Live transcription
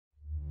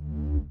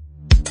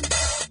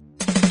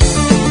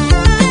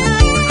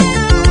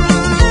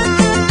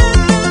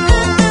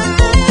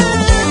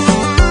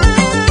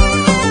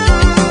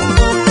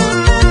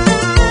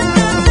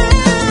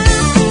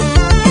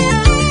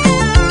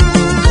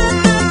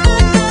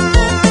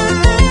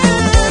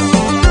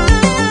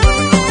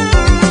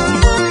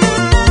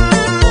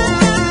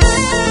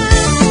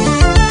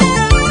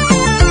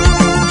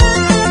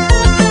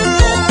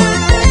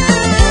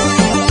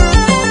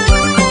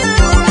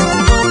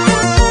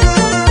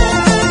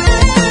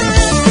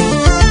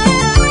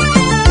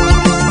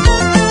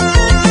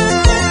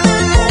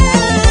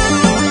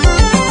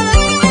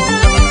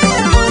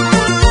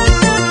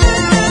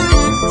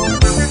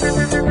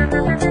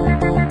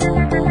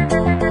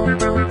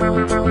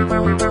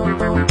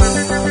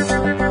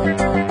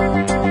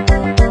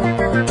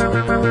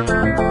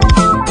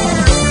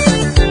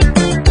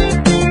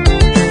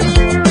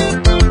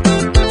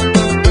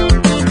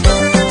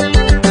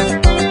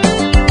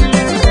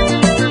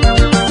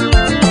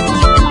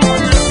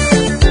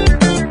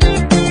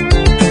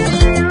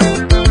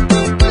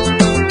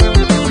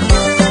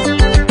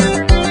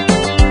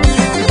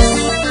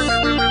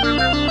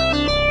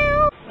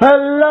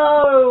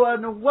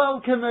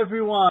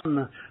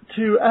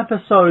to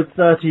episode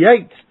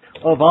 38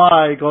 of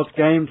I Got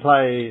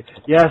Gameplay.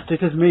 Yes,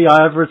 it is me,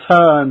 I have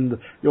returned,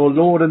 your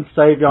Lord and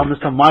Saviour,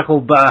 Mr.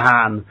 Michael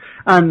Burhan.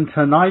 And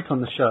tonight on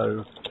the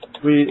show,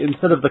 we,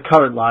 instead of the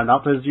current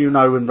lineup, as you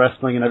know in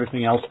wrestling and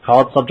everything else,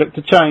 cards subject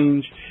to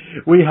change,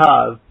 we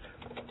have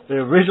the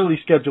originally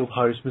scheduled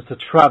host, Mr.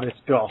 Travis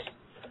Goss.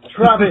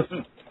 Travis!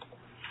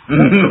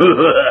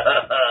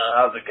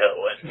 How's it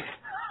going?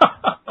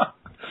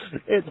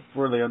 It's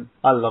brilliant.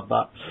 I love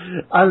that.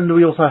 And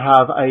we also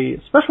have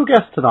a special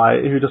guest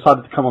tonight who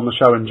decided to come on the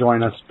show and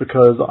join us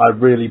because I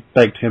really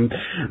begged him,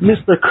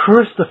 Mr.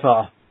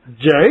 Christopher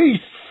Dace.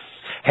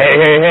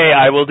 Hey,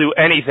 I will do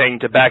anything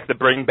to back the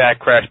Bring Back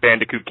Crash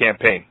Bandicoot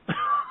campaign.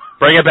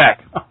 Bring it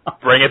back.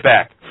 Bring it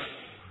back.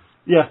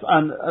 Yes,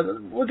 and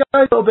we're going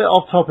a little bit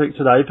off topic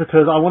today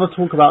because I want to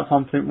talk about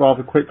something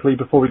rather quickly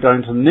before we go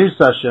into the news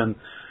session.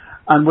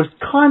 And we're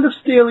kind of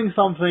stealing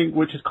something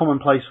which is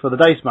commonplace for the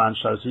Daceman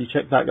show, so you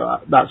check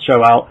that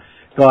show out,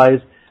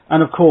 guys.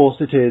 And of course,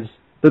 it is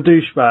the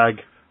douchebag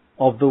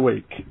of the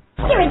week.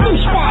 You're a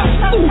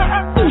douchebag.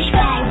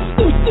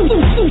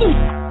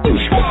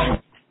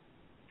 Douchebag.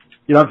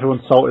 You don't feel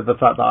insulted the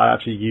fact that I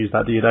actually used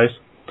that, do you, Dace?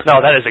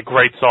 No, that is a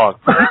great song.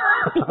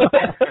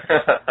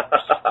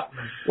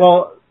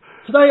 Well,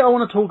 today I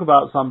want to talk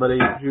about somebody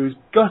who's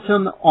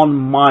gotten on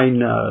my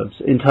nerves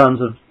in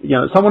terms of,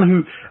 someone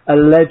who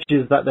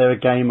alleges that they're a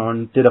gamer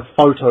and did a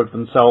photo of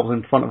themselves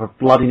in front of a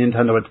bloody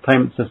Nintendo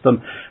Entertainment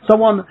System.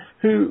 Someone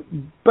who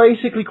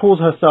basically calls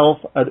herself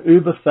an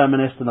uber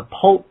feminist and a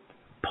pop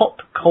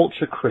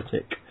culture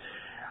critic.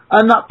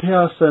 And that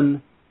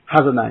person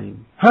has a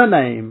name. Her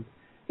name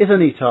is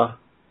Anita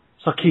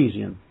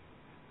Sarkeesian.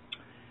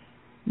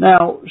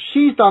 Now,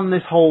 she's done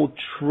this whole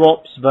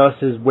Trops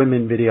versus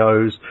Women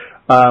videos,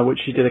 which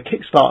she did a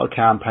Kickstarter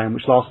campaign,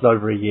 which lasted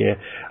over a year,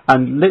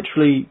 and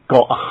literally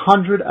got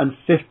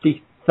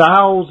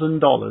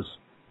 $150,000.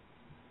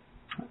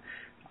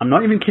 I'm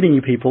not even kidding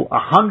you, people.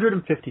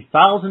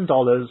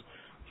 $150,000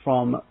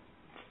 from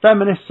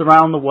feminists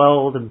around the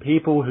world and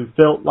people who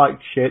felt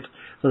like shit,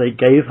 so they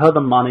gave her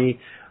the money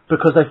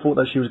because they thought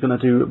that she was going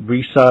to do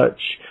research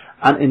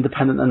and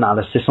independent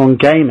analysis on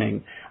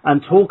gaming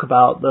and talk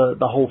about the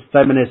whole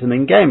feminism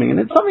in gaming. And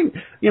it's something,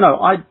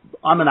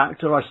 I'm an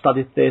actor, I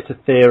studied theatre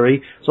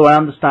theory, so I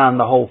understand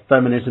the whole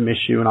feminism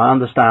issue and I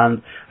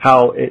understand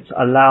how it's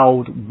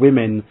allowed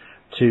women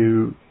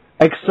to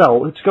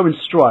excel, to go in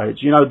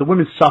strides. The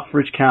women's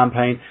suffrage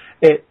campaign,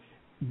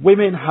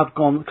 women have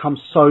come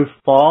so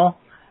far,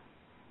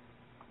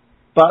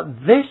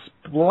 but this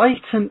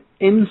blatant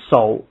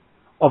insult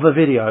of a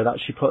video that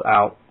she put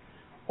out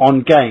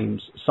on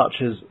games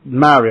such as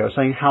Mario,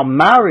 saying how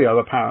Mario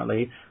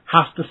apparently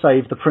has to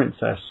save the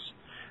princess.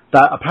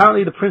 That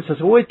apparently the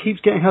princess always keeps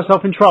getting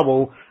herself in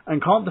trouble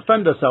and can't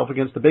defend herself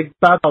against the big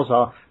bad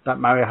Bowser, that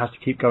Mario has to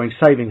keep going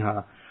saving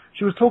her.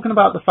 She was talking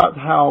about the fact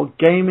how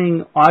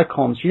gaming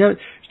icons, she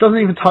doesn't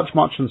even touch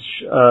much on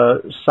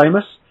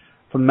Samus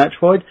from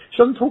Metroid. She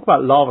doesn't talk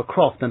about Lara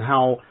Croft and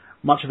how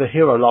much of a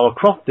hero Lara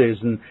Croft is.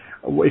 And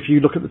if you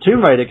look at the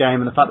Tomb Raider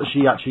game and the fact that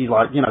she actually,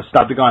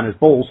 stabbed a guy in his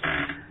balls,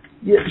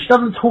 she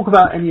doesn't talk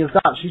about any of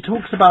that. She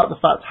talks about the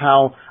fact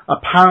how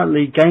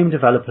apparently game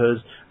developers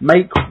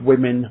make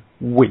women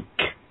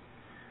weak.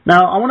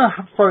 Now, I want to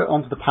throw it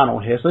onto the panel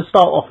here. So let's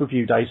start off with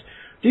you, Dace.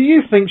 Do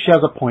you think she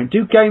has a point?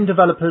 Do game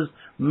developers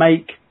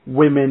make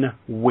women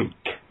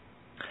weak?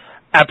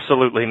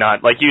 Absolutely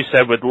not. Like you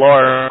said, with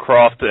Lara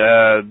Croft,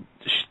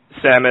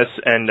 Samus,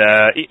 and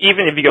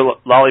even if you go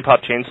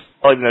Lollipop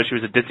Chainsaw, even though she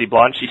was a ditzy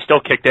blonde, she still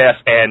kicked ass,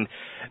 and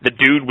the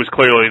dude was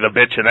clearly the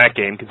bitch in that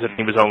game, considering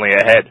he was only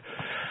a head.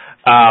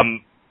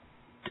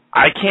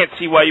 I can't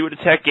see why you would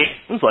attack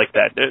games like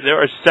that.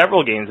 There are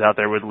several games out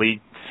there with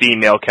lead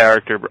female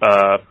characters,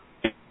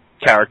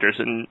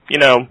 and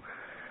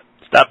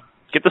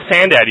get the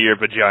sand out of your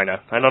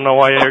vagina. I don't know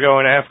why you're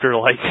going after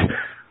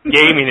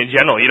gaming in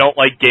general. You don't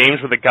like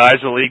games where the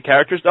guys are lead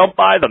characters? Don't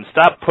buy them.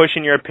 Stop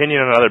pushing your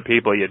opinion on other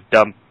people, you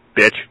dumb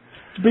bitch.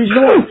 But you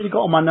know what really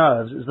got on my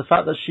nerves is the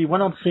fact that she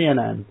went on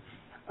CNN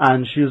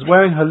and she was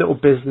wearing her little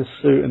business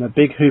suit and her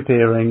big hoop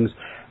earrings,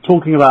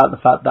 talking about the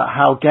fact that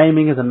how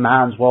gaming is a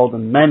man's world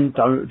and men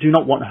do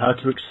not want her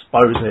to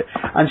expose it.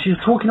 And she's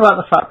talking about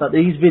the fact that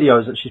these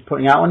videos that she's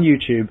putting out on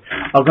YouTube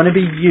are going to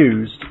be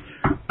used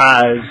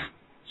as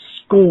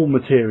school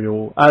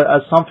material,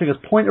 as something, as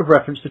point of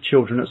reference to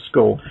children at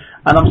school.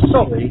 And I'm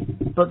sorry,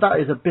 but that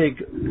is a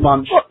big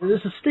bunch,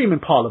 it's a steaming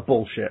pile of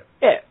bullshit.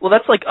 Yeah, well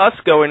that's like us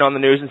going on the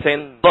news and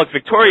saying, look,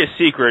 Victoria's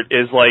Secret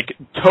is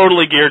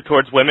totally geared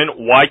towards women,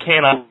 why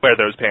can't I wear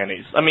those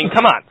panties? I mean,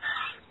 come on.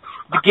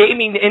 The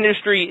gaming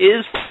industry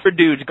is for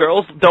dudes.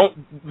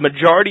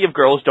 Majority of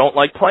girls don't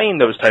like playing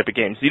those type of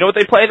games. You know what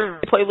they play?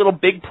 They play Little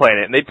Big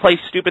Planet, and they play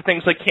stupid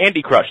things like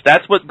Candy Crush.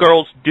 That's what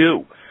girls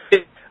do.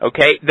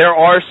 Okay? There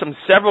are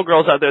several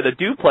girls out there that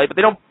do play, but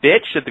they don't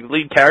bitch that the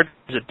lead character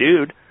is a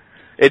dude.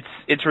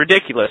 It's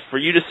ridiculous. For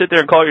you to sit there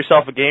and call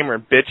yourself a gamer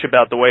and bitch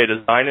about the way a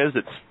design is,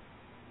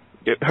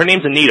 her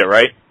name's Anita,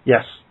 right?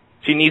 Yes.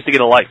 She needs to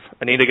get a life.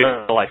 Anita, get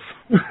a life.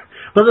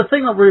 But the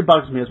thing that really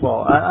bugs me as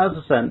well, as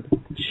I said,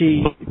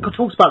 she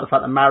talks about the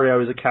fact that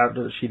Mario is a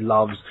character that she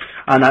loves,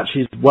 and that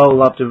she's well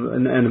loved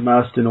and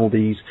immersed in all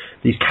these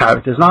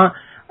characters.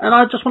 And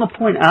I just want to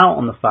point out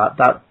on the fact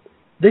that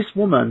this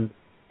woman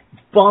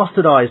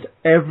bastardized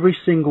every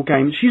single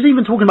game. She's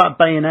even talking about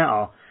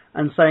Bayonetta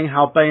and saying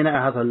how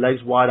Bayonetta has her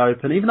legs wide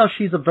open, even though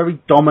she's a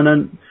very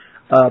dominant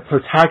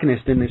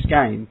protagonist in this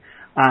game.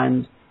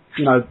 And,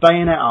 you know,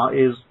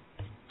 Bayonetta is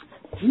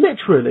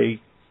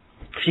literally,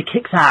 she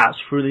kicks ass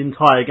through the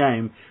entire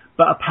game,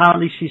 but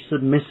apparently she's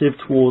submissive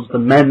towards the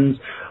men's,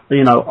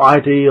 you know,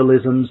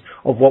 idealisms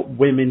of what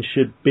women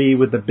should be,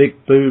 with the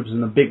big boobs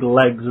and the big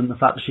legs and the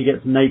fact that she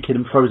gets naked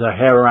and throws her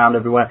hair around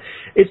everywhere.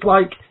 It's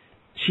like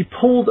she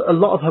pulled a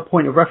lot of her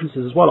point of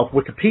references as well off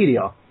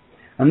Wikipedia.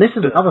 And this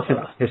is another thing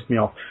that pissed me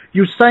off.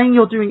 You're saying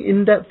you're doing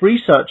in-depth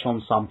research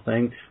on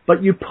something,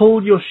 but you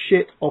pulled your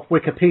shit off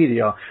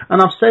Wikipedia.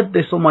 And I've said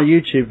this on my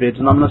YouTube vids,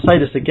 and I'm going to say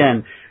this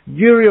again.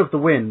 Yuri of the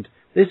Wind,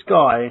 this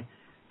guy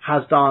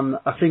has done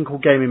a thing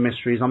called Gaming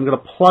Mysteries. I'm going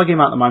to plug him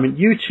at the moment.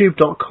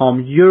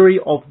 YouTube.com, Yuri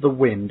of the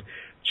Wind.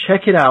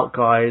 Check it out,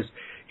 guys.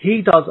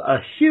 He does a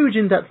huge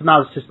in-depth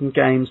analysis in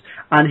games,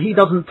 and he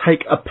doesn't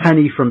take a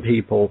penny from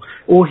people.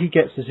 All he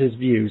gets is his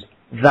views.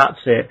 That's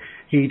it.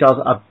 He does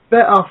a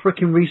better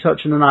freaking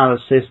research and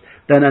analysis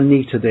than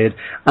Anita did.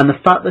 And the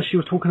fact that she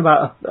was talking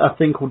about a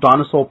thing called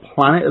Dinosaur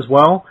Planet as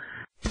well.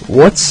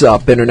 What's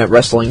up, Internet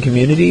Wrestling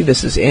community?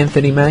 This is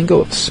Anthony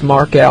Mango of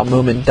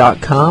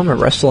SmarkOutMoment.com, a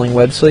wrestling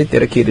website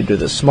dedicated to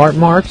the smart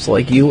marks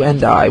like you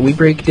and I. We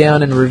break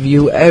down and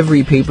review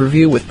every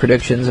pay-per-view with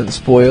predictions and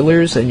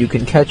spoilers, and you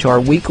can catch our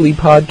weekly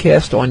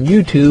podcast on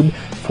YouTube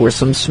for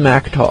some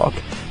smack talk.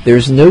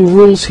 There's no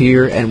rules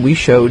here, and we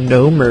show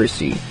no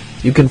mercy.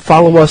 You can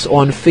follow us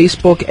on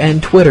Facebook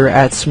and Twitter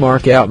at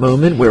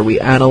SmarkOutMoment, where we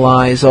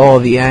analyze all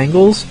the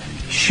angles,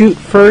 shoot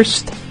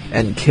first,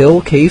 and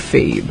kill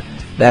kayfabe.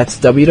 That's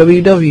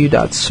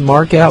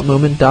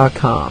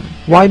www.smarkoutmoment.com.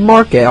 Why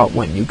mark out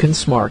when you can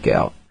smark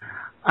out?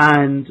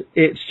 And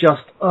it's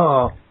just,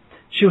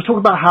 she was talking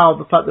about how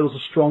the fact there was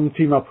a strong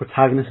female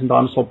protagonist in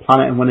Dinosaur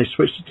Planet, and when they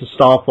switched it to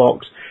Star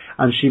Fox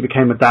and she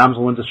became a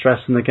damsel in distress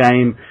in the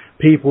game,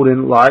 people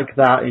didn't like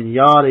that, and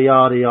yada,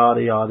 yada,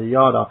 yada, yada,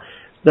 yada.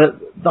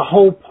 The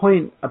whole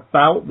point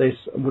about this,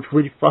 which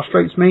really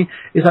frustrates me,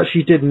 is that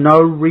she did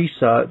no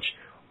research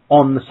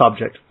on the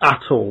subject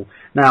at all.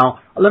 Now,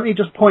 let me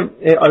just point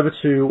it over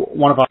to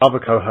one of our other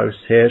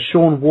co-hosts here,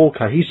 Shaun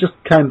Walker. He's just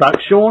came back.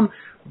 Shaun,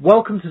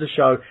 welcome to the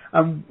show,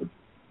 and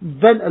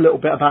vent a little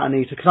bit about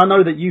Anita, because I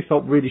know that you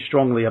felt really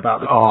strongly about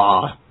this.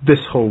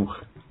 This whole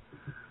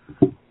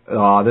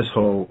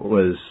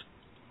was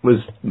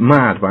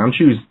mad, man.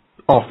 She was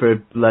off her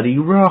bloody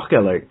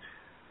rocker, like.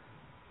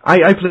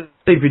 I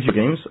play video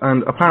games,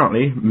 and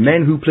apparently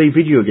men who play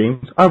video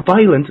games are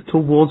violent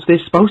towards their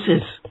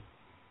spouses.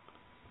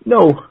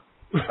 No.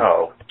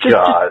 Oh,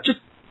 God.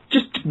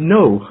 Just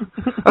no.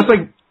 That's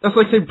like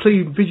saying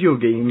playing video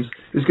games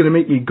is going to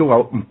make me go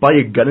out and buy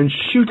a gun and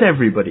shoot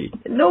everybody.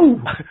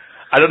 No.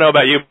 I don't know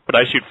about you, but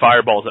I shoot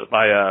fireballs at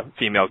my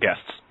female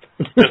guests.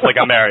 Just like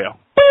I'm Mario.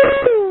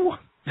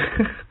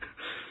 Is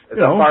it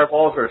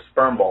fireballs or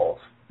sperm balls?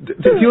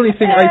 The only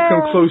thing I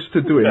come close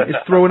to doing is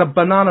throwing a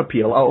banana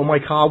peel out of my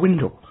car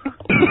window.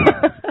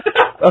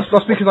 That's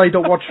because I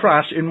don't want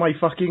trash in my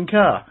fucking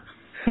car.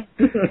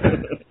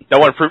 Don't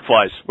want fruit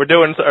flies. We're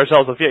doing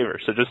ourselves a favor,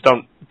 so just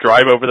don't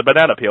drive over the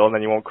banana peel and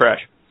then you won't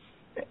crash.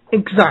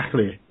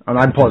 Exactly. And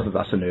I'm positive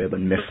that's an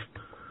urban myth.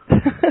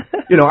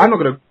 You know, I'm not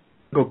going to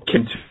go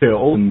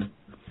kill and...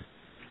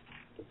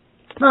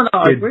 No,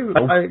 I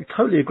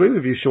totally agree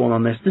with you, Shaun,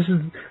 on this. This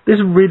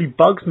really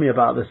bugs me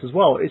about this as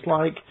well. It's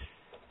like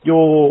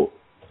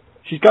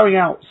she's going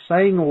out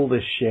saying all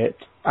this shit,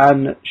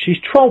 and she's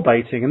troll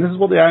baiting, and this is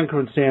what the anchor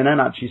in CNN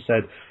actually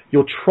said.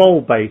 You're troll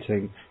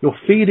baiting. You're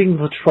feeding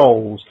the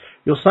trolls.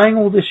 You're saying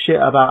all this shit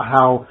about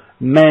how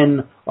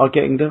men are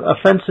getting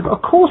offensive.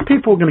 Of course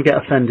people are going to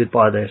get offended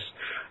by this.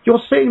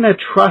 You're sitting there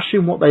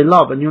trashing what they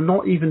love, and you're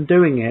not even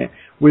doing it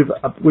with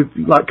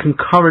like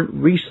concurrent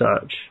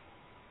research.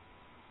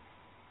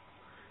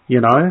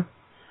 You know?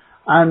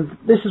 And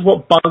this is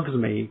what bugs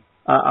me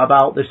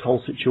about this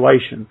whole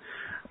situation.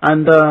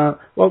 And,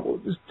 well,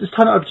 just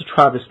turn it over to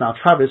Travis now.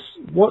 Travis,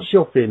 what's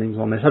your feelings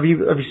on this? Have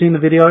you seen the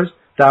videos?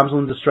 Damsel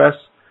in Distress?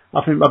 I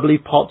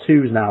believe part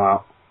 2 is now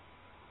out.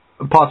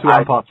 Part 2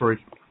 and part 3.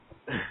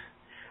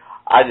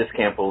 I just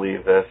can't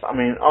believe this. I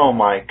mean, oh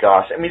my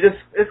gosh. I mean,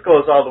 this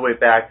goes all the way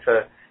back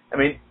to, I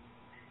mean,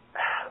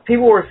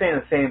 people were saying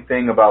the same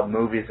thing about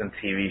movies and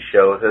TV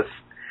shows.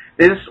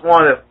 They just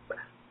want to,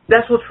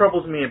 that's what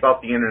troubles me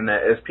about the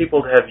internet, is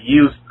people have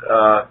used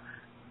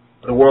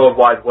the World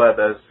Wide Web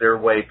as their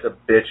way to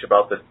bitch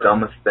about the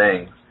dumbest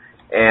things.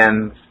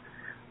 And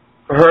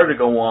for her to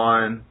go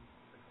on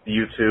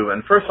YouTube,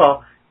 and first of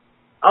all,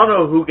 I don't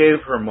know who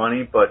gave her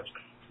money, but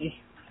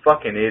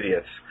fucking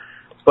idiots.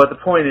 But the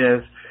point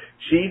is,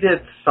 she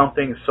did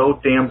something so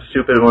damn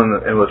stupid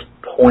when it was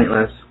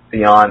pointless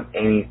beyond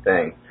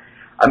anything.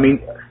 I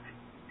mean,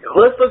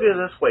 let's look at it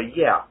this way.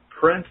 Yeah,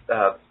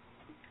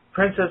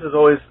 princess is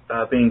always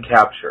being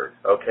captured,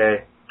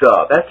 okay?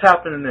 Duh. That's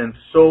happening in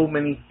so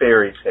many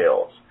fairy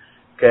tales,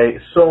 okay?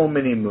 So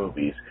many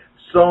movies,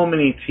 so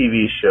many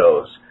TV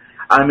shows.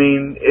 I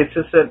mean, it's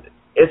just that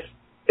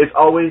it's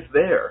always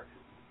there.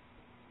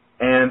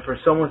 And for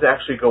someone to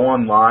actually go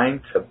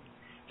online to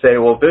say,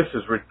 well, this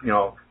is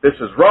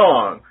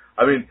wrong.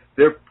 I mean,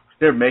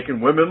 they're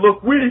making women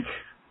look weak.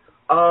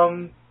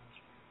 I'm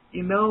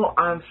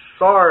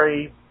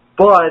sorry,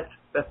 but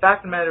the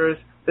fact of the matter is,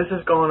 this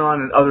is going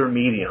on in other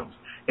mediums.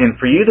 And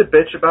for you to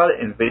bitch about it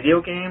in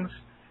video games,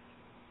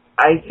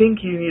 I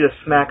think you need a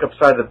smack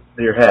upside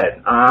your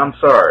head. I'm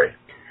sorry.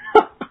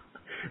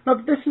 No,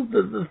 but this is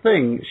the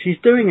thing. She's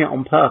doing it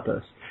on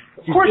purpose.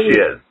 Of course she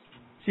is.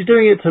 She's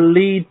doing it to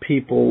lead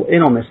people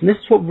in on this. And this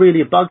is what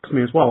really bugs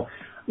me as well.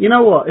 You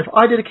know what? If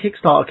I did a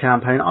Kickstarter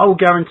campaign, I will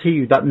guarantee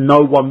you that no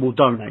one will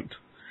donate.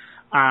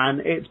 And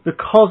it's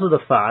because of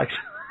the fact...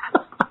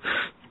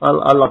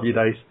 I love you,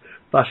 Dace.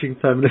 Bashing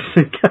feminists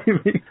in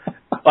gaming.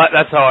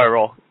 That's how I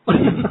roll.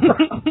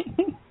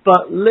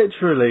 But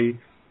literally,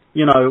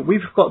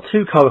 we've got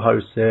two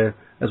co-hosts here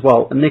as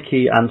well,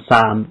 Nikki and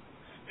Sam,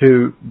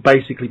 who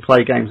basically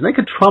play games. And they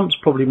could trump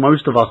probably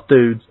most of us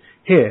dudes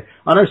here.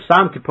 I know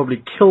Sam could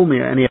probably kill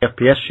me at any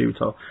FPS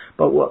shooter,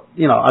 but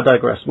I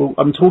digress. Well,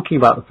 I'm talking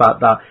about the fact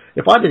that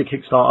if I did a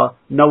Kickstarter,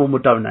 no one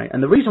would donate.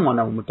 And the reason why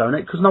no one would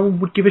donate, because no one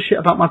would give a shit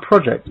about my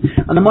project.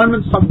 And the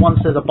moment someone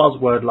says a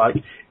buzzword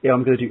like,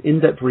 I'm going to do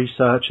in-depth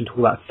research and talk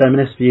about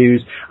feminist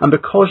views, and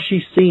because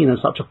she's seen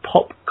as such a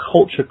pop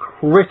culture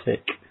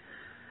critic,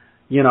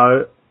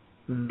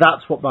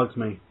 that's what bugs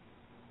me.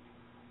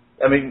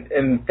 I mean,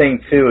 and the thing,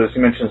 too, is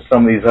you mentioned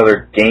some of these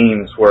other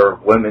games where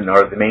women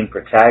are the main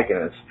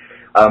protagonists.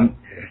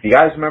 You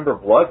guys remember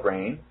Blood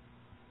Rain?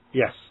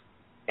 Yes.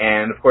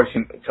 And, of course,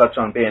 you touch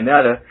on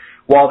Bayonetta.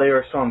 While they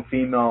are some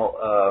female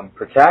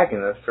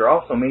protagonists, they're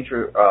also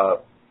major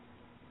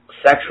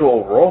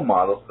sexual role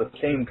models at the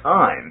same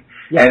time.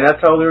 Yeah. And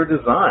that's how they're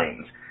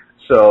designed.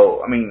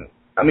 So, I mean,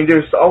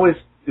 there's always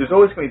going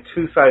to be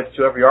two sides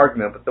to every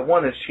argument, but the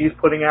one that she's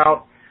putting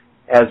out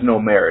has no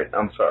merit.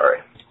 I'm sorry.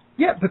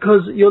 Yeah,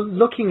 because you're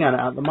looking at it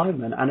at the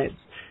moment, and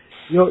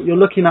you're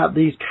looking at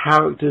these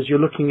characters, you're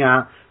looking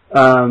at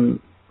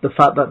the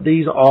fact that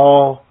these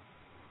are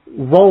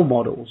role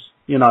models.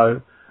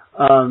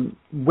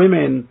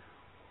 Women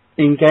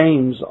in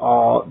games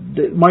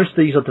most of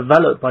these are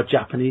developed by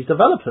Japanese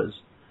developers.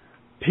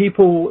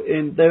 People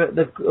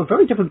they've a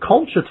very different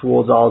culture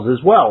towards ours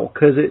as well,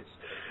 because it's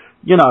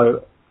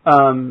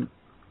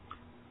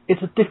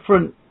it's a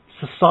different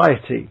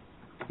society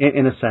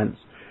in a sense.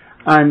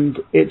 And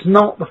it's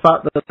not the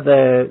fact that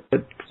they're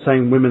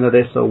saying women are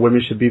this or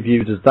women should be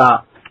viewed as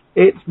that.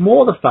 It's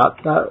more the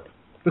fact that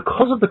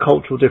because of the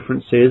cultural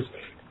differences,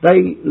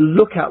 they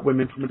look at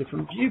women from a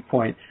different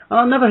viewpoint. And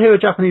I'll never hear a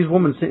Japanese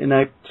woman sitting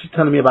there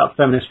telling me about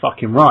feminist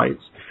fucking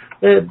rights.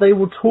 They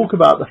will talk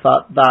about the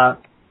fact that,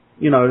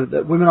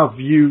 that women are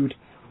viewed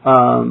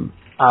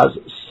as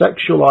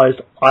sexualized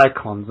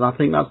icons. And I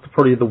think that's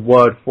probably the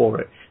word for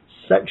it.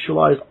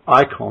 Sexualized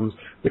icons,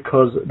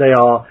 because they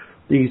are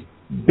these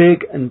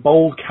big and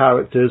bold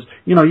characters.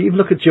 You even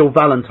look at Jill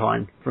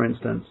Valentine, for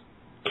instance.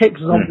 Kicks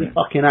zombie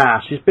fucking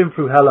ass. She's been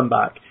through hell and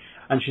back.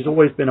 And she's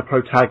always been a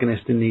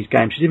protagonist in these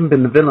games. She's even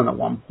been the villain at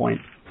one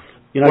point.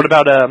 What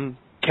about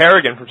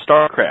Kerrigan from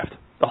StarCraft?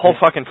 The whole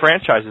fucking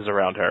franchise is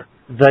around her.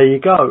 There you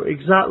go.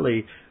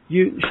 Exactly.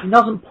 She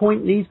doesn't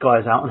point these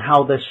guys out on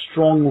how they're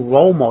strong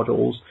role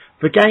models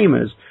for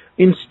gamers.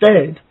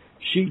 Instead,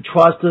 she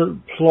tries to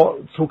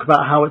talk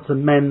about how it's a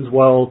men's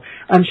world,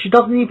 and she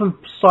doesn't even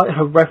cite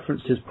her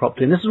references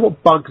properly. And this is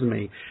what bugs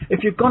me.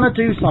 If you're going to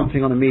do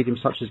something on a medium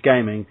such as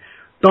gaming,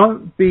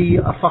 don't be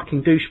a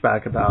fucking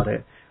douchebag about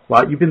it.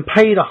 Right? You've been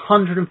paid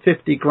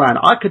 $150,000.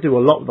 I could do a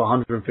lot with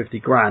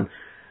 $150,000.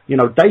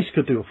 Dace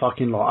could do a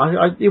fucking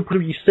lot. He'll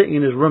probably be sitting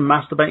in his room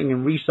masturbating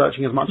and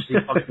researching as much as he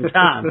fucking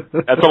can.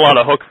 That's a lot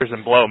of hookers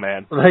and blow,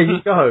 man. There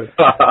you go.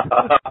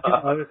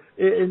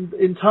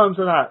 In terms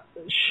of that,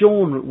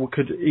 Shaun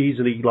could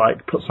easily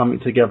put something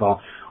together.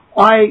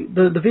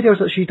 The videos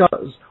that she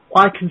does,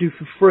 I can do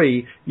for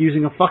free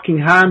using a fucking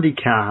handy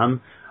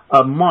cam,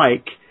 a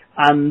mic,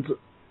 and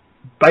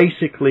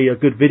basically a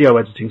good video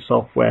editing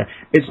software.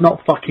 It's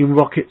not fucking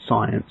rocket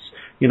science.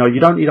 You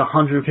don't need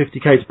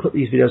 $150K to put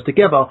these videos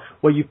together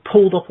where you've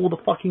pulled off all the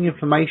fucking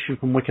information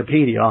from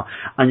Wikipedia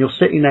and you're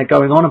sitting there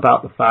going on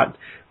about the fact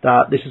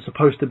that this is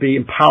supposed to be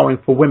empowering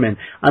for women.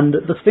 And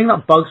the thing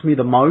that bugs me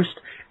the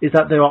most is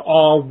that there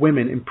are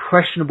women,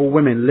 impressionable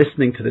women,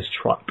 listening to this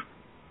tripe.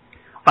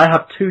 I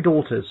have two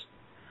daughters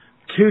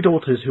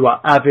who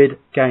are avid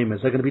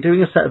gamers. They're going to be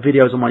doing a set of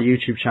videos on my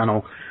YouTube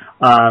channel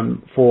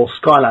for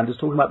Skylanders,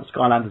 talking about the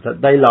Skylanders that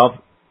they love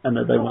and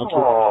that they want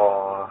to.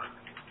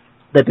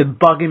 They've been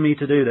bugging me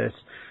to do this,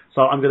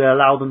 so I'm going to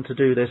allow them to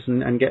do this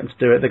and get them to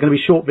do it. They're going to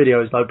be short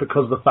videos, though,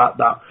 because of the fact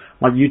that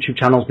my YouTube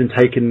channel's been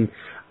taken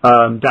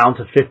down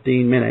to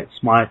 15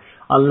 minutes. My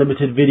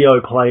unlimited video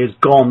play is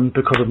gone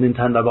because of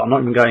Nintendo, but I'm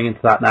not even going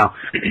into that now.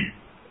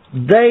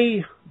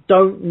 They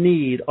don't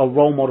need a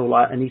role model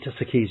like Anita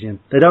Sarkeesian.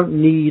 They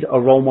don't need a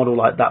role model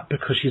like that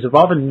because she's a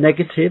rather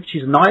negative,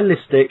 she's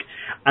nihilistic,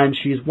 and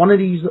she's one of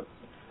these,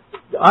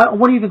 I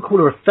wouldn't even call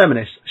her a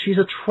feminist, she's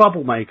a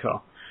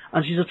troublemaker.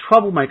 And she's a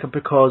troublemaker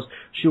because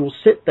she will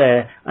sit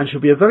there and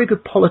she'll be a very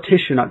good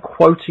politician at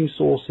quoting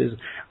sources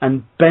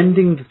and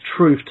bending the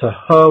truth to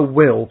her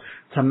will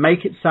to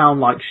make it sound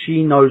like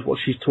she knows what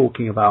she's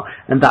talking about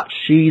and that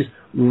she's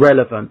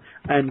relevant.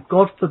 And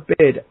God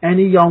forbid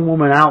any young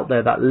woman out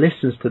there that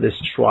listens to this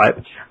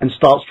tripe and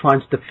starts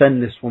trying to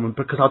defend this woman,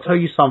 because I'll tell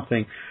you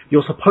something,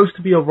 you're supposed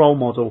to be a role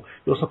model,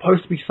 you're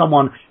supposed to be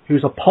someone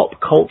who's a pop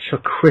culture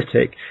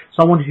critic,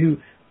 someone who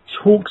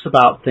talks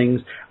about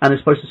things and is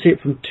supposed to see it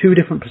from two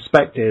different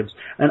perspectives,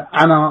 and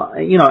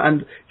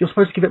you're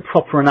supposed to give it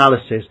proper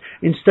analysis.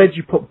 Instead,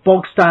 you put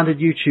bog standard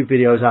YouTube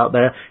videos out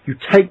there, you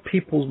take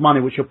people's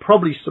money, which you're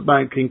probably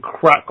smoking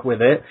crack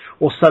with it,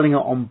 or selling it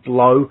on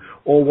blow,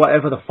 or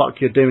whatever the fuck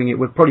you're doing it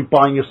with, probably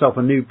buying yourself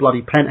a new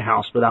bloody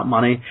penthouse with that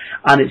money,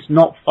 and it's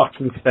not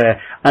fucking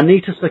fair.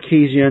 Anita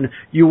Sarkeesian,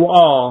 you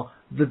are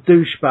the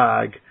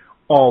douchebag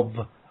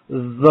of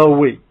the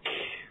week.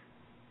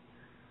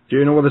 Do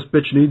you know what this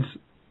bitch needs?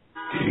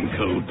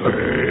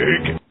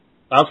 Dinkelberg.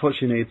 That's what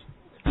she needs.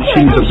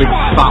 She's a big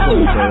fat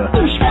one player.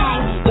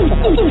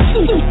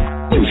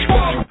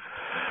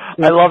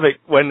 I love it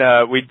when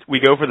we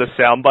go for the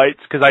sound bites,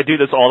 because I do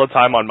this all the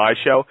time on my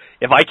show.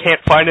 If I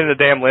can't find it in the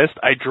damn list,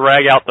 I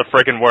drag out the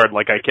frickin' word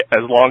like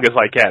as long as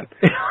I can.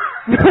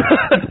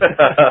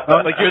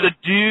 Like you're the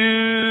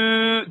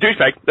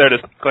douchebag. There it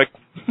is. Click.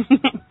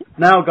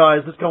 Now,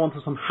 guys, let's go on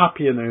to some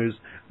happier news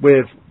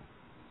with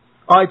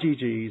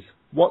IGG's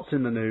What's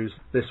in the News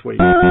this week.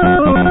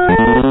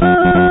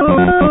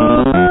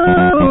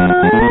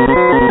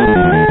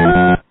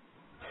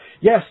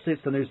 Yes,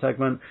 it's the news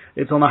segment.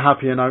 It's on a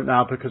happier note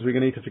now because we're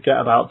going to need to forget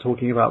about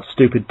talking about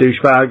stupid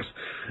douchebags.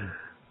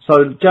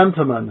 So,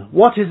 gentlemen,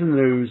 what is in the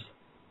news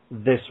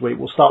this week?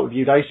 We'll start with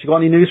you, Dace. You got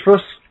any news for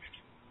us?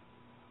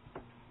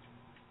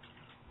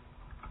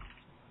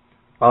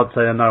 I'd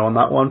say a no on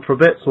that one for a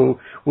bit, so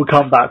we'll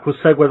come back. We'll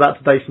segue back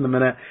to Dace in a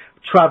minute.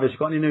 Travis, you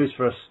got any news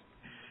for us?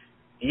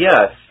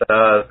 Yes,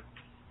 I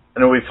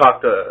know we've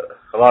talked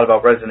a lot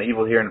about Resident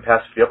Evil here in the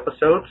past few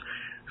episodes,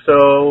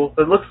 so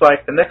it looks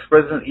like the next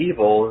Resident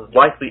Evil is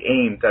likely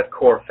aimed at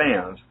core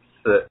fans,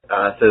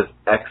 says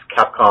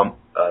ex-Capcom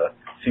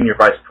Senior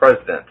Vice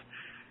President.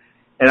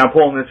 And I'm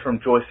pulling this from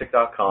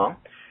joystick.com.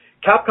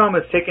 Capcom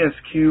has taken its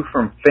cue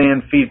from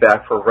fan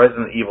feedback for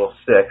Resident Evil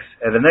 6,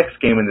 and the next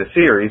game in the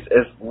series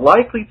is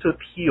likely to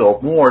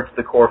appeal more to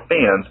the core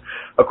fans,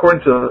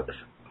 according to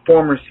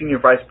former Senior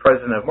Vice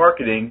President of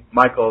Marketing,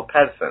 Michael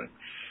Burhan.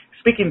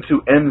 Speaking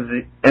to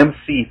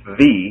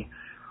MCV,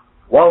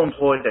 while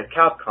employed at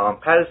Capcom,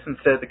 Burhan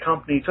said the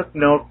company took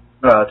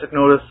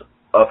notice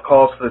of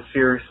calls for the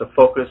series to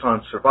focus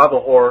on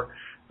survival horror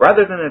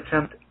rather than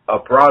attempt a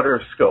broader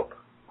scope.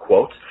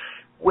 Quote,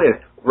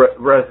 with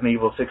Resident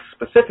Evil 6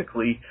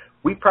 specifically,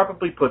 we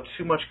probably put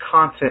too much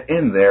content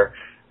in there.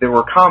 There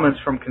were comments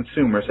from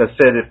consumers that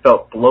said it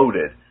felt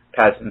bloated,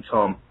 Burhan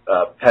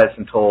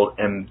told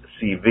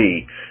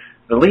MCV.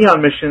 The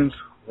Leon missions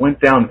went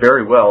down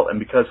very well, and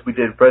because we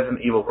did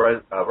Resident Evil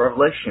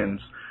Revelations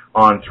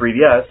on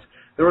 3DS,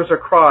 there was a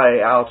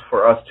cry out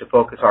for us to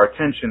focus our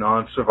attention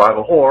on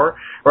survival horror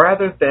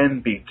rather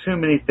than be too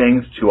many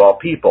things to all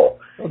people.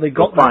 Well, they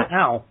got that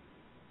now.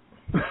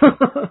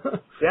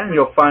 Yeah, and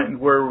you'll find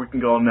where we can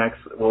go next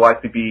will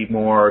likely be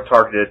more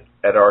targeted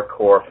at our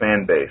core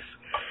fan base.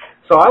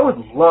 So I would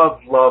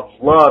love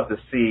to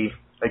see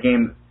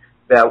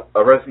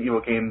a Resident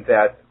Evil game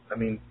that, I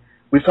mean,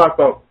 we've talked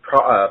about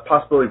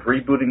possibility of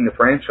rebooting the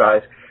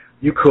franchise.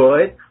 You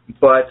could,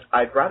 but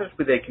I'd rather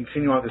they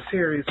continue on the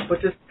series,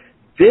 but just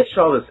ditch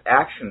all this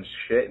action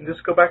shit and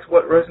just go back to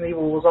what Resident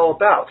Evil was all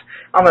about.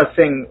 I'm not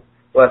saying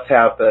let's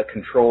have the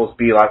controls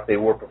be like they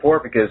were before,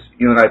 because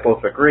you and I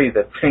both agree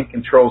that tank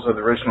controls of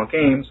the original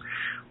games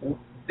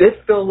did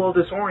feel a little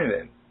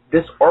disorienting.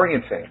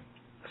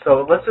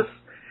 So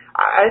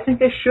I think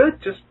they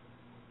should just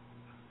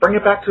bring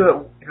it back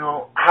to,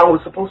 how it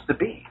was supposed to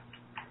be.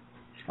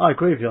 I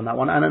agree with you on that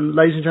one. And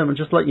ladies and gentlemen,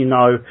 just to let you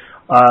know,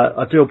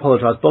 I do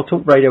apologise. Blog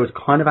Talk Radio is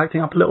kind of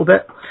acting up a little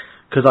bit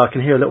because I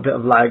can hear a little bit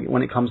of lag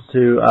when it comes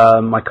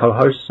to my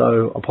co-host,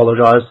 so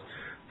apologise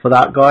for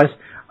that, guys.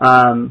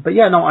 But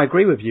yeah, no, I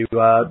agree with you.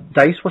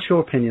 Dace, what's your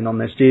opinion on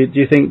this? Do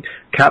you think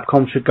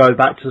Capcom should go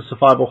back to the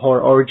survival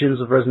horror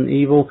origins of Resident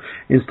Evil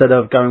instead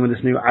of going with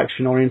this new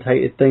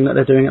action-orientated thing that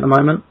they're doing at the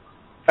moment?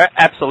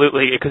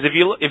 Absolutely, because if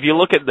you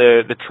look at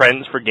the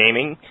trends for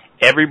gaming,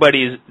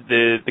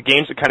 the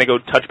games that kind of go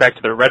touch back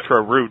to their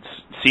retro roots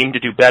seem to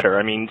do better.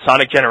 I mean,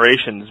 Sonic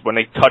Generations, when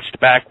they touched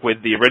back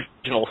with the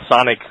original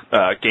Sonic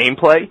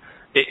gameplay,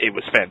 it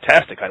was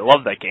fantastic. I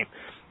love that game.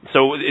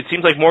 So it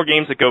seems like more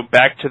games that go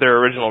back to their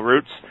original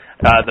roots,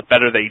 the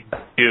better they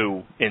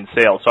do in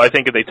sales. So I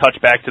think if they touch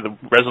back to the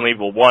Resident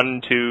Evil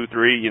 1, 2,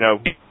 3,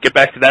 get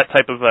back to that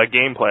type of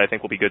gameplay, I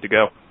think we'll be good to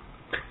go.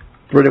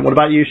 Brilliant. What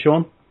about you,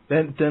 Sean?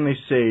 Then they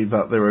say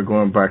that they were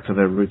going back to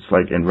their roots,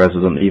 like in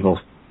Resident Evil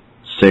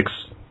 6.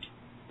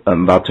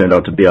 and that turned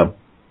out to be a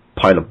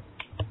pile of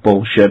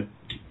bullshit.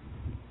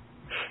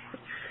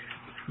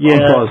 Yeah,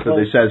 I'm positive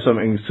they said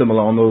something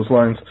similar on those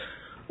lines.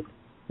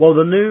 Well,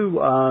 the new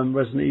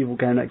Resident Evil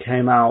game that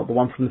came out, the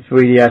one from the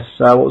 3DS,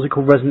 what was it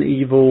called? Resident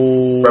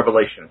Evil...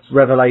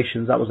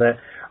 Revelations, that was it.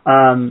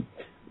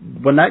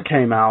 When that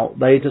came out,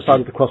 they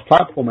decided to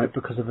cross-platform it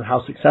because of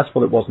how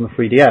successful it was on the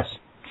 3DS.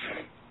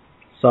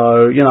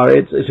 So, you know,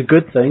 it's a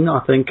good thing. I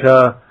think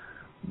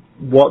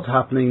what's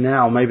happening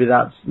now, maybe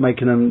that's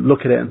making them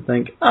look at it and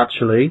think,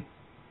 actually,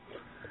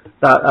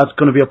 that's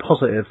going to be a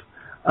positive.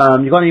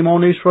 You got any more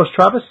news for us,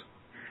 Travis?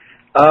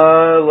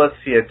 Let's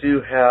see. I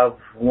do have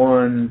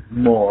one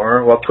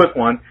more. Well, quick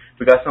one.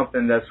 We got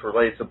something that's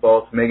related to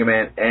both Mega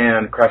Man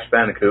and Crash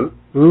Bandicoot.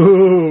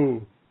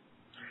 Ooh.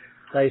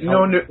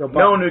 No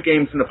new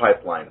games in the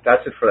pipeline.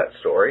 That's it for that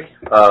story.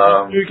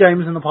 New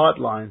games in the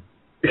pipeline.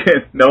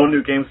 No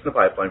new games in the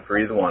pipeline for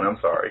either one. I'm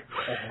sorry.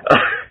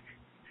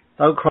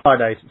 Don't cry,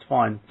 Dace. It's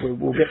fine.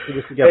 We'll get through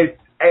this together.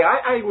 Hey,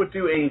 I would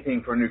do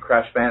anything for a new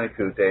Crash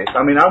Bandicoot, Dace.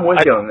 I mean, I'm with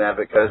you on that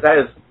because that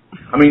is.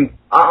 I mean,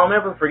 I'll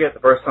never forget the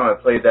first time I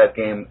played that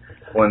game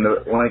when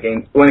it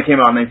came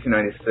out in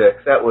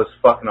 1996. That was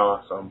fucking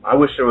awesome. I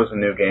wish there was a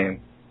new game.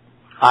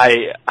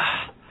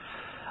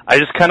 I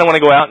just kind of want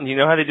to go out and, you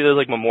know how they do those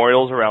like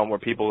memorials around where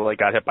people like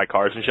got hit by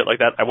cars and shit like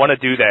that? I want to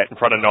do that in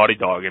front of Naughty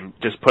Dog and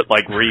just put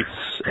like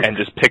wreaths and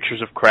just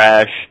pictures of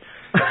Crash.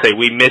 Say,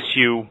 we miss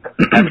you,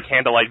 have a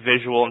candlelight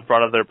visual in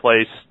front of their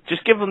place.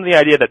 Just give them the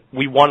idea that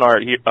we won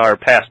our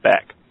past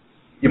back.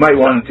 You might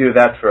want to do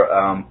that for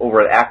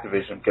over at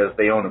Activision because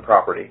they own the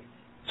property.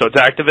 So it's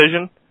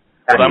Activision?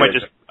 Well,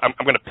 I'm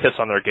going to piss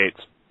on their gates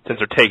since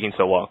they're taking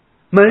so long.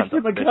 Make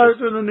him a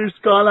character in the new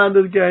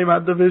Skylanders game,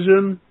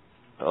 Activision.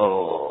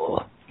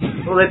 Oh.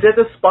 Well, they did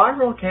the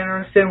Spiral. Can't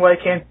understand why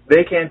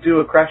they can't do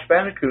a Crash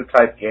Bandicoot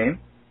type game.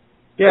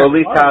 Yeah, or at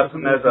least have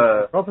them as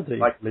a property,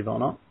 like, believe it or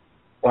not.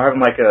 Or have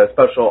them like a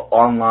special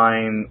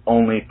online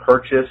only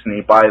purchase, and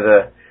you buy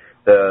the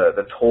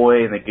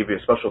toy, and they give you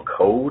a special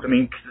code. I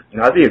mean,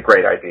 that'd be a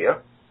great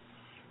idea.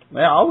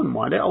 Yeah, I wouldn't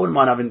mind it. I wouldn't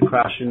mind having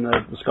Crash in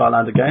the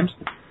Skylander games.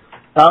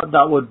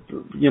 That would,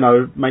 you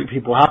know, make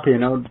people happy,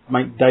 and it would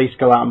make Dace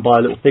go out and buy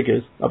little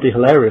figures. That'd be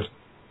hilarious.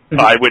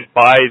 I would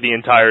buy the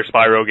entire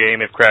Spyro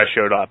game if Crash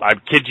showed up. I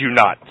kid you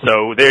not.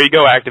 So there you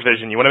go,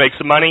 Activision. You want to make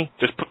some money?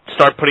 Just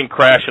start putting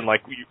Crash in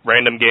like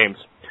random games.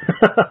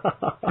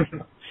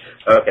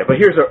 Okay, but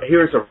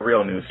here's a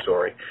real news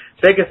story.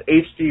 Sega's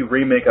HD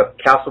remake of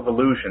Castle of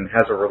Illusion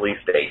has a release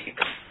date.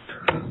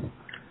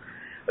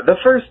 The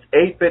first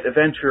 8-bit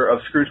adventure of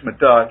Scrooge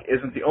McDuck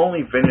isn't the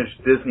only vintage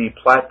Disney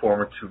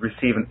platformer to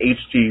receive an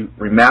HD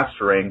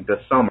remastering this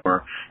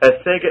summer, as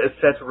Sega is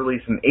set to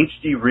release an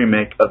HD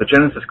remake of the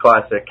Genesis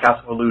classic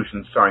Castle of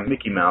Illusion starring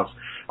Mickey Mouse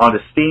onto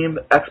Steam,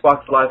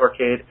 Xbox Live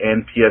Arcade,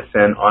 and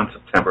PSN on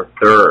September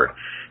 3rd.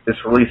 This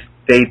release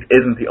date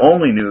isn't the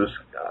only news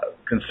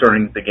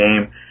concerning the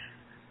game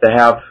they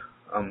have,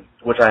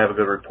 which I have a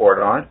good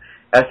report on,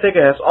 as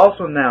Sega has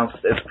also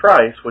announced its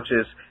price, which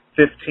is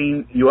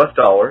 $15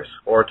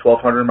 or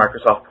 1,200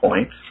 Microsoft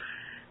points.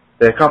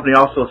 The company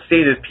also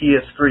stated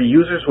PS3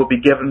 users will be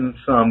given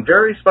some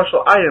very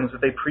special items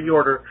that they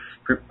pre-ordered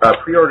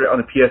on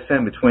the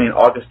PSN between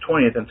August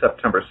 20th and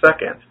September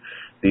 2nd.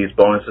 These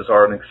bonuses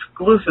are an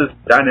exclusive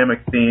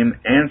dynamic theme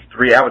and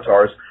 3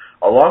 avatars,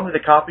 along with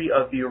a copy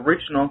of the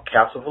original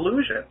Castle of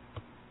Illusion.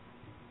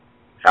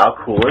 How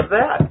cool is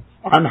that?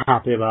 I'm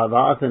happy about that.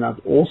 I think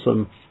that's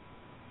awesome.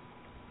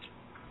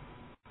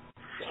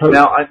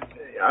 Now,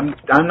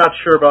 I'm not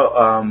sure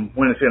about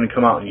when it's going to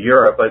come out in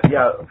Europe, but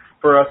yeah,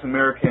 for us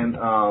American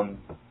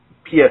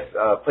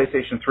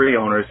PlayStation 3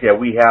 owners, yeah,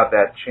 we have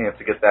that chance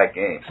to get that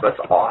game. So that's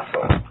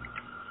awesome.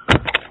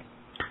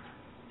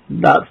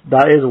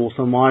 That is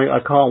awesome. I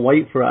can't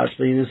wait for it,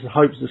 actually. And this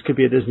hopes this could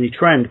be a Disney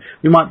trend.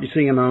 We might be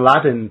seeing an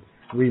Aladdin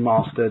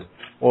remastered,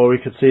 or we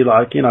could see,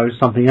 like, you know,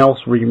 something else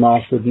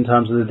remastered in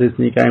terms of the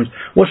Disney games.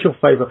 What's your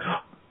favourite?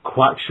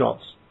 Quack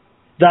Shots.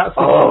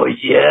 Oh,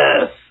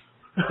 yes!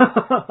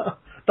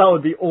 That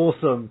would be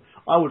awesome.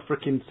 I would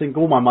freaking sink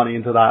all my money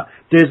into that.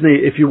 Disney,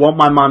 if you want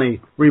my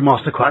money,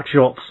 remaster Quack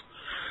Shots.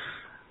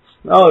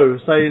 Oh,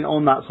 saying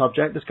on that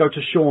subject, let's go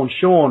to Shaun.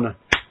 Shaun,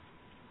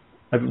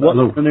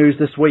 what's the news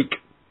this week?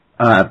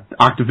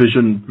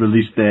 Activision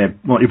released their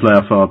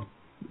multiplayer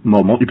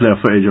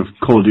footage of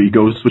Call of Duty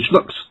Ghosts, which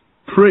looks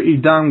pretty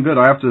damn good,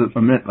 I have to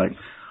admit. Like,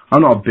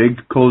 I'm not a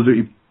big Call of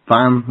Duty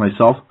fan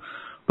myself,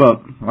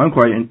 but I'm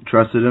quite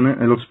interested in it.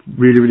 It looks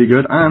really, really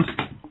good,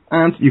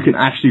 and you can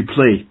actually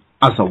play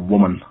as a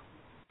woman.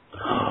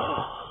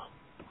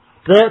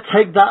 There,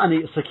 take that,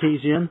 Anita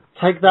Sarkeesian.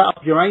 Take that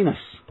up your anus.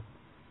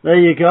 There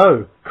you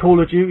go.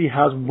 Call of Duty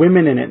has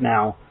women in it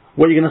now.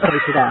 What are you going to say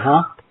to that,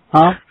 huh?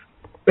 Huh?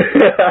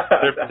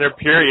 Their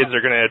periods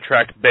are going to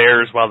attract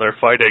bears while they're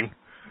fighting.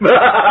 Do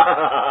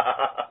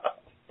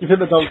you think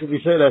the dogs will be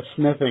sitting there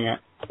sniffing it?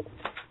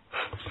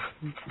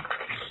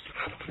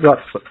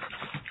 Right.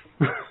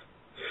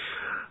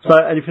 So,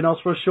 anything else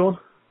for us, Shaun?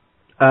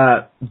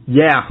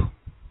 Yeah.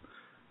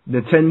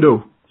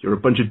 Nintendo, you're a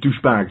bunch of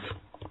douchebags.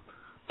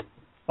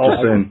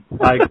 Just saying.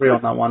 I agree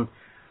on that one.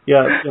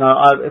 Yeah,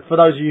 for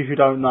those of you who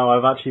don't know,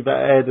 I've actually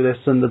aired this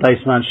in the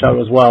Daceman show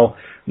as well.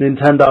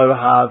 Nintendo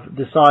have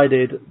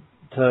decided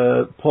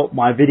to put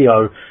my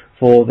video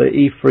for the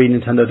E3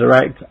 Nintendo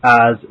Direct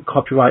as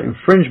copyright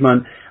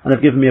infringement, and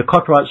have given me a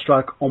copyright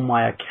strike on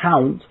my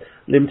account,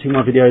 limiting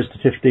my videos to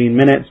 15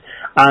 minutes,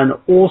 and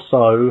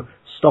also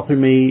stopping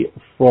me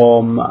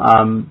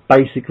from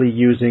basically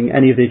using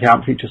any of the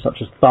account features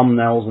such as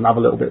thumbnails and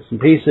other little bits and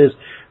pieces.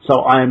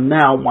 So I am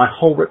now, my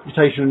whole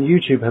reputation on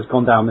YouTube has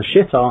gone down the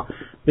shitter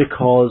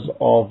because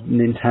of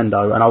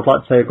Nintendo. And I would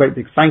like to say a great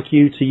big thank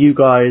you to you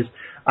guys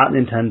at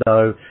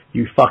Nintendo,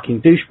 you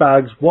fucking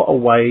douchebags. What a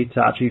way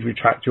to actually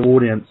retract your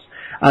audience.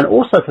 And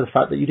also for the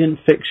fact that you didn't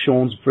fix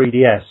Shaun's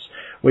 3DS,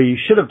 where you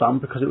should have done,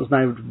 because it was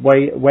named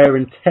wear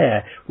and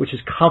tear, which is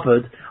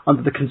covered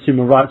under the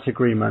Consumer Rights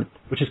Agreement,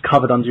 which is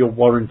covered under your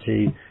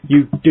warranty.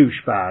 You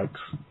douchebags.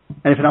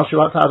 Anything else you'd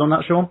like to add on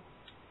that, Shaun?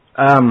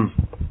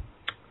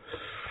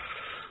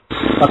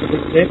 That's a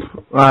big tip.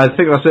 I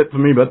think that's it for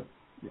me, bud.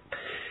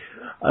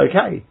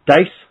 Okay,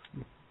 Dace,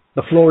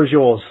 the floor is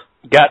yours.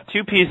 Got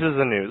two pieces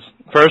of news.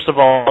 First of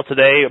all,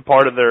 today, a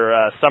part of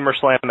their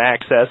SummerSlam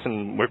access,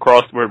 and we're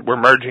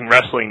merging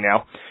wrestling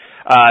now.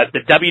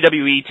 The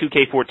WWE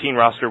 2K14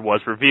 roster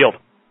was revealed,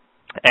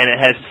 and it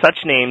has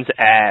such names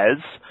as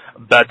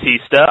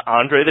Batista,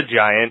 Andre the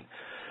Giant,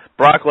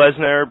 Brock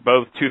Lesnar,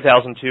 both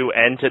 2002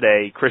 and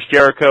today, Chris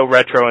Jericho,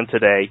 retro and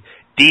today,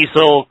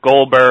 Diesel,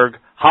 Goldberg,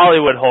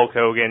 Hollywood Hulk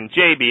Hogan,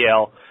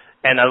 JBL,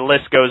 and the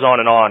list goes on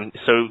and on.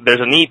 So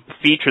there's a neat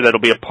feature that'll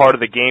be a part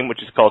of the game,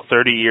 which is called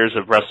 30 Years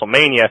of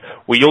WrestleMania,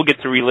 where you'll get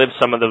to relive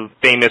some of the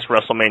famous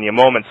WrestleMania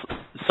moments,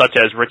 such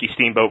as Ricky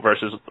Steamboat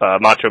versus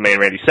Macho Man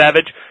Randy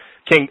Savage,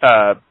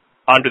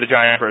 Andre the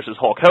Giant versus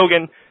Hulk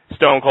Hogan,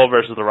 Stone Cold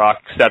versus The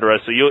Rock, etc.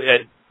 So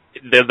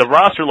the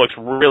roster looks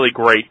really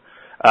great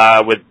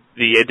with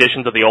the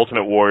additions of the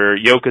Ultimate Warrior,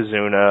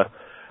 Yokozuna,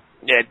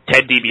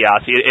 Ted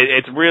DiBiase.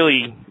 It's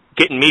really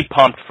getting me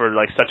pumped for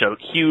like such a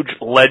huge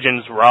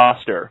Legends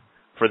roster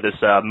for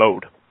this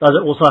mode. Does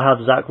it also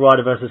have Zack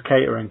Ryder versus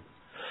Catering?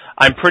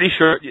 I'm pretty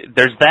sure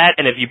there's that,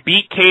 and if you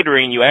beat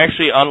Catering, you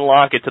actually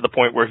unlock it to the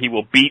point where he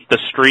will beat the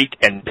streak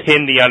and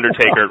pin The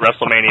Undertaker at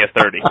WrestleMania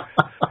 30.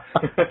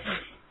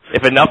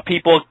 If enough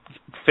people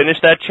finish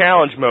that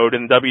challenge mode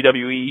in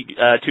WWE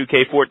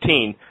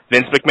 2K14,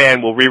 Vince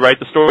McMahon will rewrite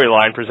the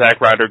storyline for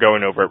Zack Ryder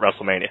going over at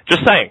WrestleMania.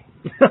 Just saying.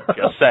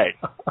 Just saying.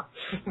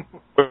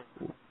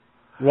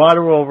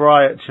 Ryder or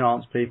riot,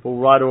 chance, people.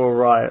 Ryder or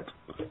riot.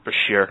 For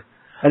sure.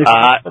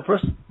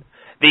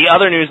 The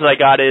other news that I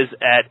got is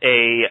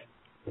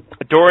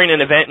during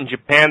an event in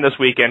Japan this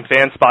weekend,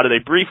 fans spotted a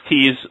brief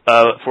tease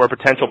for a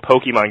potential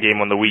Pokemon game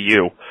on the Wii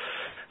U.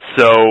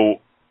 So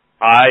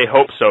I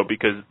hope so,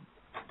 because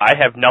I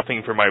have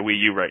nothing for my Wii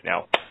U right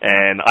now,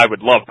 and I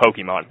would love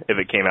Pokemon if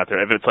it came out there.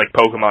 If it's like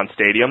Pokemon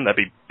Stadium, that'd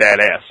be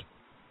badass.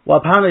 Well,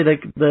 apparently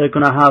they're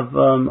going to have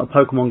a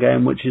Pokemon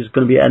game which is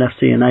going to be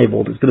NFC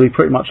enabled. It's going to be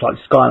pretty much like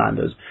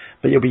Skylanders,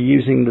 but you'll be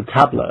using the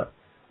tablet.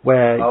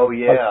 Where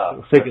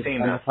figures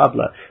on the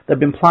tablet. They've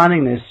been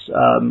planning this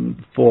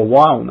for a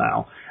while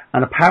now,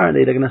 and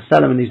apparently they're going to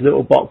sell them in these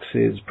little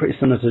boxes, pretty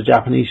similar to the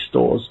Japanese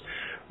stores,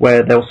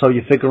 where they'll sell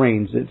you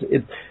figurines.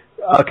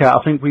 Okay,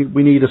 I think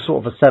we need a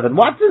sort of a 7.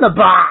 What's in the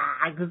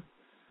bag?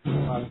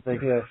 I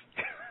think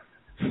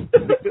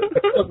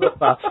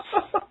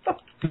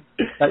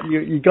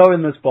you go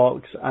in this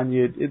box, and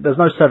there's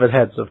no severed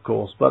heads, of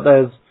course, but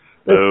there's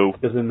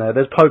figures in there.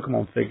 There's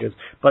Pokemon figures,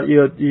 but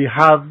you're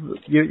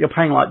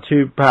paying like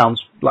 £2,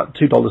 like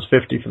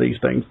 $2.50 for these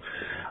things,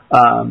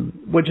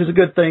 which is a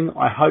good thing.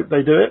 I hope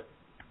they do it.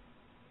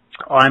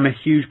 I'm a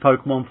huge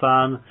Pokemon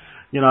fan,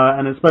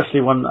 and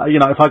especially when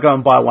if I go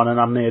and buy one and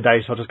I'm near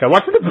Dace, I'll just go,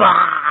 "What's in the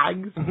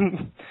bag?"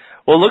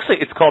 Well, it looks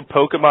like it's called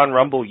Pokemon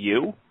Rumble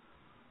U.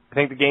 I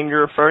think the game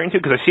you're referring to,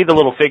 because I see the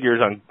little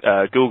figures on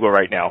Google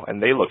right now, and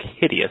they look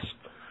hideous.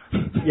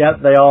 Yeah,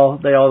 they are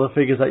the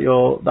figures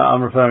that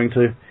I'm referring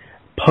to.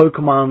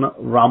 Pokemon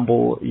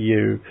Rumble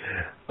U.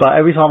 But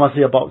every time I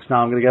see a box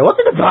now, I'm going to go, "What's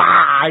in the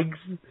bags?"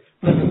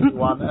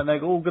 One, and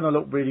they're all going to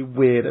look really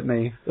weird at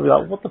me. They'll be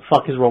like, "What the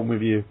fuck is wrong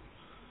with you?"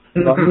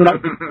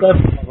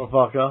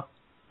 Motherfucker.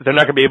 They're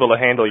not going to be able to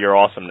handle your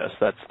awesomeness.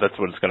 That's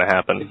what's going to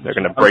happen. They're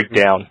going to break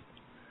down.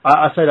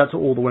 I say that to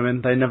all the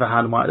women. They never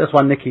handle my... That's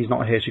why Nikki's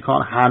not here. She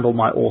can't handle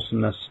my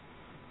awesomeness.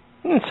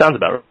 Sounds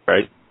about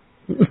right.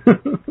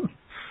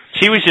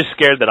 She was just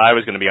scared that I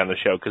was going to be on the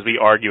show because we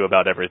argue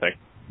about everything.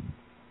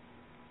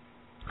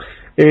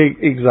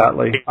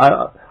 Exactly.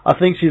 I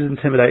think she's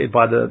intimidated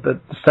by the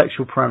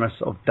sexual premise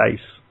of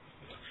Dace.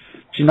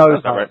 She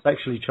knows how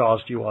sexually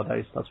charged you are,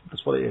 Dace. That's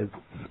what it is.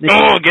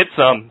 Oh, get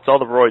some. It's all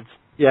the roids.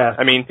 Yeah.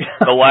 I mean,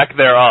 the lack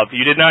thereof.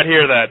 You did not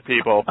hear that,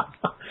 people.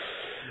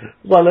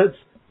 Well, let's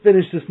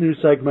finish this news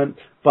segment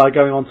by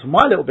going on to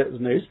my little bit of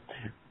news.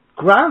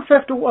 Grand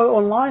Theft Auto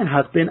Online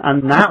has been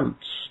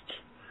announced.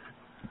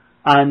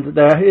 And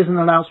there is an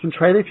announcement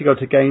trailer. If you go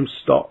to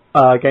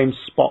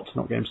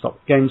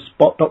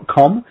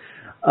GameSpot.com,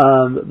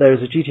 There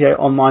is a GTA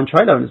Online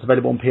trailer, and it's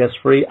available on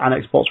PS3 and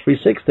Xbox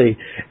 360.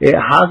 It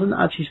hasn't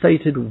actually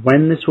stated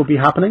when this will be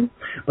happening,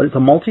 but it's a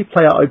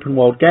multiplayer open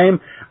world game,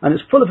 and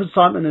it's full of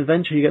excitement and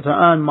adventure. You get to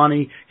earn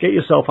money, get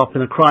yourself up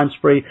in a crime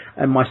spree,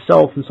 and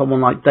myself and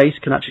someone like Dace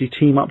can actually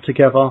team up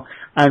together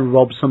and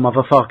rob some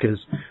motherfuckers.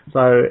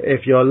 So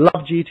if you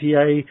love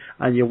GTA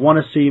and you want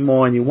to see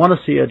more, and you want to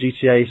see a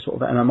GTA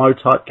sort of MMO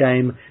type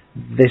game,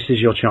 this is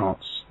your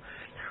chance.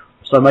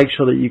 So make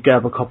sure that you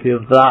grab a copy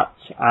of that.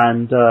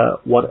 And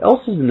what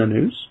else is in the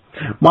news?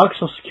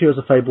 Microsoft secures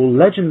a Fable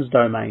Legends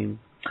domain.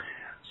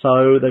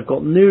 So they've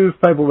got new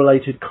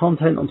Fable-related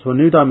content onto a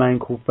new domain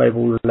called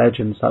Fable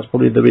Legends. That's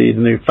probably the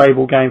new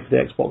Fable game for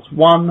the Xbox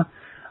One.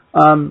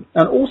 And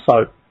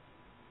also,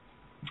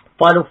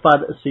 Final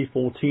Fantasy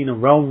XIV, A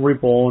Realm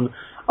Reborn,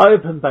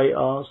 open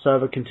beta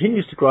server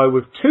continues to grow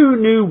with 2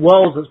 new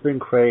worlds that's been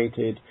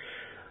created.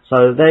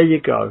 So there you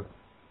go.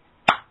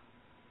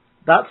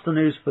 That's the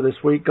news for this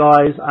week,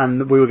 guys,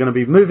 and we were going to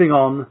be moving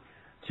on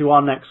to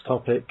our next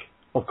topic,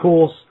 of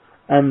course,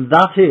 and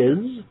that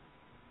is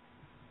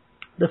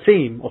the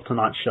theme of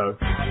tonight's show.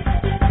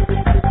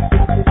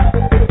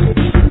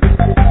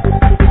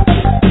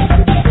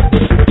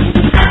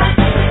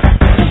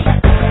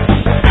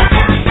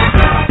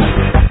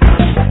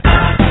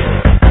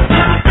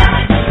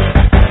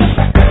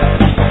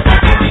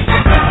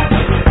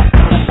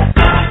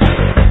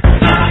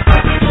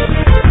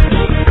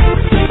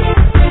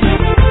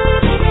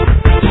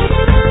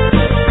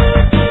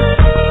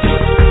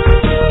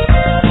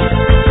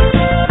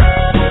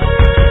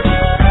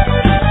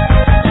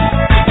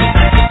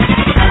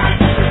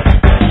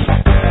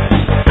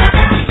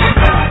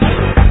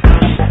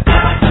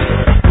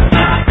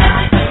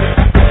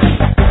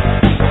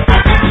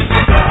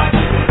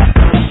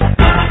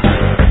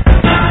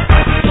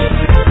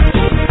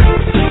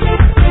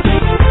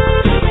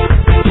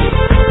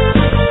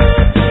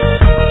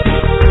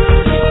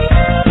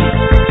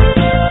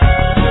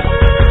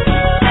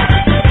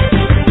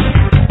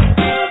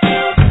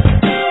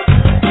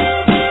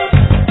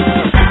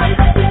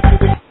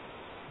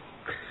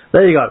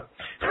 There you go.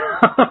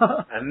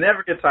 I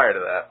never get tired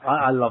of that.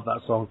 I love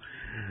that song.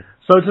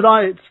 So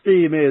tonight's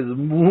theme is,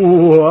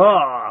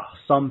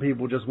 some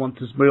people just want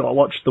to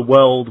watch the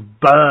world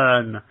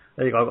burn.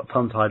 There you go, I got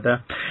tongue-tied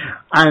there.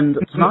 And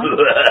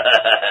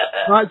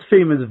tonight's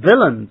theme is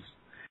villains.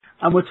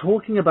 And we're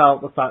talking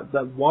about the fact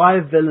that why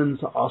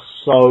villains are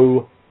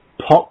so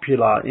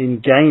popular in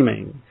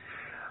gaming.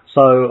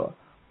 So,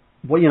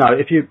 well, you know,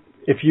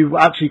 if you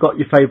actually got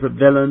your favourite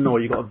villain,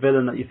 or you got a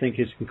villain that you think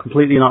is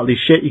completely and utterly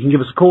shit, you can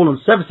give us a call on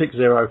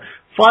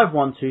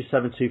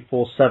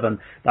 760-512-7247.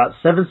 That's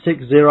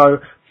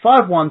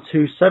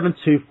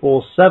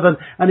 760-512-7247.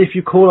 And if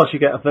you call us, you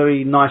get a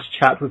very nice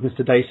chat with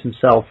Mr. Dace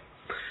himself,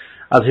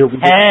 as he'll be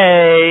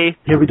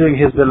doing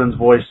his villain's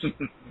voice.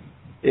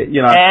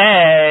 You know,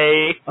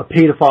 a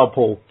paedophile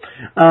Paul.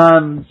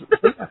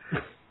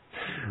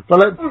 But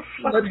let's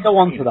go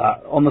on to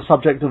that, on the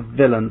subject of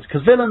villains,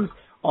 because villains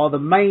are the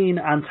main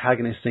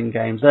antagonists in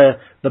games.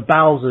 They're the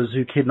Bowsers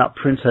who kidnap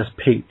Princess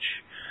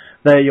Peach.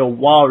 They're your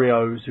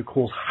Warios who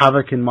cause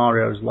havoc in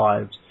Mario's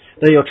lives.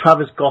 They're your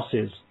Travis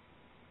Gosses.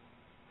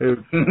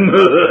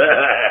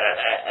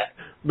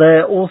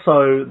 They're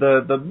also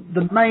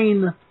the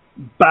main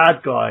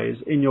bad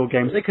guys in your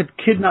games. They could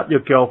kidnap your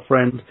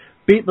girlfriend,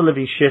 beat the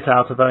living shit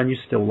out of her, and you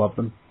still love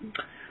them.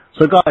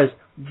 So guys,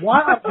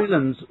 why are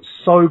villains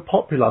so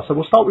popular? So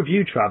we'll start with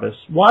you, Travis.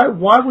 Why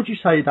would you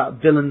say that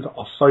villains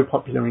are so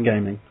popular in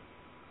gaming?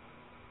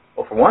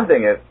 Well, for one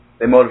thing,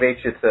 they motivate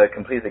you to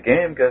complete the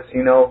game because,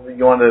 you know,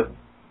 you want to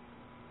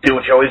do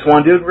what you always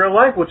want to do in real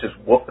life, which is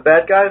whoop the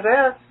bad guy's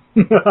ass.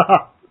 No,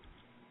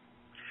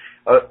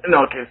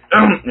 because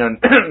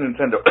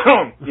Nintendo,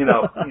 you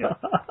know,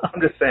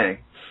 I'm just saying.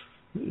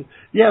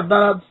 Yeah,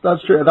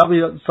 that's true. That'd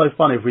be so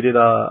funny if we did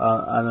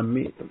a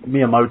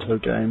Miyamoto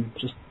game.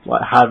 Just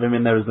like have him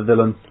in there as the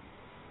villain,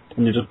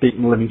 and you're just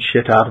beating the living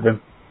shit out of him.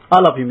 I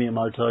love you,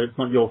 Miyamoto. It's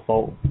not your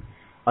fault.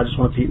 I just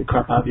want to beat the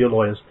crap out of your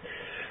lawyers.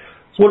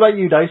 So what about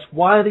you, Dace?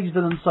 Why are these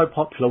villains so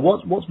popular?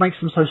 What makes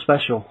them so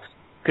special?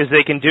 Because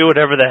they can do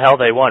whatever the hell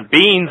they want.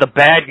 Being the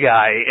bad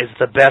guy is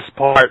the best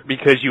part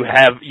because you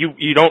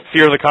don't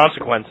fear the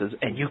consequences,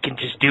 and you can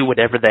just do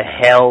whatever the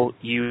hell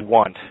you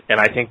want. And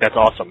I think that's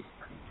awesome.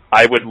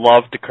 I would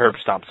love to curb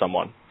stomp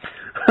someone.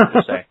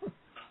 Just saying.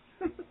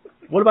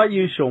 What about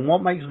you, Shaun?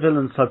 What makes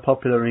villains so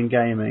popular in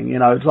gaming? You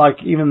know, it's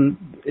like even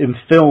in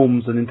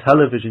films and in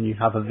television you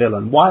have a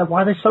villain. Why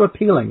are they so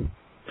appealing?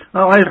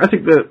 Oh, I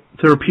think that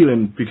they're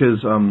appealing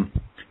because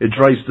it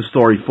drives the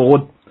story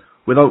forward.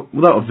 Without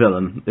a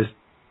villain, it's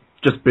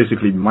just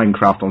basically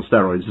Minecraft on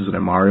steroids, isn't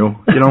it,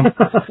 Mario? You know?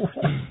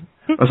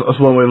 That's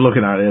one way of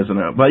looking at it, isn't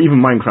it? But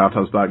even Minecraft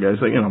has bad guys.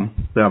 Like, you know,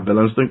 they have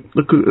villains.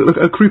 Look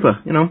at a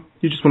creeper, you know?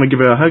 You just want to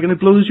give it a hug and it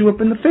blows you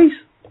up in the face.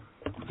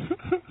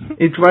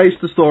 It drives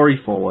the story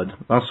forward.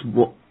 That's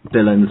what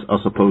villains are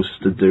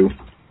supposed to do.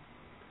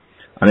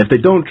 And if they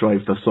don't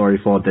drive the story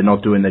forward, they're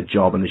not doing their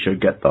job and they should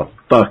get the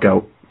fuck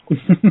out.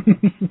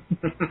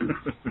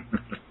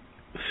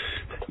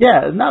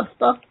 Yeah, and that's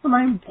the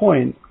main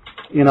point.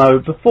 You know,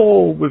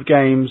 before with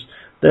games,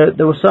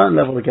 there were certain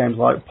level of games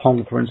like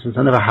Pong, for instance,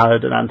 that never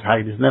had an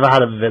antagonist, never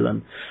had a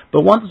villain.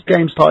 But once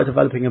games started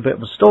developing a bit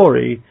of a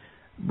story,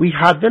 we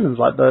had villains.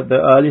 Like the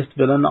earliest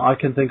villain I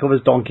can think of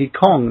is Donkey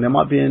Kong. There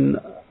might be an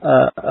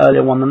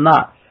earlier one than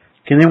that.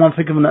 Can anyone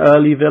think of an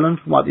early villain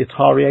from like the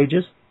Atari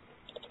ages?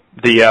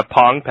 The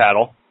Pong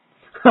paddle.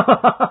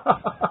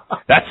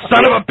 That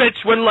son of a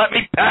bitch wouldn't let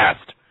me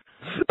past.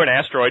 An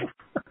asteroid.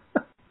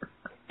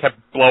 Kept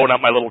blowing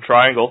up my little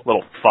triangle,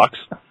 little fucks.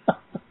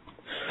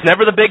 It's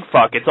never the big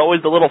fuck. It's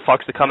always the little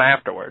fucks that come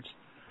afterwards.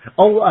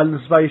 Oh, and the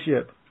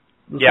spaceship.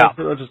 The Yeah.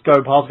 spaceship will just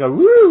go past, go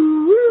woo,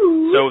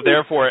 woo. So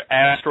therefore,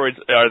 asteroids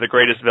are the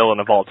greatest villain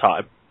of all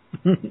time.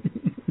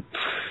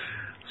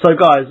 So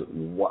guys,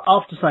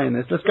 after saying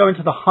this, let's go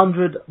into the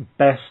 100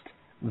 best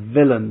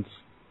villains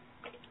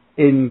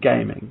in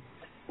gaming.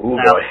 Ooh,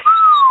 Now, boy.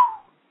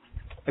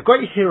 a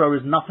great hero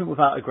is nothing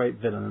without a great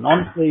villain. And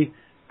honestly,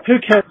 who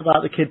cares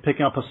about the kid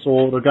picking up a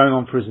sword or going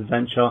on for his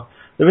adventure?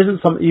 There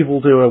isn't some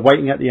evildoer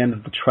waiting at the end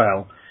of the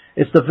trail.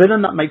 It's the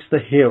villain that makes the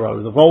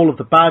hero. The role of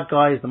the bad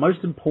guy is the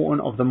most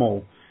important of them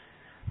all.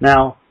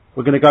 Now,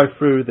 we're going to go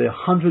through the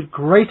 100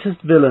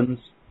 greatest villains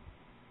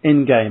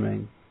in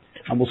gaming.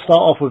 And we'll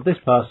start off with this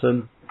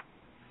person,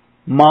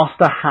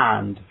 Master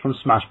Hand from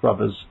Smash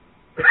Brothers.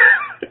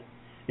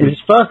 In his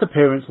first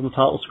appearance on the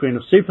title screen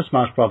of Super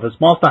Smash Bros.,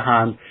 Master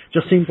Hand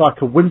just seems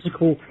like a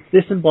whimsical,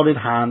 disembodied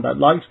hand that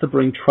likes to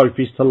bring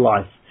trophies to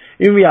life.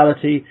 In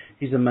reality,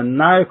 he's a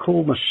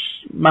maniacal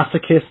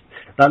masochist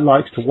that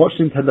likes to watch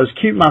Nintendo's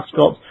cute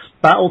mascots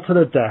battle to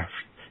the death.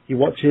 He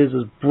watches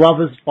as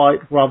brothers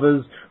fight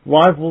brothers,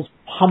 rivals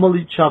pummel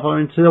each other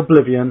into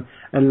oblivion,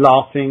 and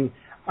laughing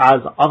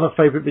as other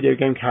favourite video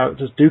game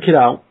characters duke it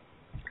out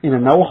in a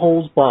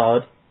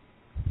no-holds-barred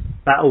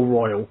battle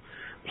royal.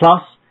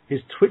 Plus,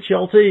 his twitchy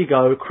alter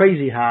ego,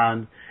 Crazy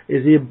Hand,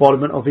 is the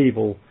embodiment of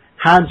evil.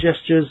 Hand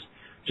gestures,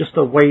 just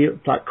the way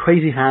that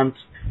Crazy Hand,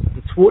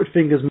 the thwarted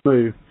fingers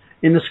move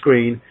in the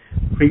screen,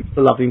 creeps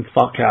the loving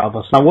fuck out of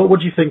us. Now, what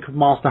do you think of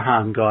Master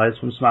Hand, guys,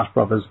 from Smash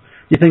Brothers? Do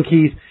you think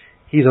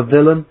he's a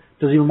villain?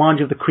 Does he remind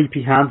you of the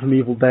creepy hand from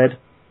Evil Dead?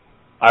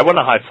 I want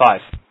a high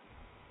five.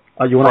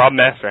 You want Rob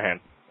Master Hand.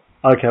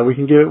 Okay, we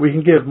can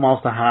give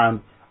Master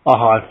Hand a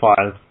high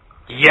five.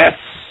 Yes!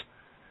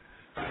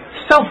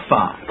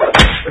 Self-farm.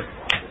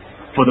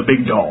 For the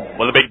big doll.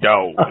 With a big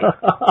dough.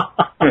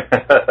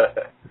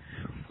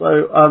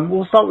 So,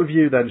 we'll start with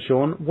you then,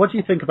 Shaun. What do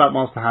you think about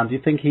Master Hand? Do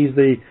you think he's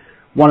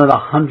one of the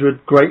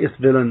 100 greatest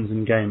villains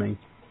in gaming?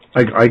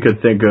 I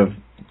could think of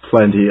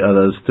plenty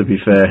others, to be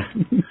fair.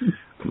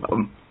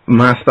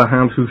 Master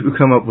Hand, who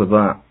come up with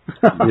that?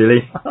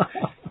 Really?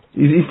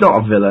 He's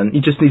not a villain.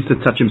 He just needs to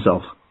touch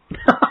himself.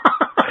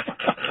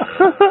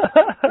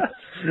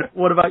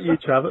 What about you,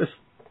 Travis?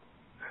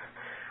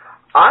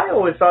 I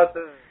always thought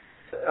that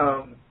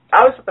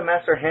the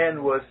Master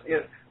Hand was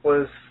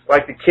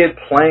like the kid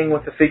playing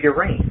with the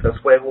figurines. That's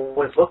the way I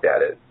always looked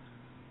at it.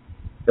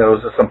 There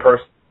was just some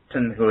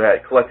person who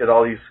had collected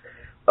all these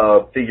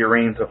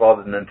figurines of all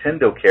the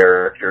Nintendo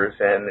characters,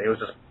 and he was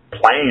just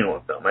playing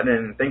with them. I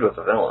didn't think it was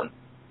a villain.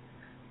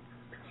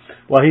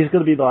 Well, he's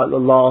going to be like the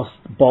last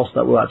boss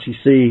that we'll actually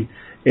see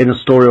in a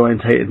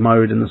story-orientated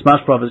mode in the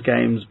Smash Brothers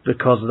games,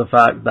 because of the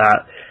fact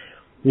that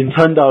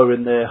Nintendo,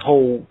 in their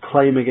whole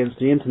claim against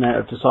the internet,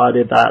 have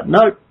decided that,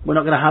 nope, we're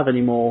not going to have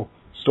any more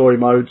story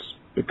modes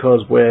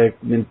because we're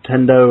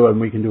Nintendo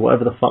and we can do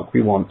whatever the fuck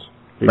we want.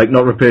 Like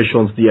not repair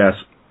Sean's DS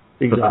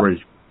Exactly. for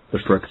free. The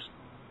tricks.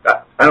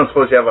 I don't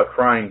suppose you have a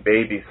crying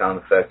baby sound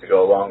effect to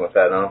go along with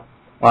that, huh?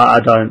 I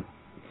don't.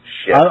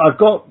 Shit. I've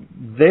got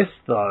this,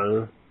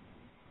 though.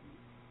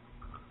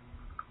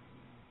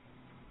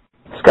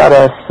 It's got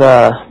us,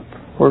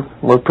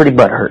 we're pretty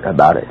butthurt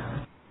about it.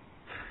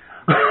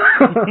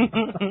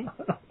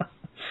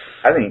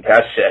 I think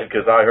that's shit,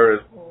 because I heard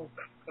his...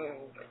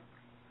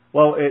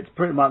 Well, it's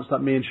pretty much that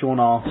me and Shaun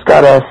are. It's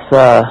got us,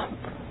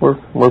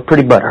 we're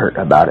pretty butthurt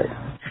about it.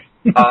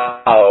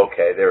 Oh,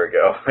 okay, there we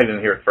go. I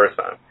didn't hear it the first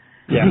time.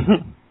 Yeah.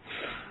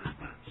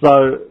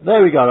 So,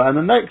 there we go. And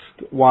the next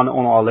one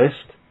on our list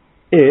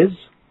is...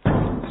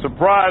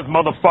 Surprise,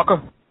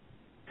 motherfucker!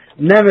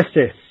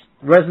 Nemesis,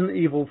 Resident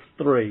Evil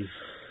 3.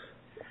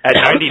 At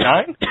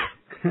 99?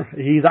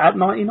 He's at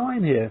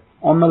 99 here,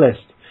 on the list.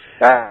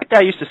 That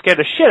guy used to scare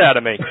the shit out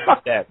of me.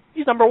 Fuck that.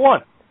 He's number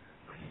one.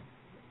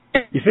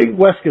 You think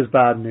Wesker's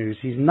bad news?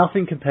 He's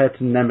nothing compared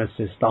to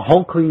Nemesis, the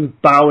hulking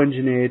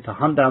bow-engineered to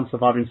hunt down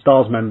surviving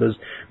STARS members.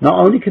 Not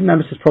only can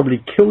Nemesis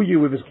probably kill you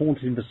with his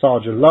haunting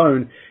visage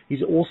alone,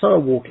 he's also a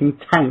walking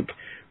tank,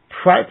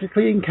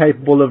 practically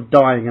incapable of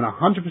dying and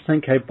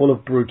 100% capable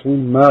of brutal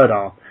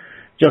murder.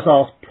 Just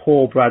ask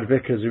poor Brad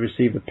Vickers, who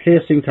received a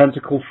piercing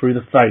tentacle through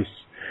the face.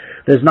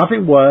 There's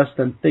nothing worse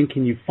than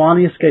thinking you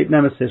finally escaped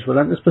Nemesis'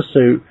 relentless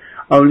pursuit,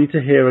 only to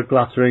hear a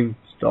gluttering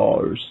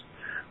stars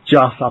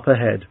just up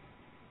ahead.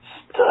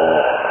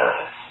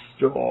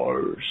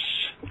 Stars.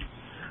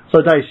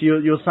 So, Dace,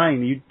 you're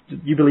saying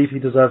you believe he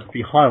deserves to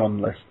be higher on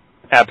the list?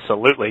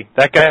 Absolutely.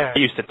 That guy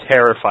used to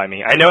terrify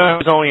me. I know I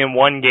was only in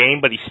one game,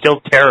 but he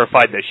still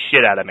terrified the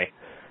shit out of me.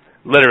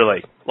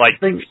 Literally. Like,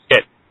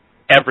 shit.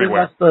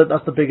 Everywhere.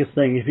 That's the biggest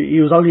thing. If he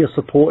was only a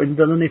supporting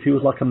villain, if he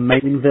was like a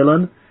main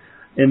villain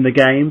in the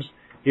games,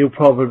 he'll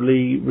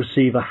probably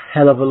receive a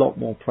hell of a lot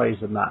more praise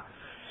than that.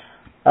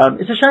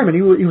 It's a shame, and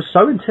he was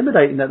so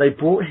intimidating that they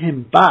brought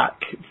him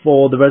back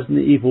for the Resident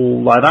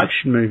Evil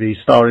live-action movie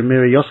starring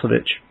Mira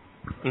Jovovich,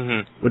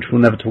 which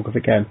we'll never talk of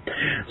again.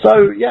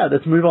 So, yeah,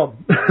 let's move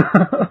on.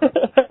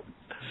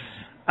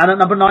 And at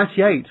number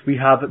 98, we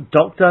have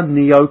Dr.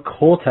 Neo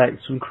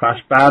Cortex from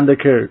Crash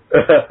Bandicoot.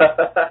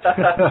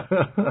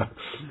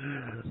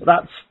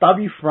 That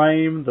stubby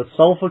frame, the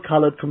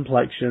sulphur-coloured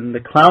complexion, the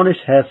clownish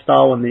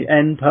hairstyle, and the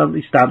N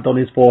permanently stamped on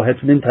his forehead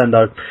for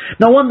Nintendo.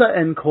 No wonder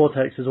N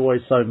Cortex is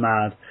always so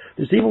mad.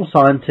 This evil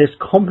scientist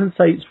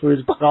compensates for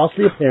his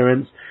ghastly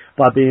appearance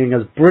by being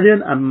as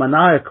brilliant and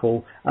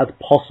maniacal as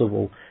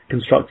possible,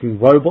 constructing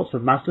robots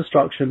of mass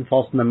destruction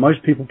faster than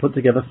most people put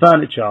together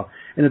furniture.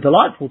 In a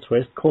delightful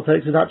twist,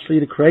 Cortex is actually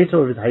the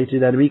creator of his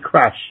hated enemy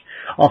Crash.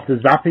 After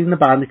zapping the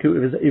Bandicoot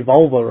with his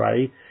Evolver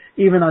Ray,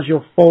 even as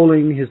you're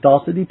foiling his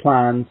dastardly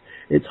plans,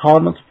 it's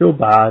hard not to feel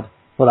bad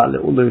for that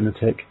little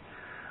lunatic.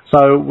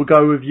 So we'll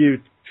go with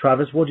you,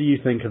 Travis. What do you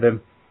think of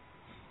him?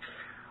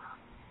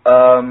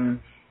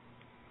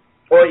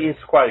 Well, he's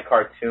quite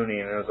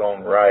cartoony in his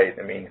own right.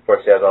 I mean, of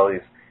course, he has all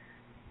these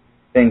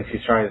things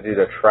he's trying to do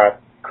to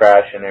trap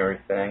Crash and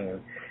everything.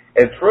 And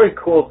it's really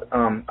cool.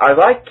 I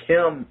like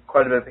him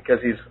quite a bit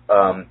because he's,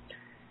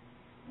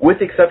 with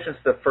the exceptions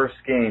to the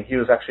first game, he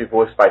was actually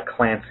voiced by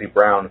Clancy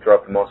Brown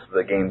throughout most of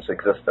the game's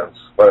existence.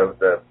 Well,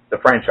 the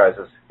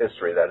franchise's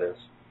history, that is.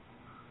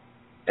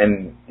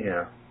 And, you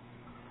know.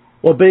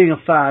 Well, being a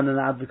fan and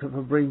advocate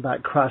for bringing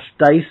back Crash,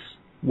 Dace,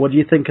 what do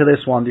you think of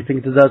this one? Do you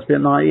think it deserves to be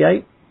at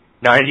 98?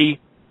 90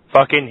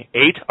 fucking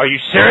 8? Are you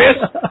serious?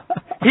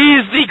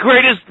 He's the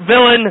greatest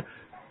villain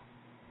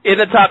in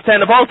the top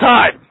 10 of all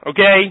time,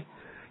 okay?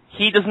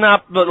 He does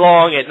not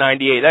belong at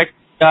 98. That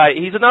guy,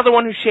 he's another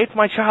one who shaped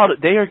my childhood.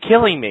 They are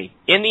killing me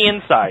in the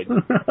inside.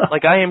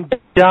 Like, I am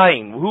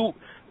dying.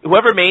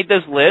 Whoever made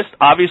this list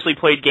obviously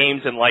played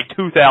games in, like,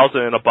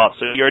 2000 and above,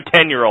 so you're a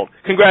 10-year-old.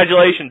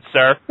 Congratulations,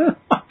 sir.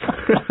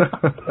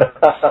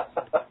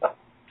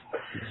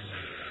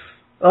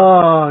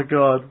 Oh,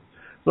 God.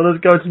 So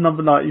let's go to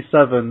number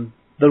 97,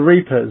 The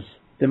Reapers,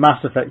 the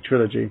Mass Effect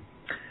trilogy.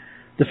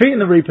 Defeating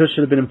the Reapers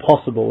should have been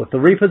impossible. If the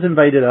Reapers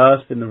invaded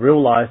Earth in the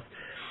real life,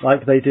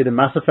 like they did in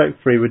Mass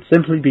Effect 3, we'd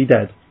simply be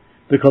dead,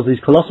 because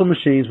these colossal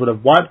machines would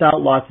have wiped out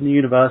life in the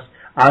universe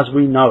as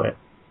we know it.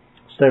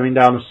 Staring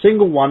down a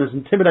single one is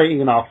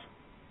intimidating enough,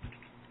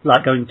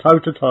 like going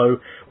toe-to-toe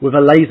with a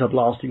laser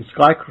blasting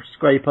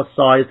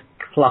skyscraper-sized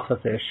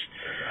clutterfish,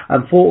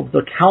 and thought of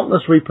the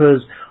countless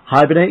Reapers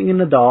hibernating in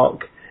the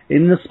dark,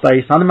 in the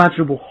space,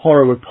 unimaginable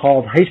horror with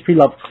piled HP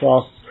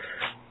Lovecraft's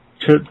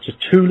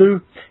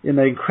Cthulhu in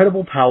their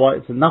incredible power.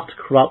 It's enough to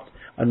corrupt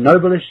a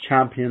noblest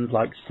champions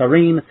like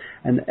Serene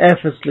and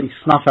effortlessly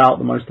snuff out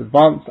the most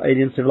advanced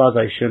alien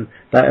civilization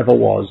that ever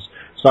was.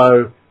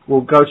 So,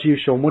 we'll go to you,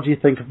 Sean. What do you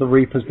think of the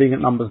Reapers being at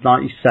numbers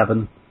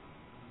 97?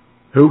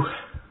 Who?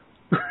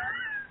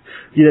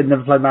 You didn't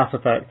never play Mass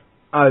Effect?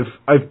 I've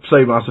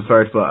played Mass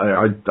Effect, but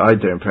I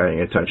didn't pay any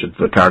attention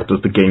to the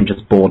characters. The game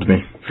just bored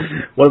me.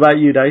 What about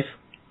you, Dace?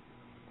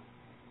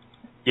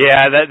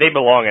 Yeah, they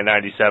belong in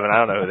 97. I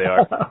don't know who they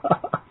are.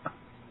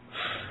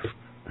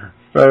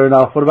 Fair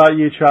enough. What about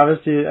you,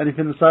 Travis? Do you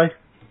anything to say?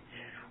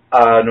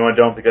 No, I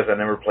don't, because I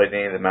never played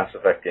any of the Mass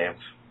Effect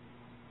games.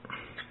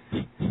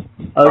 Okay.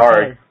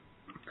 Sorry.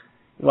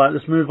 Right,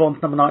 let's move on to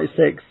number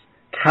 96.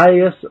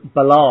 Caius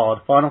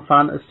Ballard, Final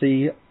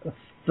Fantasy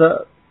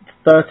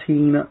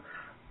 13-2.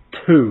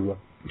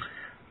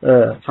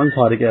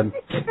 Tongue-tied again.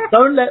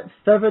 Don't let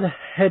feathered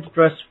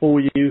headdress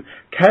fool you.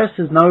 Caius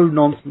is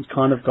no-nonsense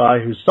kind of guy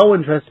whose sole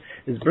interest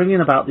is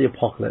bringing about the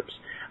apocalypse.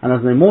 And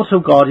as an immortal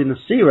guardian of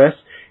Ceres,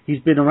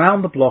 he's been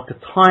around the block a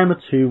time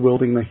or two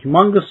wielding the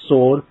humongous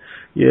sword.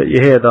 You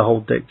hear the whole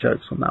dick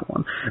jokes on that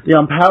one. The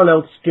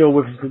unparalleled skill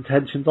with his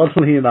intentions,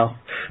 oddly enough,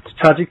 is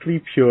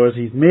tragically pure as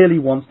he merely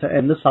wants to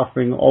end the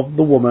suffering of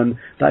the woman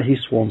that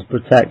he's sworn to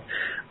protect.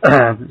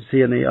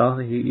 See,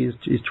 Anita,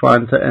 he's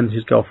trying to end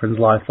his girlfriend's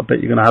life. I bet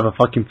you're going to have a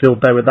fucking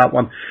field day with that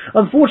one.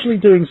 Unfortunately,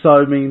 doing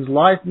so means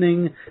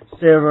Lightning,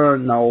 Sarah,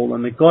 and Noel,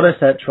 and the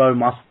goddess Etro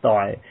must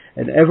die.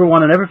 And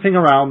everyone and everything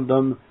around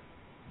them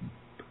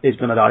is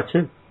going to die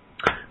too.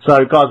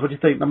 So, guys, what do you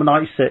think? Number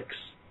 96.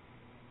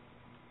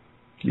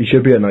 You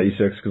should be at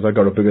 96, because I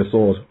got a bigger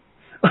sword.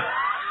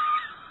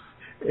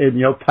 In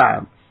your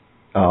pants.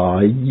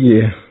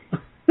 Yeah.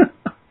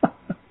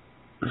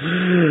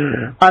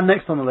 And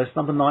next on the list,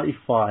 number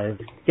 95,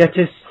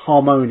 Getis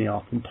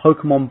Harmonia from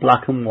Pokemon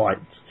Black and White.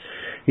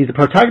 He's the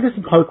protagonist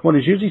in Pokemon,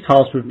 is usually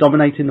tasked with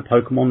dominating the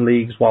Pokemon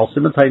leagues while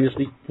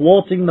simultaneously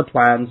thwarting the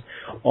plans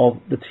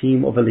of the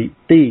team of elite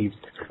thieves.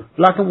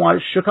 Black and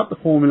White shook up the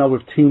formula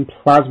with Team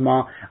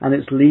Plasma and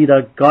its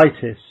leader,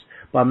 Gytis,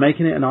 by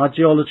making it an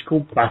ideological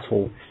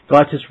battle.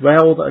 Gaitis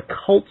railed a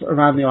cult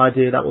around the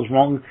idea that was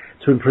wrong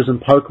to imprison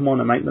Pokemon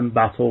and make them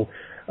battle.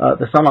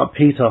 They sound like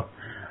Peter.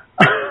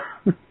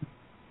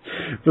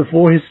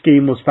 Before his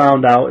scheme was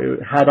found out, it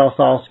had us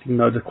asking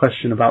the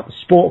question about the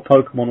sport of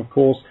Pokemon, of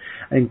course,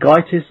 and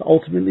Gaitis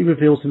ultimately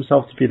reveals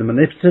himself to be the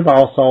manipulative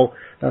arsehole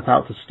that's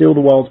out to steal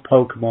the world's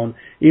Pokemon.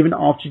 Even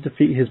after you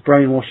defeat his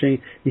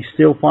brainwashing, he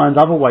still finds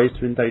other ways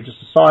to endanger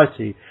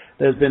society.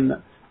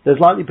 There's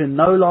likely been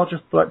no larger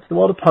threat to the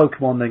world of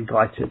Pokemon than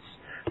Gaitis.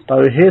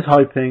 So here's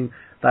hoping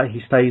that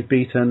he stays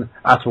beaten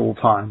at all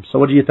times. So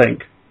what do you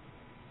think?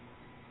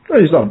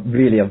 Well, he's not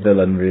really a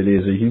villain, really,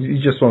 is he?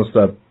 He just wants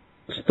to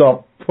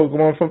stop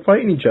Pokemon from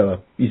fighting each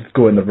other. He's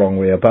going the wrong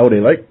way about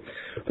it, like.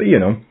 But, you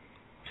know.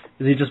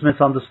 Is he just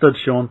misunderstood,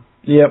 Sean?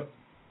 Yep.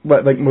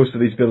 But, like, most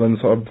of these villains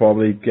are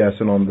probably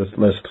guessing on this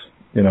list.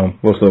 You know,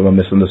 most of them are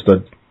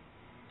misunderstood.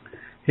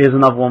 Here's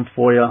another one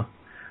for you.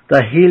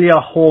 The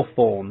Helia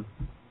Hawthorne.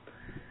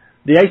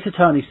 The Ace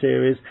Attorney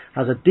series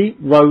has a deep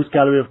rose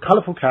gallery of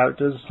colourful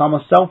characters. Some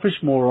are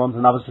selfish morons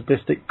and others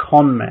sadistic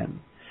con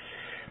men.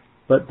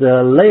 But the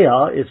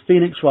Leia is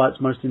Phoenix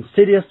Wright's most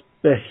insidious.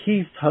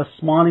 Beneath her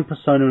smiling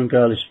persona and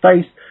girlish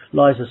face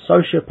lies a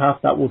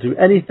sociopath that will do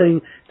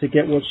anything to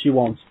get what she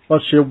wants.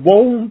 But she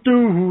won't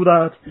do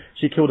that.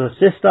 She killed her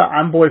sister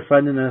and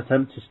boyfriend in an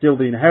attempt to steal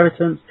the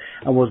inheritance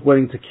and was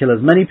willing to kill as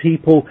many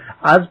people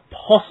as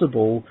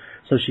possible,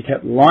 so she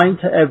kept lying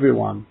to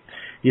everyone.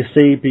 You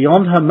see,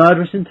 beyond her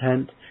murderous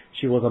intent,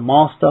 she was a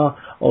master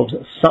of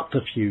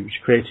subterfuge,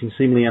 creating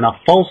seemingly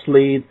enough false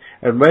leads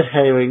and red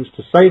herrings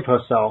to save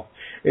herself.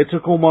 It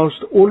took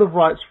almost all of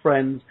Wright's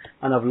friends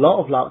and a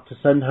lot of luck to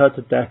send her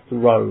to death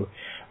row.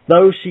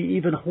 Though she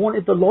even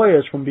haunted the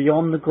lawyers from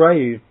beyond the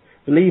grave.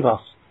 Believe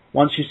us,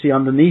 once you see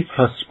underneath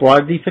her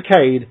sprightly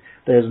facade,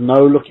 there's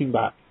no looking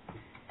back.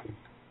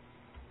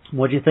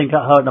 What do you think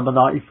at her number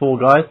 94,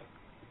 guys?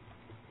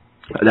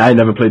 I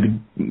never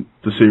played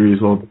the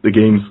series or the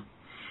games.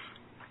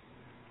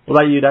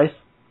 What about you, Dace?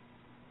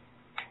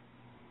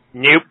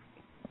 Nope.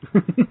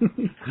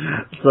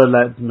 So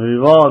let's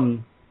move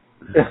on.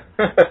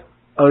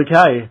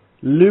 Okay,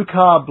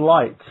 Luca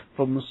Blight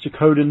from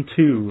Suikoden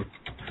 2.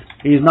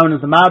 He is known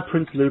as the Mad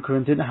Prince Luca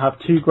and didn't have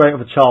too great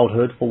of a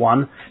childhood. For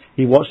one,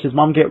 he watched his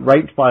mum get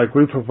raped by a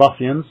group of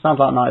ruffians, sounds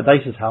like a night at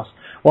Dace's house,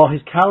 while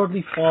his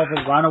cowardly father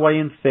ran away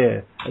in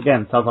fear.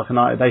 Again, sounds like a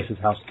night at Dace's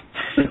house.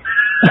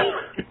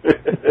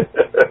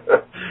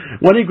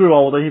 When he grew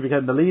older, he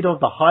became the leader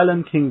of the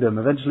Highland Kingdom,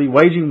 eventually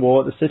waging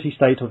war at the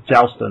city-state of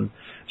Jouston.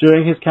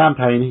 During his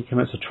campaign, he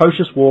commits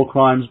atrocious war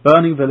crimes,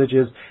 burning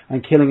villages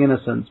and killing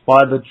innocents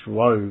by the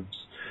droves.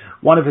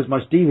 One of his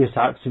most devious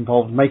acts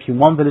involved making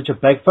one villager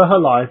beg for her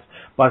life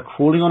by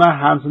crawling on her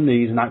hands and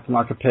knees and acting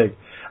like a pig.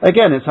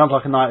 Again, it sounds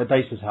like a night at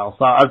Dace's house.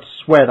 I'd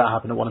swear that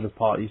happened at one of his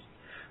parties.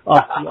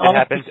 It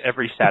happens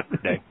every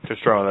Saturday.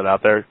 Just throwing it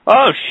out there.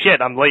 Oh,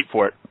 shit, I'm late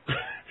for it.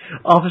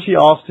 After she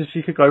asks if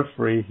she could go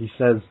free, he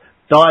says,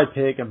 "Die,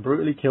 pig," and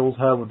brutally kills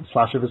her with a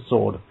slash of his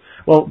sword.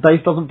 Well,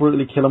 Dace doesn't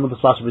brutally kill him with a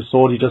slash of his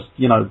sword, he just,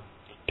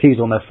 pees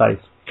on their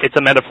face. It's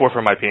a metaphor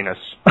for my penis.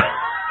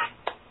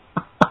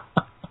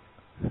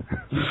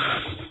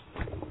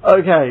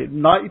 Okay,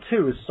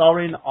 92 is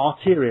Sarin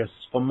Arterius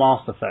from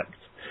Mass Effect.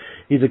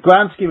 He's a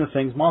grand scheme of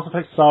things. Mass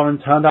Effect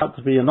Sarin turned out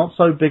to be a not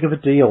so big of a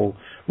deal.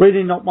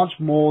 Really not much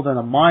more than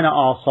a minor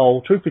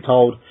arsehole. Truth be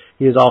told,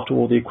 he is after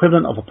all the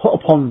equivalent of a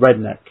put-upon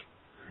redneck.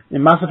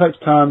 In Mass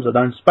Effect terms, a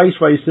known space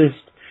racist.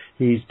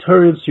 He's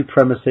Turian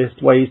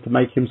supremacist, ways to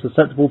make him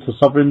susceptible to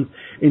sovereign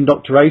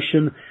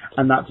indoctrination,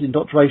 and that's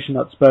indoctrination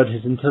that spurred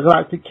his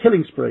intergalactic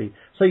killing spree.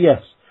 So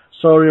yes,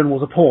 Saurian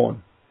was a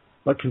pawn.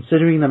 But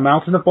considering the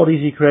mountain of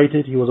bodies he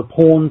created, he was a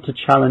pawn to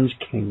challenge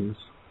kings.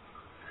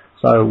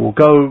 So we'll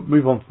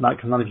move on from that,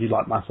 because none of you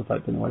like Mass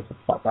Effect anyway, so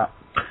fuck that.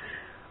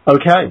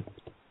 Okay.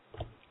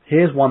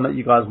 Here's one that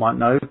you guys might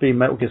know, being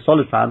Metal Gear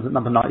Solid fans, at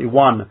number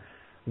 91.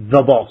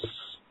 The Boss.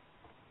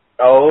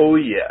 Oh,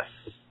 yes.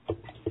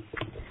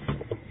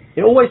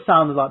 It always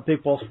sounded like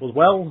Big Boss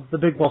was, the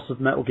Big Boss of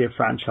the Metal Gear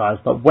franchise,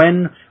 but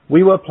when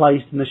we were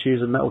placed in the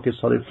shoes of Metal Gear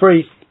Solid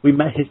 3, we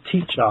met his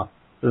teacher,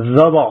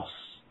 the Boss.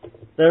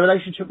 Their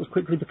relationship was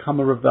quickly become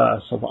a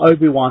reverse of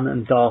Obi-Wan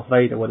and Darth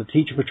Vader, where the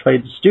teacher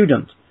betrayed the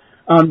student.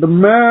 And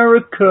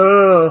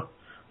America!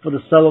 For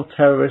the cell of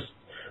terrorists,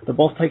 the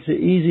Boss takes it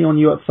easy on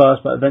you at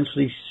first, but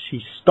eventually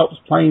she stops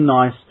playing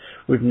nice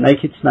with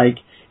Naked Snake,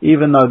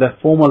 even though they're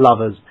former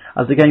lovers.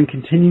 As the game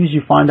continues,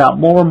 you find out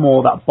more and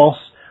more that Boss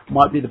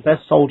might be the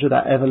best soldier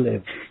that ever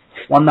lived.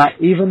 One that,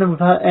 even with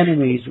her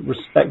enemies,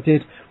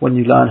 respected. When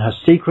you learn her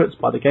secrets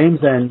by the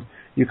game's end,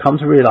 you come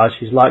to realise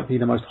she's likely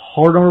the most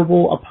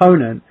horrible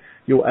opponent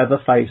you'll ever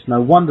face.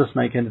 No wonder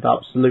Snake ended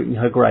up saluting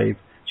her grave.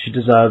 She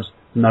deserves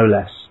no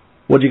less.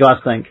 What do you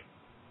guys think?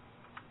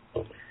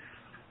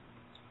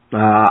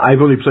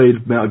 I've only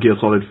played Metal Gear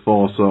Solid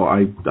 4, so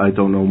I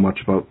don't know much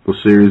about the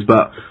series,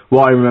 but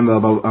what I remember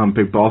about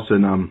Big Boss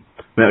in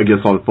Metal Gear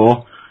Solid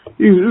 4,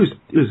 he was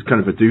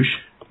kind of a douche,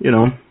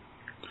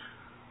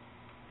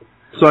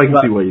 So I can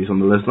see why he's on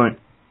the list, right?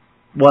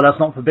 Well, that's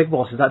not for Big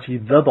Boss, it's actually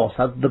the Boss.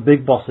 That's the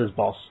Big Boss's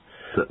boss.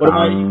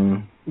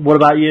 What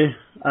about you,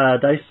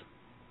 Dace?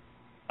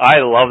 I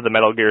love the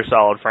Metal Gear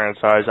Solid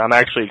franchise. I'm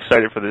actually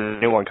excited for the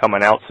new one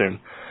coming out soon.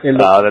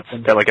 That's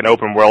got like an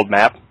open world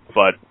map,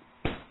 but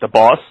the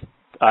boss,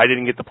 I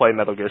didn't get to play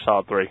Metal Gear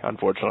Solid 3,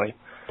 unfortunately.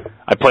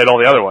 I played all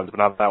the other ones, but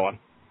not that one.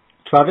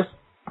 Travis?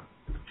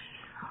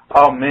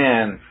 Oh,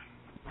 man.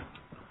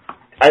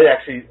 When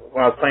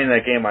I was playing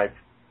that game,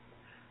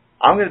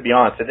 I'm going to be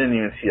honest, I didn't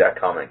even see that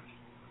coming.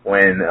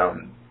 When,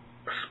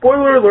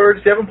 spoiler alert,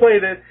 if you haven't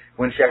played it,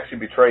 when she actually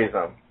betrays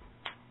him.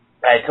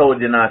 I totally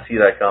did not see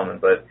that coming,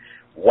 but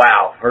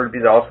wow, her to be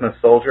the ultimate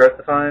soldier at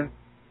the time?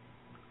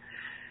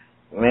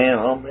 Man,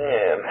 oh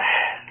man.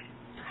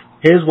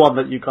 Here's one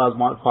that you guys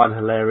might find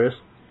hilarious.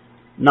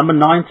 Number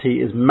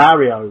 90 is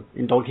Mario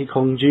in Donkey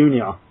Kong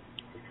Jr.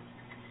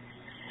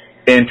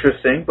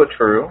 Interesting, but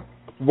true.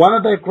 One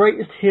of their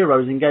greatest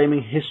heroes in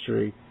gaming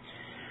history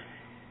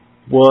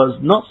was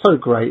not so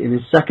great in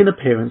his second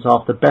appearance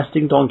after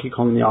besting Donkey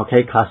Kong in the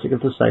arcade classic of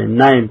the same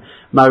name.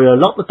 Mario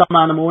locked the dumb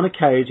animal in a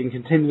cage and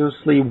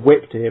continuously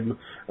whipped him,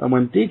 and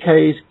when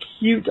DK's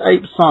cute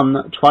ape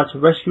son tried to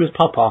rescue his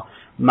papa,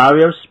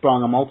 Mario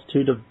sprung a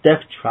multitude of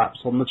death traps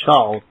on the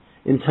child,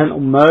 intent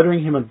on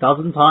murdering him a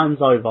dozen times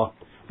over.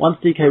 Once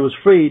DK was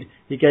freed,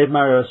 he gave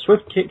Mario a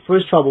swift kick for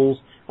his troubles,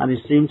 and he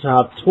seemed to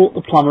have taught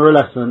the plumber a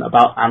lesson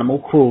about animal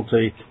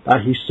cruelty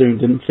that he soon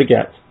didn't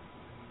forget.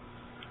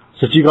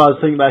 So do you guys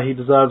think that he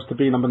deserves to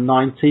be number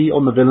 90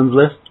 on the villains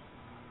list?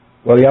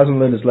 Well, he hasn't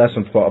learned his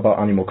lesson about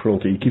animal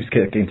cruelty. He keeps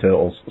kicking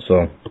turtles,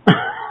 so...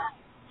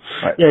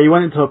 Right. Yeah, he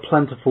went into a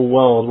plentiful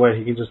world where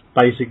he can just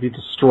basically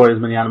destroy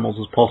as many animals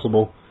as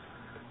possible.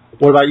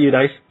 What about you,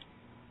 Dace?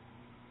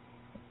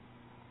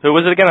 Who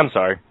was it again? I'm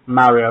sorry.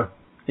 Mario.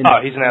 He's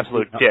an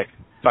absolute dick.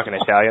 Fucking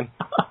Italian.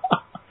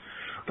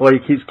 Boy, he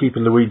keeps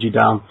keeping Luigi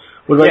down.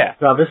 What about you,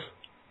 Travis?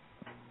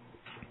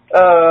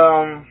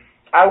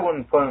 I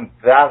wouldn't put him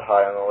that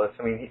high on the list.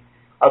 I mean,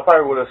 I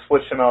probably would have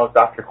switched him out with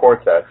Dr.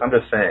 Cortex. I'm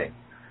just saying.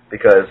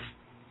 Because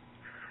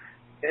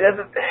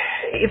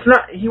it's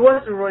not, he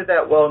wasn't really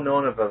that well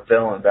known of a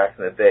villain back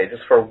in the day,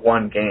 just for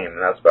one game,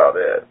 and that's about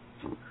it.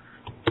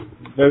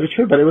 Very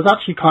true, but it was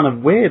actually kind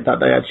of weird that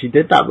they actually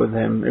did that with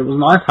him. It was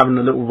nice having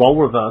a little role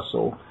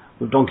reversal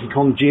with Donkey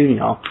Kong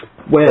Jr.,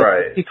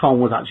 where Donkey Kong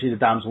was actually the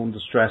damsel in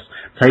distress.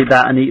 Take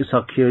that and eat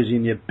yourself,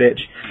 Kyoji, you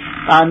bitch.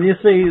 And you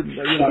see,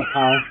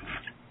 how...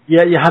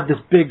 Yeah, you had this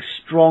big,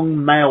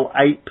 strong male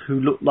ape who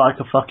looked like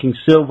a fucking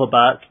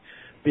silverback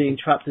being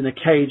trapped in a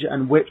cage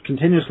and whipped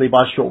continuously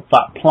by a short,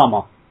 fat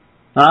plumber.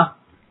 Huh?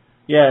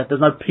 Yeah, there's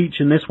no Peach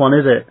in this one,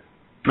 is it?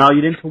 No, you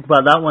didn't talk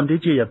about that one,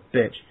 did you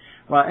bitch?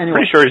 Right, anyway.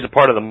 Pretty sure he's a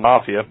part of the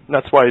mafia.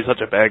 That's why he's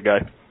such a bad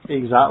guy.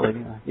 Exactly.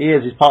 He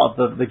is. He's part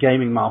of the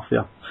gaming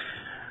mafia.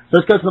 So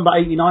let's go to number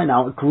 89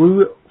 now. It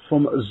grew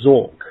from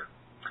Zork.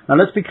 Now,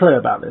 let's be clear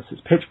about this.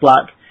 It's pitch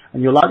black,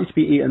 and you're likely to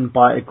be eaten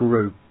by a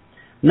Gru.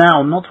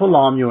 Now, not to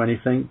alarm you or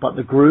anything, but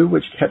the Gru,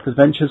 which kept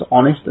adventures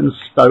honest and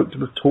stoked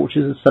with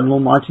torches' seminal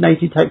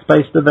 1980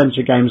 text-based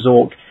adventure game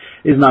Zork,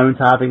 is known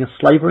to having a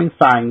slavering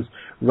fangs,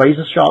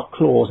 razor-sharp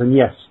claws, and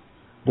yes,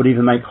 would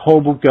even make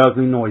horrible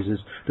gurgling noises.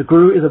 The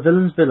Gru is a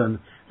villain's villain,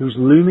 whose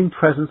looming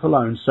presence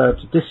alone served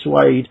to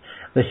dissuade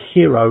the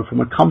hero from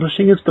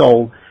accomplishing his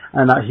goal,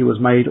 and that he was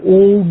made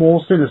all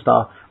more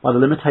sinister by the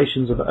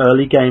limitations of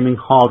early gaming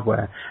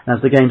hardware. And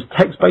as the game's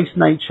text-based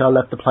nature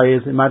left the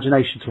player's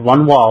imagination to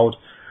run wild,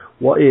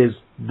 what is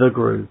the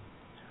Gru?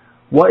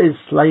 What is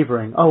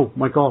slavering? Oh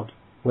my god,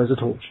 where's the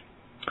torch?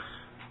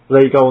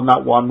 There you go on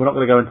that one. We're not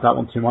going to go into that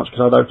one too much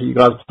because I don't think you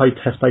guys play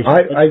test-based.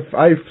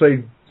 I've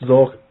played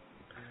Zork.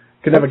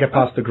 Could never get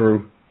past the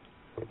Gru.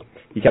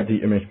 He kept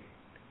eating me.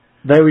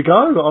 There we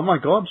go. Oh my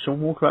god, Shaun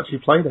Walker actually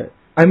played it.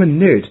 I'm a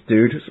nerd,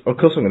 dude. Of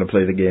course I'm going to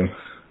play the game.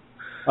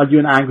 Are you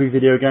an angry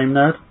video game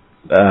nerd?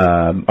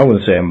 I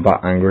wouldn't say I'm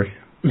that angry.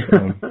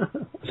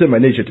 It's in my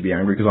nature to be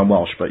angry because I'm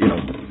Welsh, but you know.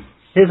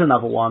 Here's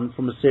another one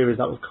from a series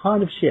that was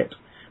kind of shit.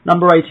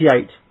 Number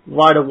 88,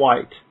 Ryder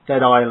White,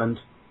 Dead Island.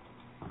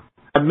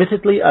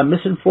 Admittedly, a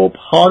misanthrope,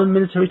 hardened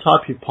military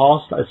type who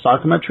passed a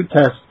psychometric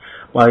test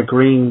by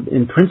agreeing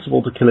in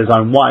principle to kill his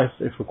own wife,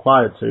 if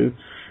required to,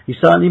 he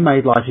certainly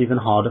made life even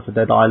harder for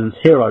Dead Island's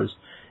heroes.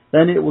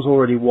 Then it was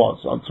already was,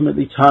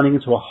 ultimately turning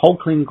into a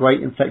hulking,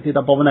 great infected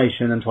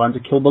abomination and trying to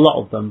kill the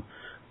lot of them.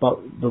 But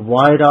the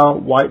Ryder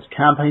White's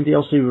campaign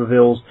DLC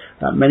reveals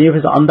that many of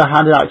his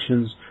underhanded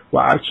actions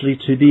were actually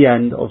to the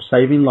end of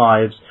saving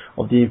lives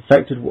of his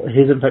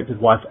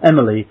infected wife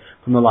Emily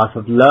from the life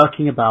of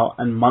lurking about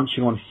and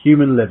munching on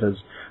human livers.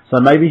 So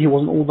maybe he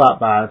wasn't all that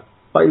bad,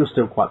 but he was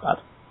still quite bad.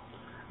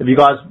 Have you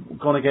guys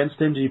gone against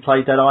him? Did you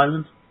play Dead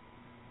Island?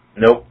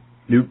 Nope.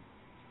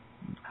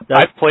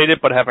 I've played it,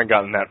 but haven't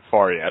gotten that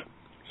far yet.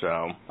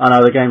 So I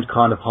know the game's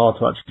kind of hard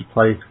to actually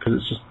play because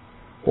it's just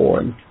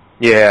boring.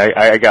 Yeah,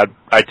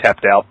 I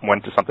tapped out and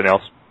went to something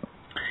else.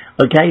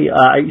 Okay,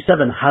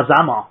 87,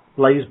 Hazama,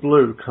 Blaze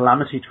Blue,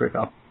 Calamity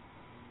Trigger.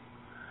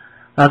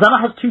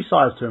 Hazama has two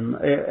sides to him,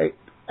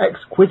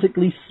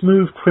 exquisitely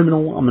smooth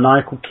criminal and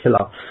maniacal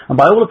killer, and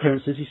by all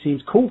appearances he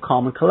seems cool,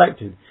 calm and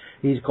collected.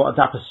 He's got a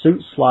dapper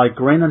suit, sly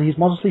grin, and he's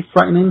modestly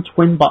threatening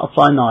twin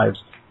butterfly knives.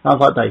 Sounds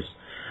like Dace.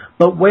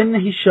 But when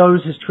he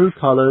shows his true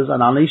colours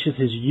and unleashes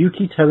his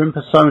Yuki Terran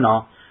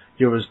persona,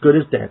 you're as good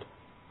as dead.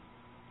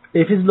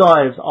 If his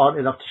lives aren't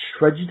enough to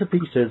shred you to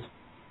pieces,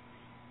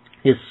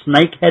 his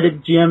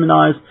snake-headed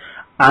Gemini's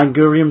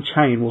Angurium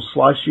chain will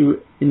slice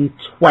you in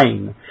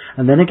twain.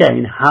 And then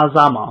again,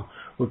 Hazama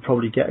would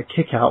probably get a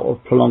kick out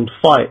of prolonged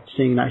fight,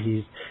 seeing that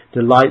he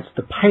delights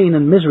the pain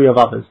and misery of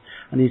others.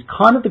 And he's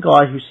kind of the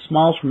guy who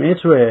smiles from ear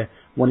to ear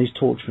when he's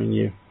torturing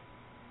you.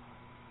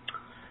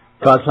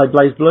 Guys play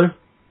Blaze Blue?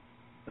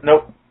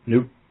 Nope.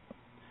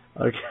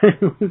 Okay,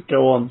 let's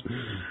go on.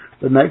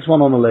 The next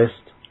one on the list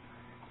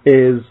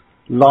is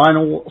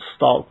Lionel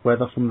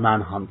Starkweather from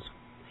Manhunt.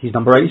 He's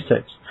number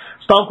 86.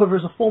 Starkweather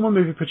is a former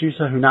movie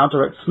producer who now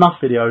directs snuff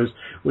videos,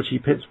 which he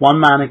pits one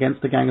man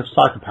against a gang of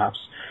psychopaths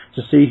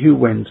to see who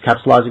wins,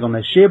 capitalizing on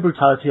their sheer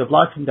brutality of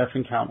life and death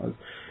encounters.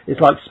 It's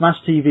like Smash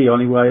TV,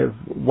 only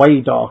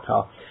way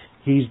darker.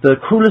 He's the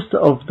cruelest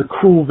of the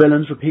cruel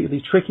villains,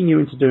 repeatedly tricking you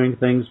into doing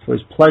things for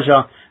his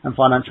pleasure and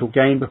financial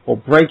gain before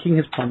breaking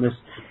his promise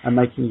and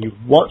making you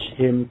watch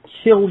him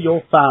kill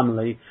your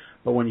family.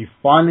 But when you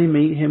finally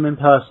meet him in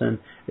person,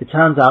 it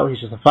turns out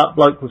he's just a fat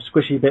bloke with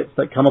squishy bits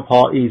that come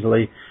apart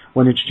easily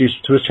when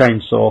introduced to a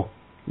chainsaw.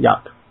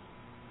 Yuck.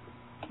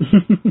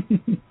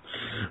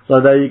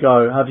 So there you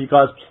go. Have you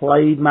guys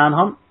played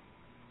Manhunt?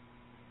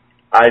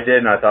 I did,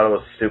 and I thought it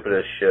was stupid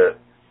as shit.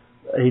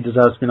 He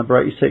deserves to be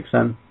number 86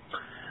 then.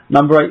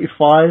 Number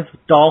 85,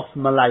 Darth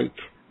Malak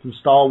from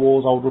Star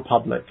Wars Old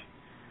Republic.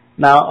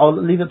 Now, I'll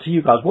leave it to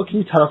you guys. What can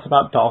you tell us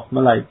about Darth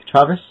Malak?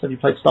 Travis, have you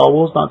played Star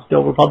Wars, Knights of the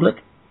Old Republic?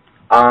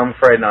 I'm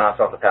afraid not.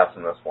 I'll have to pass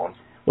on this one.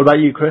 What about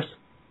you, Chris?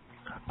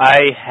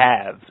 I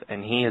have,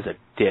 and he is a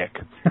dick.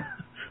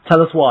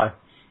 Tell us why.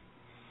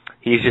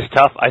 He's just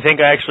tough. I think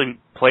I actually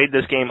played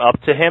this game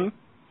up to him,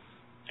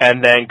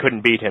 and then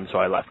couldn't beat him, so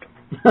I left him.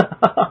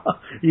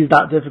 He's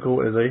that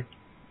difficult, is he?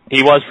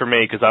 He was for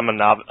me, because I'm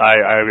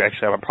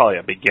I'm probably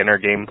a beginner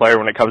game player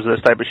when it comes to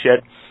this type of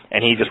shit,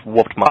 and he just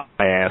whooped my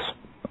ass.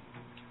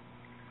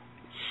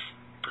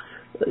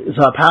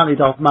 So apparently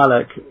Darth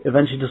Malak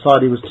eventually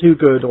decided he was too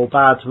good or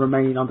bad to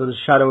remain under the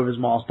shadow of his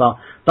master,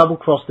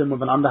 double-crossed him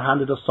with an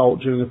underhanded assault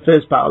during a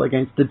fierce battle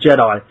against the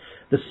Jedi.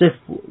 The Sith,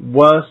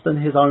 worse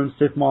than his own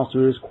Sith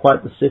master, is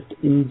quite the Sith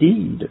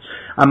indeed.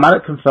 And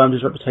Malak confirmed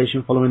his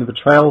reputation following the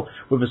betrayal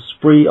with a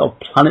spree of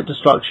planet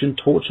destruction,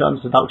 torture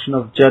and seduction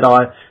of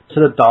Jedi to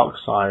the dark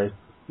side.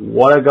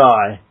 What a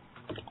guy.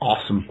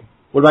 Awesome.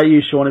 What about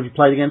you, Sean? Have you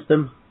played against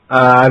him?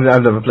 I've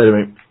never played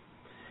him.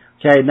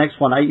 Okay,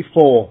 next one,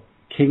 84.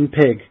 King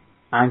Pig,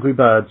 Angry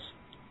Birds.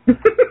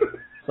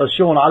 So,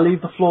 Sean, I'll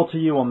leave the floor to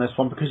you on this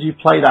one because you've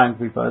played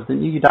Angry Birds,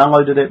 didn't you? You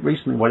downloaded it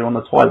recently while you were on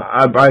the toilet.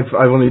 I've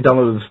only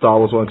downloaded the Star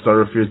Wars one because I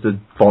refused to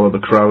follow the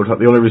crowd.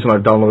 The only reason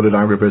I've downloaded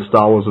Angry Birds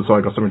Star Wars is so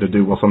I got something to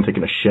do whilst I'm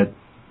taking a shit.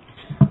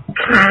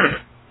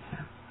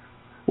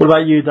 What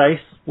about you, Dace?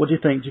 What do you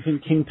think? Do you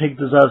think King Pig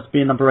deserves to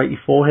be number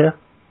 84 here?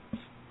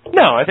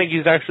 No, I think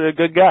he's actually a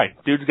good guy.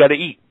 Dude's got to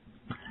eat.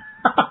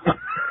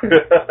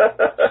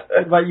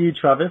 What about you,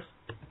 Travis?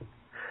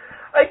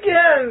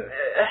 Again,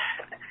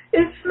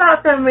 it's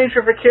not that major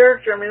of a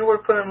character. I mean, we're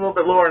putting him a little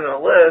bit lower in the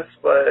list,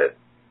 but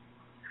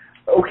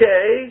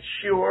okay,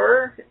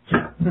 sure.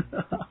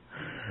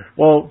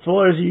 Well,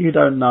 for those of you who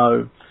don't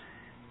know,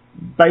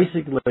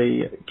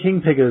 basically,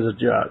 King Pig is a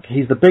jerk.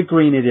 He's the big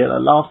green idiot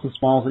that laughs and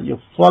smiles at your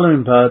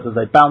following birds as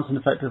they bounce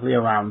ineffectively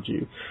around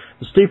you.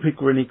 The stupid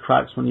grin he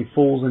cracks when he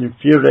falls and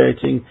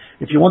infuriating.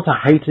 If you want to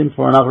hate him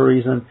for another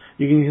reason,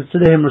 you can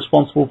consider him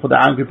responsible for the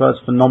Angry Birds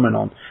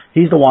phenomenon.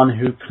 He's the one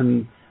who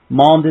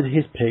commanded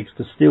his pigs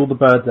to steal the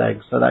birds'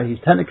 eggs, so that he's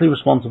technically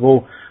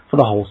responsible for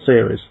the whole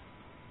series.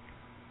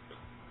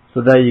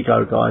 So there you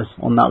go, guys,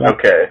 on that one.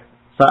 Okay.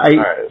 So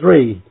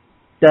 83,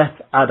 Death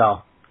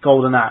Adder,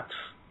 Golden Axe.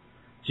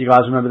 Do you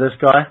guys remember this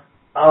guy?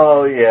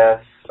 Oh,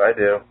 yes, I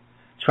do.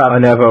 Travis, I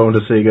never owned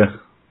a Sega.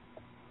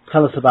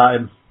 tell us about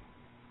him.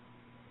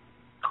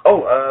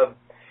 Oh,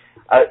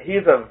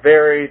 he's a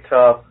very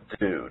tough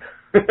dude.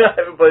 I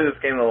haven't played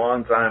this game in a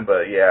long time,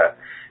 but yeah,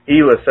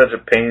 he was such a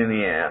pain in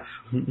the ass.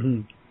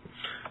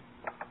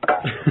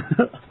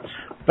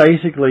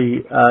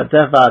 Basically,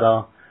 Death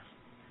Adder,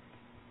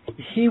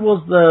 he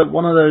was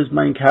one of those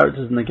main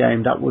characters in the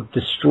game that would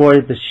destroy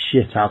the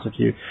shit out of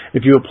you.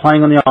 If you were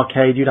playing on the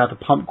arcade, you'd have to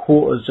pump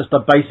quarters just to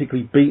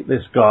basically beat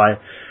this guy.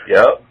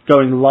 Yep.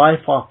 Going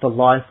life after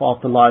life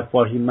after life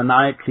while he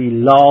maniacally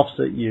laughs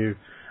at you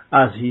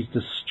as he's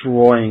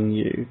destroying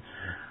you.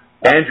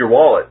 And your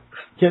wallet.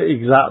 Yeah,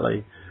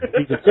 exactly.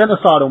 He's a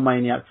genocidal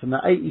maniac from the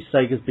 80s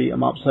Sega's beat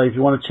 'em up, so if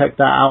you want to check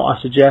that out,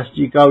 I suggest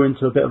you go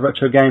into a bit of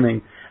retro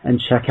gaming and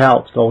check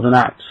out Golden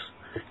Axe.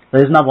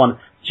 There's another one,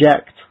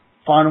 Jekt,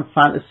 Final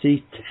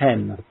Fantasy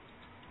X.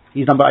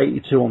 He's number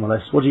 82 on the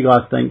list. What do you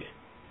guys think?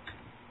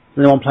 Has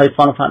anyone played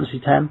Final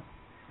Fantasy X?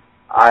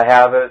 I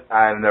haven't.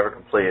 I've never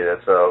completed it,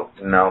 so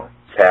no,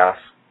 pass.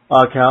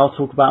 Okay, I'll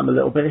talk about him a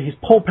little bit. His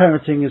poor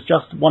parenting is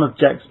just one of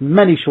Jekt's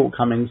many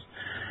shortcomings.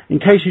 In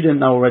case you didn't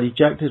know already,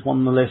 Jekt is one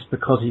on the list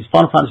because he's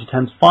Final Fantasy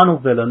X's final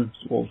villain,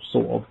 or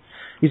sort of.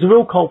 He's a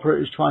real culprit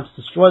who's trying to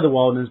destroy the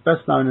world and is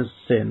best known as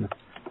Sin.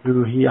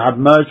 who he had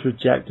merged with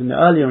Jekt in the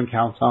earlier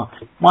encounter.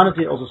 Minor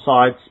details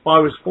aside,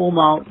 Spyro's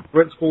former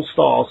principal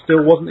star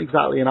still wasn't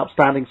exactly an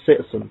upstanding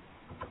citizen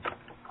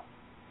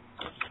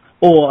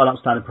or an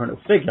upstanding parental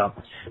figure.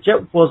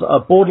 Jekt was a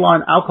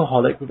borderline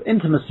alcoholic with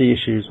intimacy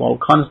issues. Well,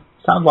 kind of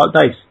sounds like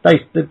Dace.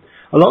 Dace,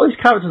 a lot of these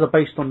characters are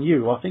based on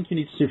you. I think you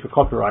need to sue for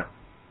copyright.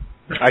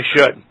 I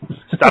should.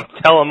 Stop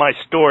telling my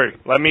story.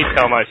 Let me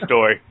tell my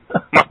story.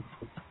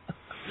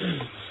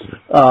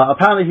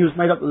 Apparently he was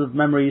made up of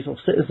memories of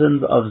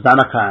citizens of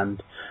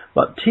Zanarkand,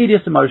 but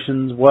tedious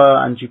emotions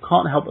were, and you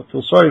can't help but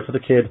feel sorry for the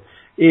kid,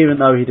 even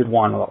though he did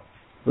whine a lot.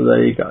 So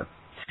there you go.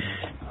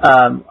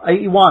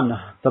 81,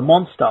 The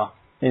Monster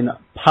in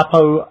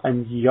Papo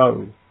and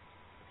Yo.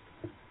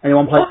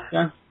 Anyone play this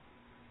game?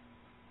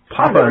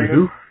 Papa and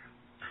who?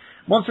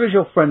 Monster is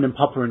your friend in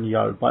Papa and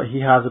Yo, but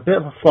he has a bit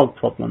of a frog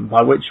problem,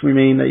 by which we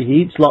mean that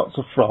he eats lots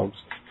of frogs.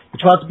 He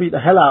tries to beat the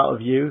hell out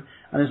of you,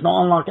 and it's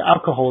not unlike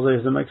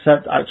alcoholism,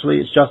 except actually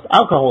it's just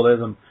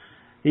alcoholism.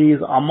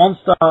 He's a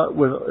monster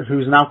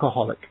who's an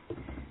alcoholic.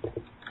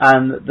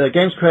 And the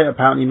game's creator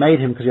apparently made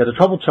him because he had a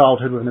troubled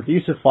childhood with an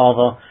abusive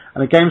father,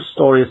 and the game's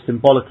story is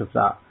symbolic of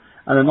that.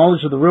 And the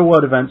knowledge of the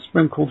real-world events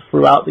sprinkled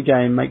throughout the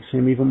game makes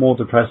him even more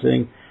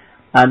depressing,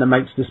 and it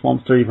makes this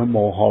monster even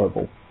more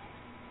horrible.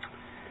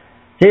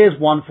 Here's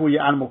one for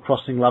your Animal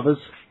Crossing lovers.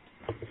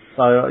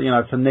 So,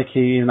 for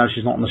Nikki, even though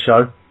she's not on the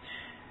show.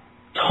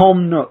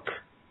 Tom Nook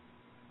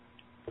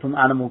from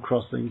Animal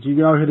Crossing. Do you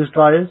know who this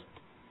guy is?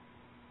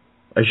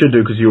 I should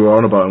do, because you were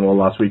on about him all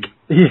last week.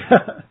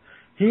 Yeah.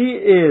 He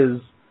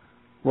is,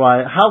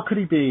 right, how could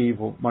he be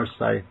evil, most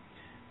say?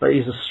 But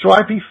he's a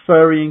stripy,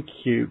 furry and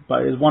cute,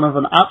 but is one of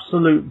an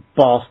absolute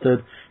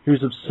bastard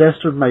who's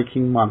obsessed with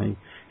making money.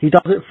 He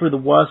does it through the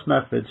worst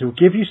methods. He'll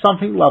give you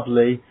something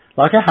lovely,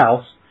 like a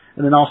house,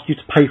 and then ask you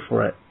to pay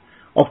for it.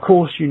 Of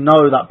course, you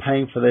know that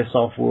paying for this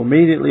off will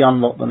immediately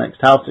unlock the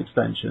next house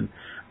extension,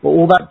 but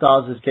all that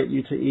does is get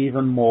you to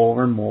even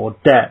more and more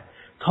debt.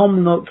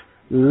 Tom Nook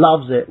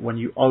loves it when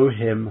you owe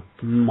him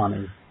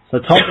money. So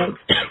Tom Nook,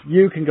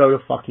 you can go to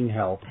fucking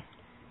hell.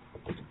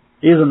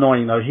 He is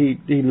annoying though. He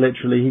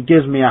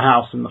gives me a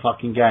house in the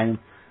fucking game.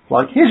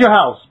 Like, here's your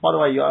house. By the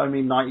way, you owe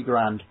me 90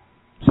 grand.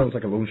 Sounds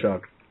like a loan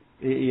shark.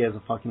 He is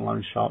a fucking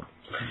loan shark.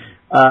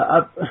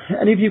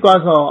 Any of you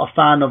guys are a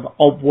fan of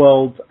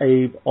Oddworld's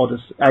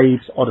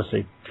Abe's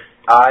Odyssey?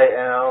 I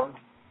am.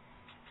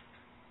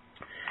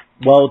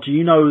 Well, do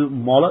you know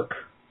Moloch?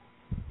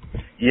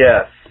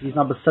 Yes. He's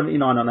number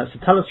 79 on it. So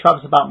tell us,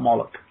 Travis, about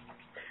Moloch.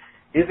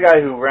 He's the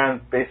guy who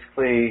ran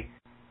basically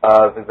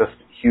this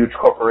huge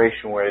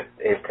corporation where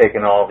they've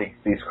taken all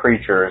these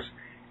creatures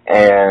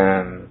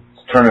and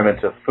turned them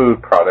into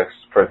food products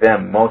for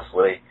them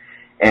mostly.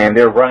 And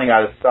they're running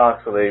out of stock,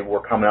 so they were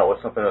coming out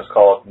with something that's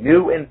called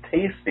New and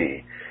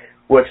Tasty,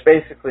 which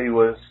basically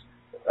was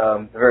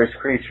the various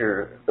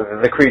creature,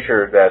 the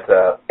creature that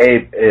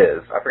Abe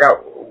is. I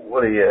forgot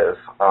what he is.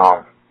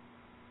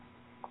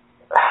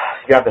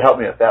 You have to help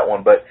me with that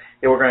one. But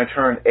they were going to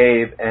turn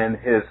Abe and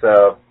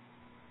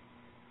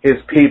his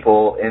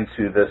people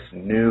into this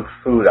new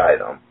food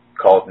item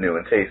called New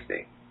and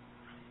Tasty.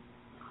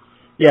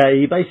 Yeah,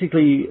 he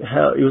basically,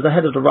 he was the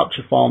head of the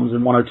Rupture Farms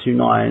in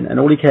 1029, and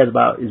all he cared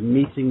about is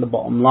meeting the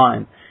bottom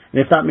line.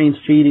 And if that means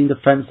feeding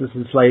defenseless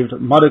enslaved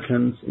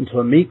Mudokons into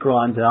a meat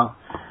grinder,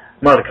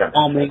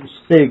 arming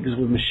Stigs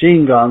with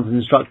machine guns and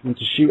instructing them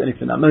to shoot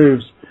anything that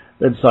moves,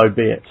 then so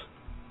be it.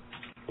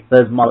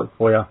 There's Moloch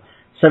for you.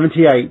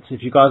 78,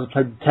 if you guys have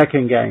played the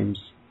Tekken games.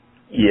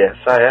 Yes,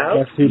 I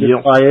have. Guess who this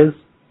guy is?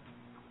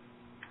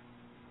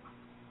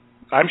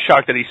 I'm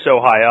shocked that he's so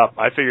high up.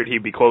 I figured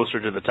he'd be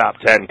closer to the top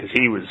 10 because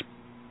he was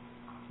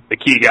the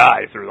key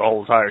guy through the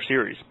whole entire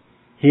series.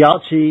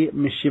 Heihachi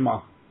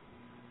Mishima.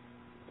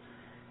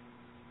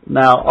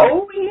 Now,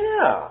 oh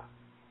yeah.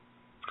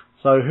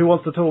 So who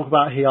wants to talk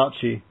about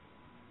Heihachi?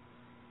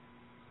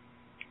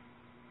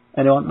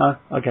 Anyone? No?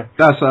 Okay.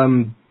 That's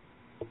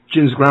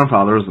Jin's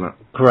grandfather, isn't it?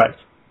 Correct.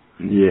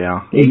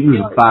 Yeah. He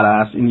was a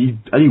badass, and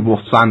he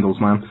wore sandals,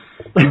 man.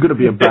 You've got to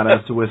be a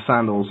badass to wear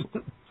sandals.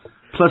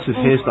 Plus his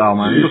hairstyle,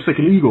 man. He looks like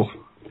an eagle.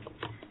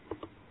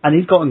 And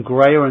he's gotten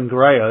greyer and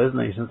greyer, isn't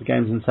he, since the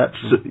game's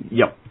inception? So,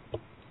 yep.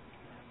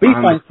 Be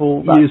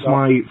thankful that he is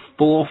my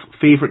fourth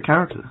favourite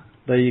character.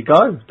 There you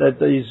go.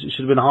 He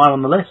should have been high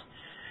on the list.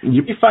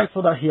 Yep. Be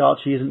thankful that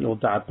Heihachi isn't your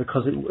dad,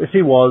 because if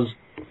he was,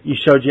 you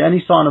showed you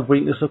any sign of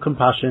weakness or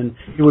compassion,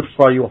 he would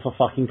throw you off a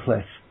fucking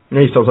cliff.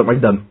 Yeah, he sounds like my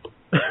dad.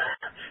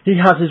 He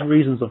has his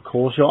reasons, of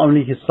course. You're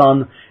only his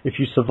son if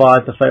you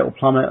survive the fatal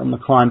plummet and the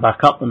climb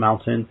back up the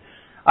mountain.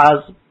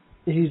 As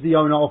he's the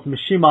owner of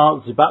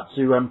Mishima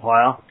Zubatsu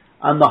Empire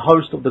and the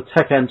host of the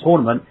Tekken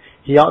tournament,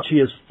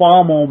 Heihachi is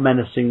far more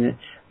menacing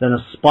than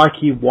a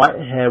spiky white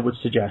hair would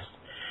suggest.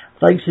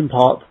 Thanks in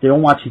part to the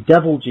almighty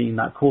devil gene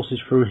that courses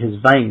through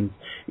his veins.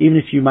 Even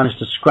if you manage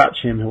to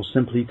scratch him, he'll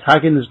simply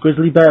tag in his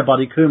grizzly bear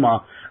buddy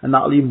Kuma and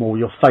that'll maul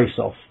your face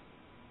off.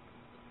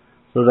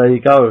 So there you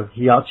go,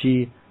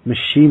 Heihachi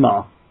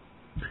Mishima.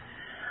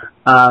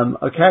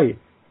 Okay,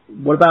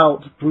 what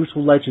about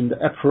brutal legend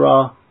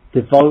Emperor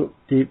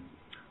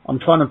I'm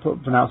trying to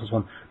pronounce this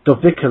one.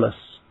 Doviculus.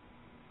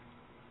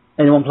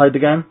 Anyone played the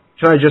game?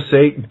 Can I just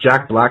say,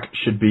 Jack Black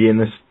should be in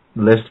this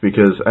list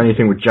because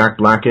anything with Jack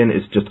Black in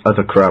is just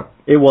utter crap.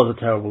 It was a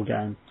terrible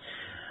game.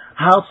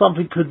 How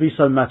something could be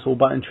so metal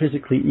but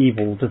intrinsically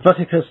evil.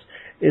 Doviculus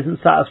isn't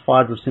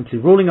satisfied with simply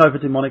ruling over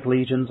demonic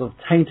legions of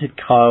tainted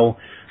Kyle.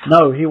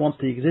 No, he wants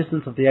the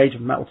existence of the Age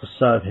of Metal to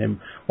serve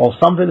him, while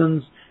some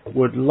villains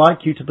would like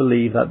you to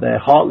believe that they're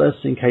heartless.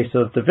 In case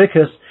of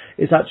Doviculus,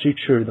 it's actually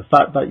true. The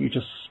fact that you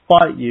just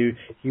spite you,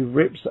 he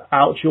rips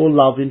out your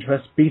love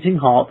interest's beating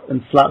heart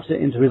and slaps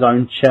it into his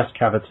own chest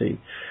cavity,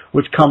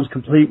 which comes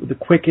complete with the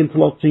quick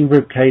interlocking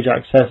ribcage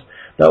access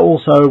that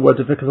also where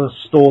Doviculus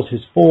stores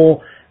his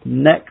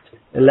 4-necked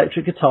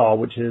electric guitar,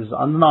 which is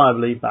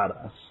undeniably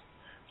badass.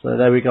 So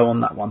there we go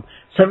on that one.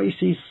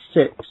 76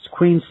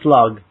 Queen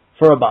Slug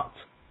for a butt.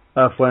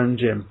 Earthworm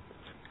Jim.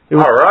 All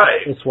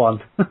right. This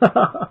one.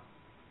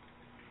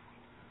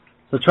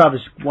 So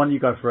Travis, why don't you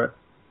go for it?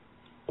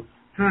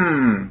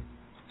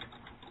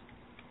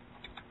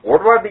 Where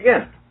do I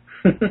begin?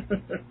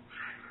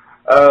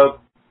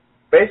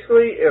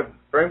 Basically,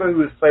 for anybody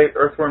who's played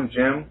Earthworm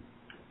Jim,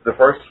 the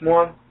first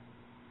one.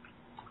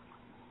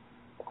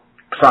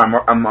 Sorry,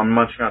 I'm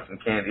munching on some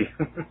candy.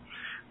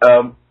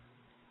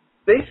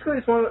 Basically,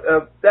 it's one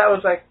that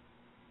was like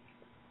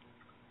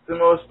the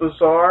most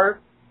bizarre,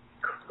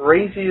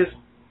 craziest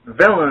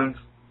villains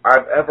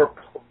I've ever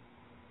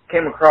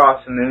came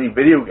across in any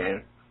video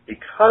game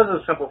because of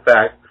the simple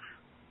fact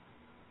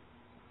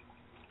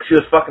she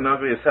was fucking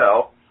ugly as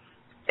hell,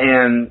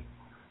 and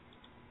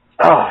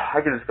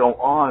I could just go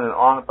on and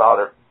on about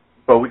her,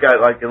 but we got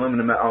like a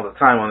limited amount of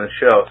time on this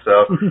show,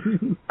 so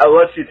I'll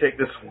let you take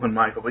this one,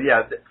 Michael. But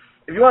yeah,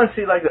 if you want to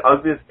see like the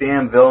ugliest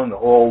damn villain in the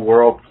whole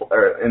world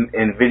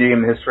in video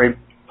game history,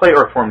 play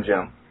Earthworm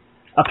Jim.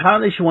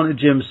 Apparently she wanted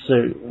Jim's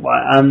suit,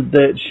 and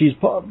that she's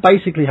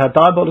basically had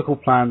diabolical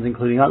plans,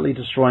 including utterly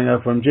destroying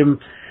Earthworm Jim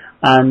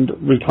and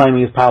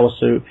reclaiming his power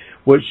suit,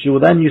 which she will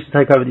then use to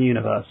take over the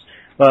universe.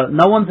 But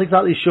no one's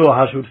exactly sure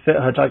how she would fit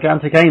her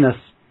gigantic anus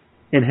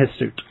in his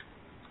suit.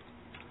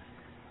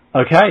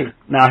 Okay,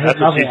 now here's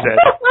another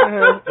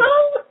one.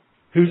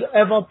 Who's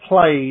ever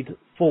played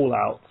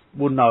Fallout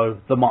will know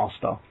the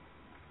Master.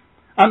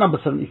 At number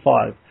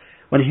 75,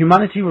 when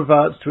humanity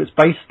reverts to its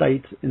base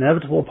state,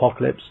 inevitable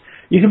apocalypse,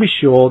 you can be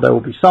sure there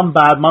will be some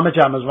bad mama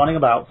jammers running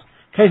about.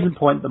 Case in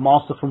point, the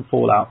Master from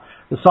Fallout.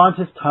 The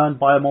scientist turned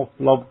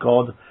biomorph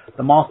god,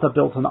 the Master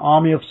built an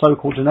army of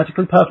so-called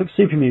genetically perfect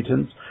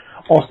supermutants,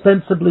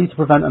 ostensibly to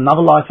prevent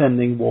another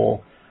life-ending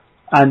war.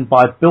 And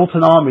by built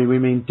an army, we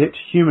mean dipped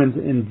humans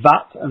in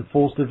vat and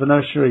forced a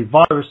venereal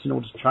virus in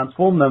order to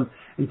transform them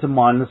into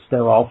mindless,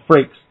 sterile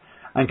freaks.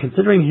 And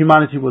considering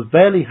humanity was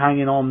barely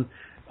hanging on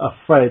a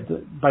thread,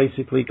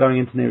 basically going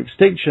into near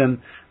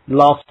extinction, the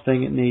last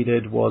thing it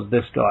needed was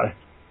this guy.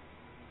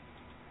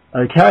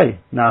 Okay,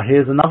 now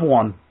here's another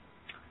one.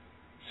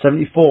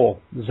 74,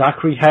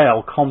 Zachary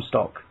Hale,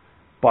 Comstock,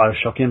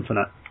 Bioshock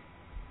Infinite.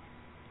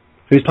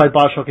 Who's played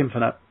Bioshock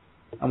Infinite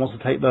and wants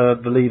to take the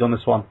lead on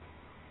this one?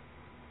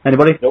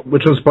 Anybody? Nope.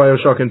 Which one's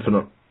Bioshock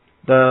Infinite?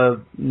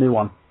 The new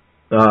one.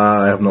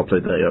 I have not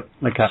played that yet.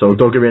 Okay. So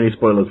don't give me any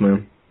spoilers,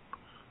 man.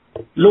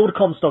 Lord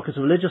Comstock is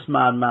a religious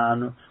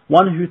madman,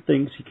 one who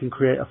thinks he can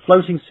create a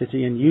floating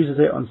city and uses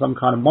it on some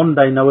kind of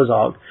modern-day Noah's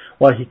Ark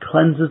while he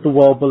cleanses the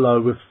world below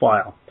with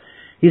fire.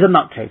 He's a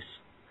nutcase.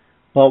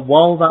 But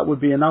while that would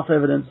be enough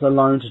evidence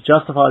alone to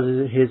justify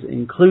his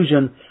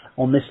inclusion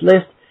on this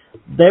list,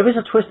 there is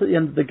a twist at the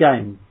end of the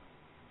game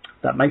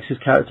that makes his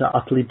character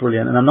utterly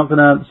brilliant. And I'm not going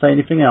to say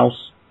anything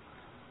else,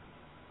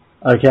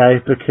 okay,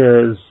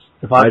 because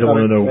if I don't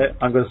want to know,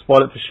 I'm going to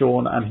spoil it for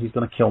Sean and he's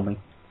going to kill me.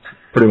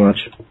 Pretty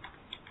much.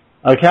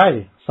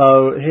 Okay,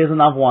 so here's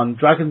another one.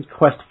 Dragon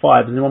Quest V.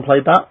 Has anyone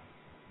played that?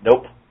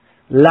 Nope.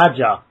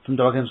 Ladja from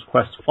Dragon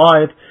Quest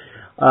V.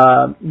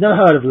 Never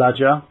heard of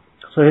Ladja,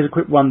 so here's a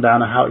quick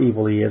rundown of how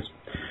evil he is.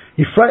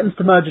 He threatens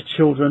to murder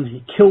children,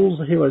 he kills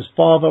the hero's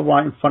father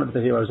right in front of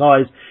the hero's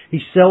eyes, he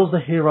sells the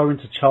hero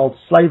into child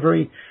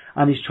slavery,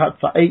 and he's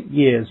trapped for 8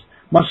 years.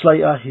 Much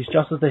later, he's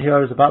just as the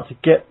hero is about to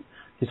get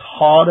his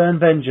hard-earned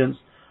vengeance,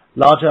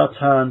 Ladja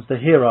turns the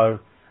hero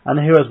and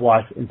the hero's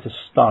wife into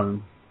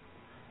stone,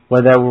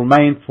 where they will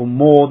remain for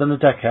more than a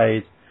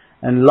decade,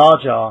 and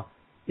Ladja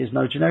is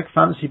no generic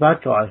fantasy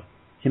bad guy.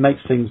 He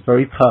makes things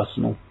very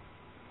personal.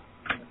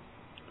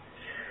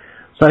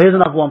 So here's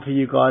another one for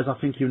you guys. I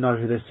think you know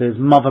who this is.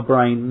 Mother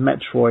Brain,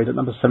 Metroid at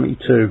number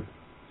 72.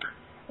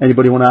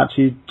 Anybody want to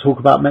actually talk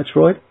about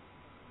Metroid?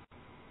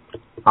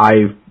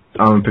 I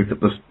haven't picked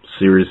up this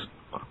series.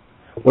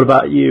 What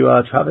about you,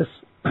 Travis?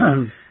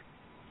 I've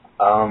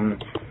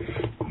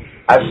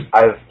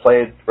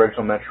played the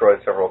original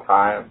Metroid several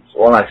times.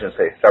 Well, I shouldn't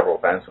say several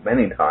times, but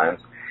many times.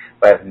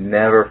 But I've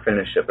never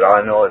finished it. But all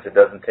I know is it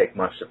doesn't take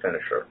much to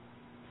finish her.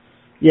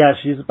 Yeah,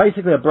 she's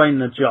basically a brain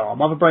in a jar.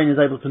 Mother Brain is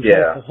able to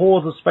control the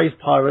hordes of space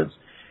pirates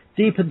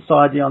deep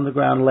inside the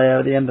underground layer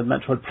at the end of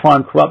Metroid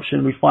Prime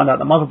Corruption. We find out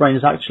that Mother Brain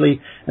is actually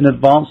an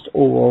advanced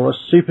Aurora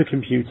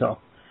supercomputer.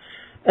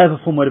 Ever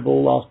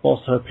formidable last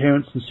boss, her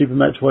appearance in Super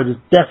Metroid is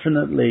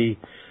definitely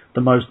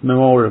the most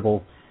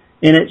memorable.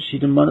 In it, she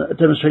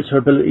demonstrates her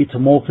ability to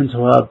morph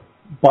into her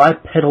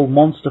bipedal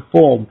monster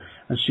form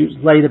and shoots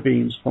laser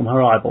beams from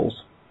her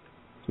eyeballs.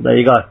 So there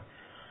you go.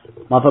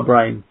 Mother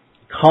Brain.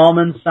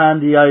 Carmen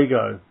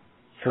Sandiego.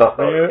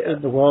 Where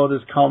in the world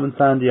is Carmen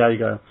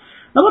Sandiego?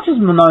 Not much has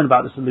been known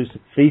about this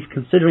elusive thief,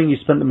 considering you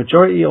spent the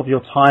majority of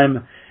your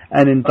time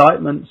and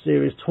indictment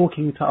series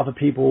talking to other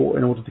people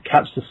in order to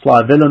catch the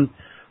sly villain,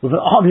 with an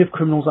army of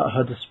criminals at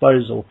her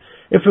disposal.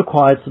 If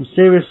required, some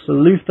serious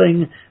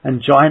sleuthing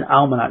and giant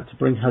almanac to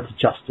bring her to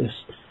justice,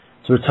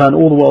 to return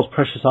all the world's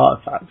precious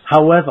artifacts.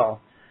 However,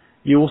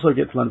 you also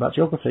get to learn about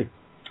geography.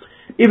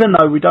 Even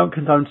though we don't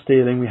condone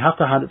stealing, we have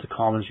to hand it to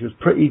Carmen. She was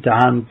pretty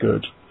damn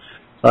good.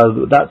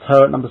 So that's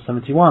her at number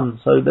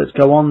 71. So let's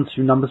go on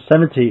to number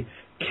 70,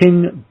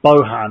 King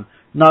Burhan.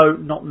 No,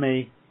 not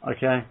me,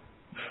 okay?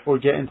 Before we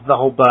get into the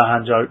whole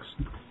Burhan jokes.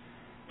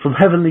 From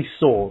Heavenly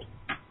Sword.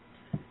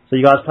 So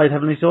you guys played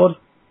Heavenly Sword?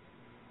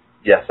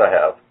 Yes, I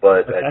have,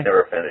 but Okay. I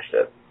never finished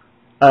it.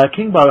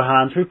 King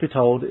Burhan, truth be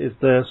told, is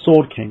the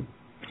Sword King.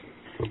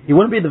 He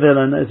wouldn't be the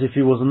villain as if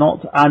he was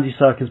not Andy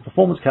Serkis'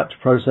 performance capture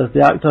process,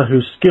 the actor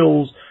whose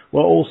skills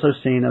were also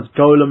seen as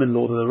Golem in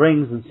Lord of the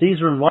Rings and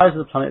Caesar in Rise of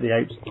the Planet of the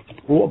Apes,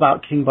 brought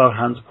about King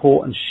Burhan's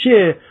court and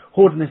sheer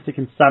hordenistic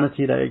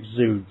insanity that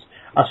exudes.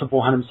 As for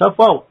Burhan himself,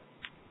 well,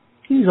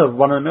 he's a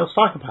run-of-the-mill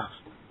psychopath.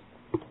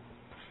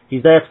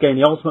 He's there to gain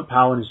the ultimate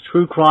power in his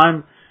true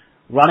crime,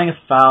 running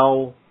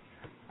afoul,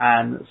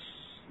 and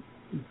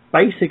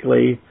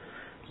basically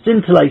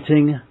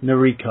scintillating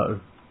Noriko.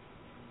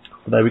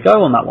 So there we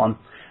go on that one.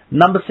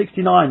 Number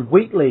 69,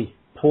 Wheatley,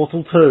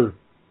 Portal 2.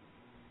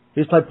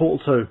 Who's played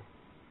Portal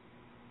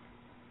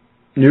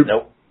 2?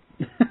 Nope.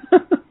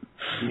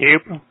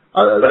 Nope.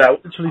 But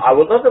I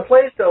would love to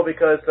play it, though,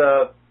 because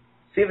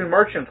Stephen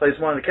Merchant plays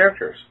one of the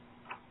characters.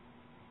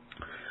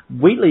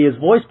 Wheatley is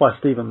voiced by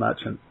Stephen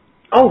Merchant.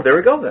 Oh, there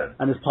we go, then.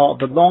 And is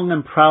part of the long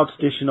and proud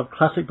tradition of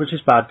classic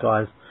British bad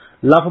guys.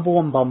 Lovable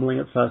and bumbling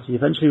at first, he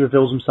eventually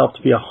reveals himself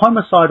to be a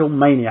homicidal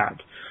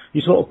maniac.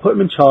 You sort of put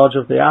him in charge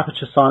of the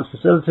Aperture Science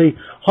Facility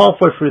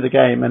halfway through the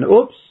game, and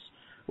oops,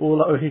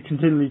 although he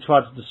continually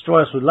tried to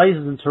destroy us with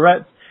lasers and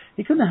turrets,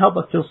 he couldn't help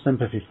but feel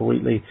sympathy for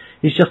Wheatley.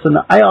 He's just an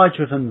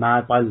AI-driven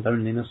mad by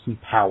loneliness and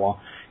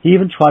power. He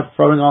even tried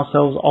throwing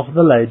ourselves off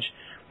the ledge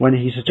when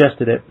he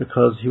suggested it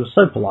because he was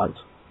so polite.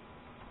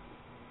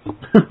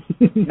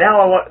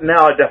 Now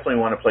I definitely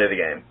want to play the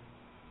game.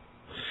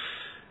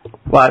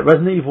 Right,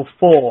 Resident Evil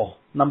 4,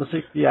 number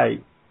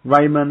 68,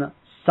 Raymond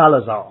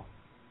Salazar.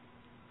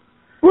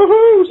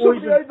 Woohoo!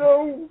 Somebody I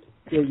know!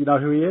 Yeah, you know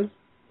who he is?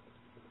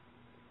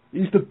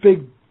 He's the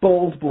big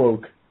bald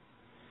bloke.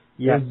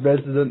 Yes. In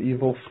Resident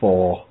Evil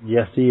 4.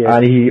 Yes, he is.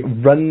 And he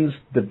runs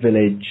the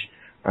village,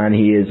 and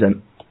he is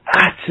an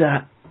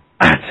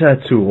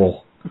utter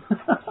tool.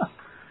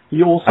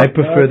 He also I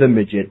prefer the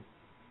midget.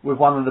 with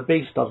one of the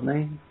beasts, doesn't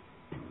he?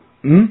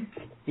 Hmm?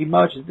 He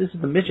merges. This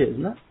is the midget,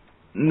 isn't it?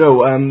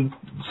 No,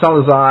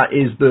 Salazar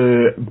is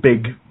the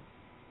big,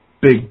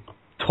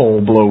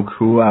 tall bloke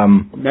who,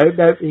 No,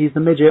 he's the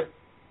midget.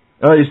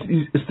 Oh, it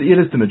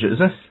is the midget, is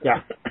this?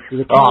 Yeah. He's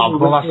a Oh,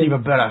 well, that's with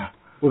even better.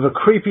 with a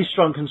creepy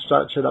shrunken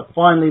structure that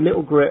finally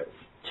Little Grit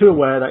too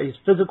aware that his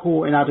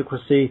physical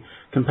inadequacy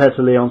compared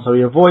to Leon, so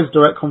he avoids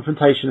direct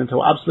confrontation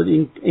until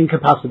absolutely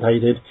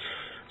incapacitated,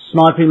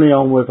 sniping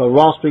Leon with a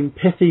rasping,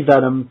 pithy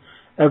venom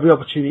every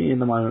opportunity in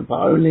the moment, but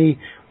only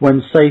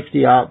when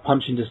safety out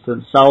punching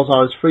distance.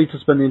 Salazar is free to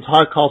spend the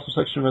entire castle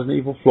section of Resident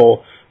Evil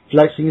floor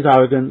flexing his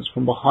arrogance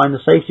from behind the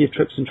safety of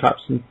tricks and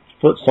traps and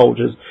foot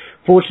soldiers.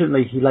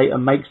 Fortunately, he later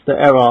makes the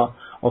error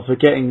of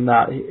forgetting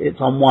that it's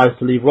unwise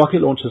to leave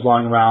rocket launchers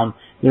lying around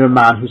near a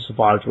man who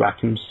survived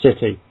Raccoon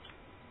City.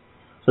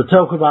 So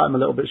talk about him a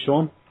little bit,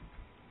 Sean.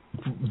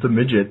 The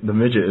midget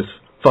is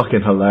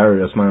fucking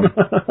hilarious, man.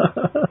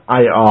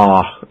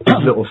 His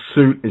little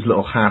suit, his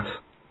little hat,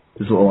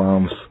 his little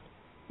arms,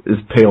 his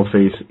pale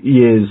face. He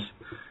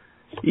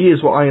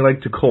is what I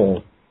like to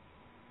call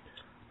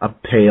a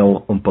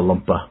pale Oompa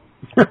Loompa.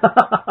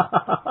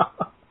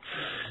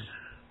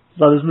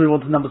 So let's move on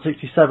to number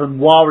 67,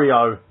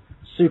 Wario,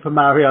 Super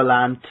Mario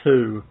Land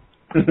 2.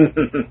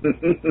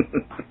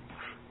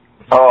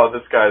 Oh,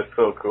 this guy's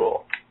so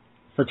cool.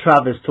 So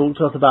Travis, talk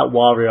to us about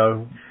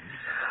Wario.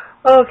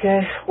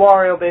 Okay,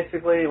 Wario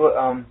basically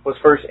was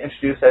first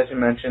introduced, as you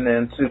mentioned,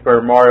 in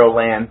Super Mario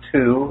Land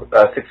 2,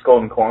 6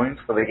 golden coins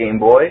for the Game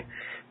Boy.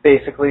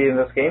 Basically, in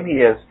this game, he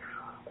has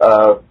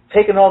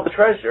taken all the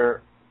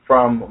treasure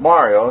from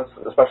Mario,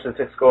 especially the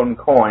 6 golden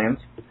coins,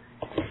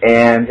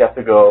 and you have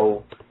to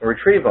go and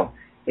retrieve them.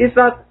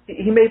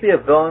 He may be a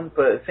villain,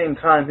 but at the same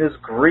time, his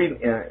greed,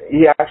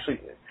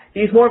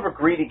 he's more of a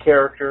greedy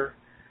character,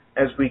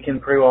 as we can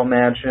pretty well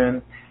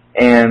imagine,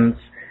 and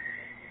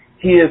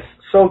he is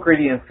so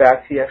greedy, in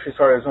fact, he actually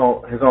started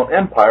his own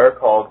empire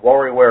called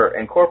WarioWare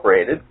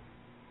Incorporated,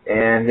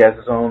 and he has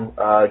his own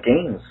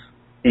games.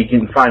 You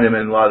can find him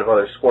in a lot of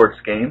other sports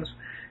games,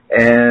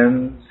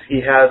 and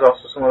he has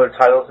also some other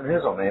titles in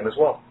his own name as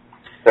well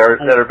that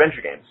are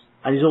adventure games.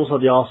 And he's also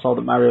the arsehole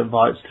that Mario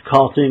invites to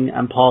karting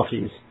and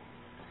parties.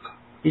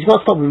 He's got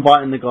to stop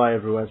inviting the guy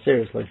everywhere,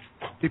 seriously.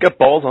 He's got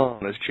balls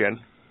on his chin.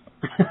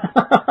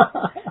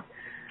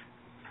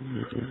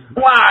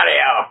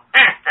 Wario!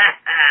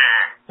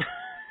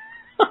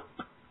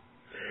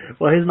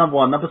 Well, here's number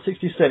one. Number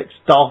 66,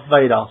 Darth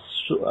Vader,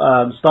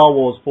 Star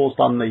Wars Force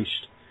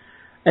Unleashed.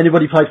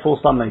 Anybody played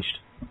Force Unleashed?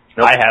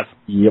 Nope. I have.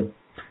 Yep.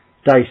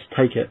 Dace,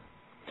 take it.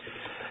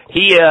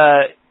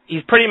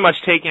 He's pretty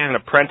much taken an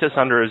apprentice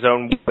under his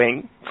own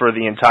wing for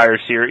the entire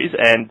series,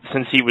 and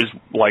since he was,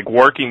 like,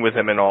 working with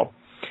him and all,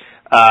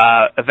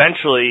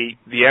 eventually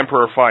the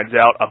Emperor finds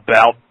out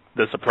about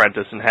this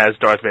apprentice and has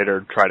Darth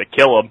Vader try to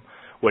kill him,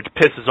 which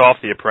pisses off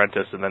the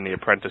apprentice, and then the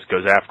apprentice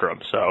goes after him.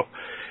 So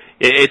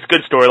it's a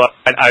good storyline.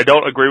 I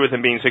don't agree with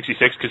him being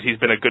 66 because he's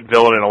been a good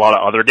villain in a lot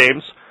of other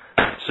games,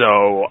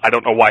 so I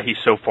don't know why he's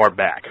so far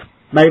back.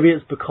 Maybe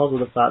it's because of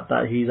the fact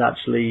that he's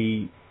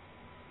actually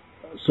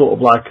sort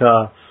of like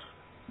a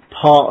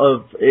part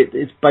of it.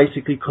 It's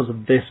basically because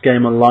of this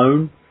game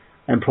alone,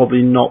 and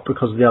probably not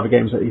because of the other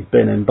games that he's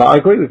been in. But I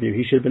agree with you.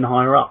 He should have been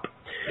higher up.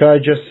 Can I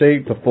just say,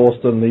 The Force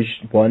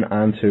Unleashed 1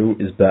 and 2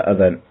 is better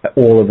than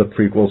all of the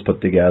prequels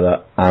put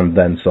together, and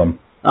then some.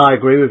 I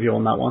agree with you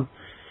on that one.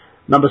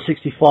 Number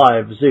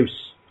 65,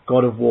 Zeus,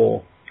 God of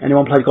War.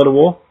 Anyone played God of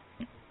War?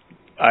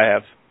 I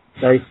have.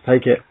 Dave,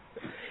 take it.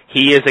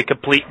 He is a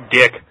complete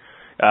dick.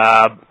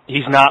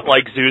 He's not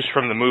like Zeus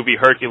from the movie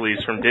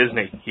Hercules from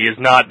Disney. He is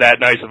not that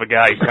nice of a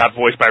guy. He's not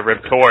voiced by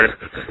Rip Torn.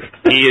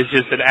 He is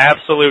just an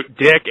absolute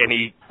dick, and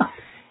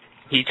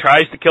he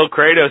tries to kill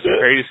Kratos, and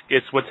Kratos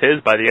gets what's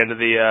his by the end of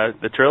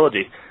the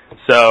trilogy.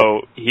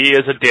 So he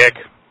is a dick.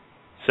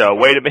 So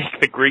way to make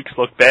the Greeks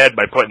look bad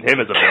by putting him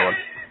as a villain.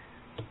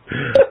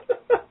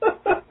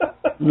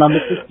 Number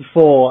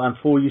 54, and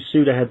for all you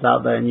Suda heads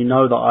out there, and you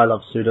know that I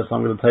love Suda, so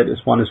I'm going to take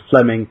this one, is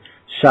Fleming,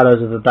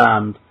 Shadows of the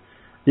Damned.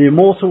 The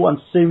immortal and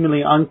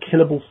seemingly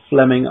unkillable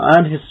Fleming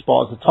earned his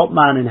spot as the top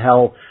man in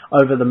hell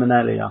over the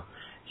millennia.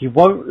 He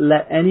won't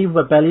let any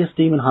rebellious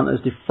demon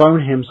hunters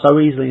dethrone him so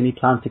easily, and he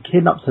plans to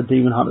kidnap the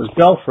demon hunter's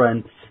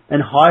girlfriend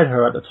and hide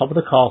her at the top of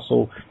the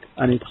castle,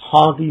 and is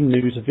hardly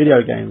new to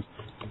video games.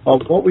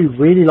 But what we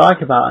really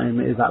like about him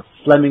is that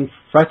Fleming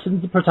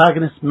threatens the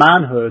protagonist's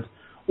manhood,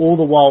 all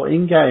the while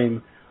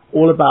in-game,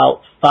 all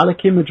about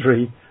phallic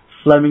imagery.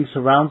 Fleming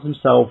surrounds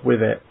himself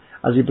with it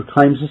as he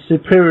proclaims his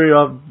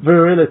superior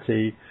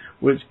virility,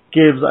 which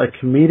gives a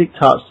comedic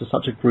touch to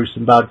such a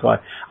gruesome bad guy.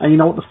 And you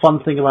know what the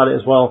fun thing about it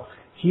as well?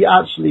 He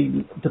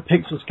actually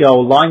depicts this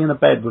girl lying in a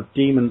bed with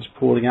demons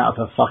crawling out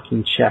of her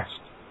fucking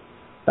chest.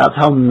 That's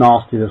how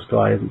nasty this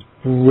guy is. It's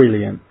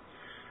brilliant.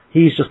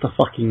 He's just a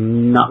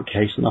fucking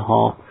nutcase and a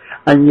half.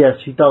 And yes,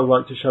 he does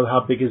like to show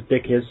how big his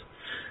dick is.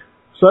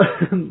 So,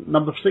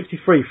 number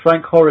 63,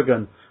 Frank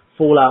Horrigan,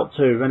 Fallout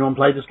 2. Anyone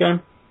played this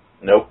game?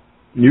 Nope.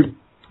 Nope.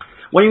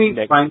 When you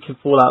meet Frank in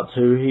Fallout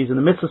 2, he's in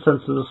the midst of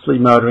senselessly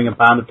murdering a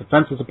band of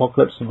defenseless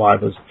apocalypse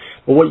survivors.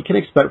 But what you can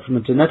expect from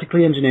a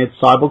genetically engineered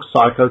cyborg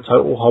psycho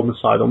total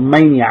homicidal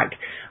maniac.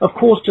 Of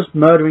course, just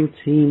murdering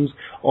teams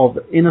of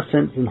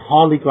innocents and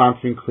hardly ground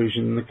for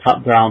inclusion in the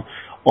cut down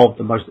of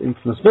the most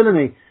infamous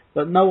villainy.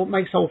 But no, what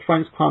makes old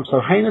Frank's crime so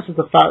heinous is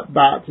the fact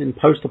that in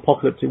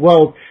post-apocalyptic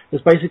world,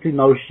 there's basically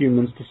no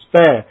humans to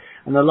spare.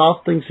 And the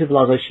last thing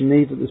civilization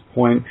needs at this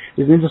point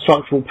is an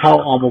indestructible,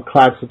 power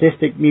armor-clad,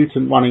 sadistic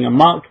mutant running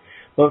amok.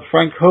 But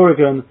Frank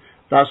Horrigan,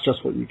 that's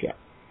just what you get.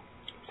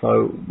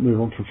 So,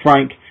 move on from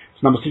Frank.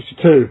 It's number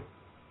 62.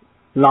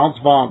 Lance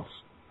Vance,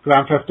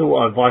 Grand Theft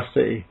Auto, Vice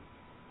City.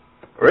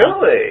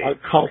 Really?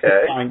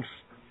 Okay. Thanks.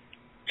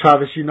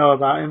 Travis, you know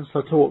about him,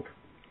 so talk.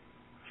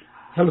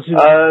 Tell us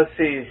who...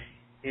 see,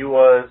 he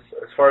was,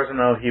 as far as I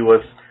know, he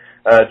was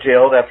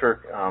jailed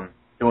after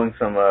doing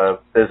some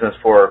business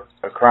for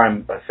a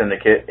crime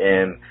syndicate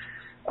in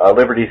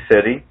Liberty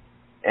City.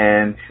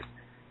 And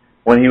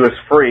when he was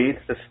freed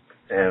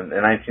in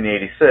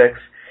 1986,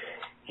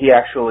 he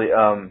actually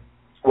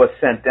was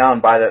sent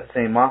down by that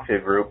same mafia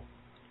group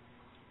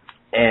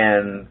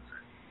and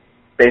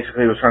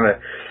basically was trying to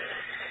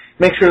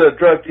make sure the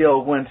drug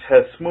deal went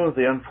as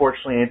smoothly.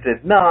 Unfortunately, it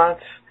did not,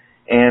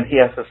 and he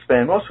has to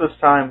spend most of his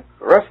time,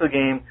 the rest of the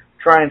game,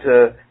 trying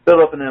to build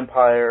up an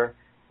empire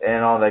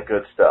and all that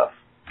good stuff.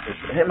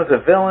 Him as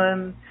a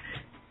villain,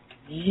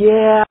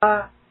 yeah,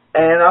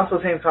 and also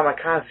at the same time, I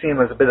kind of see him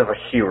as a bit of a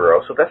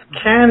hero, so that's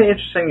kind of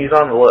interesting he's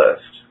on the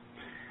list.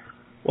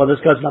 Well, this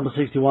goes to number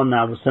 61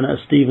 now with Senator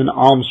Stephen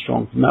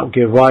Armstrong from Metal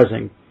Gear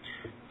Rising.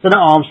 Senator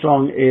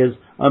Armstrong is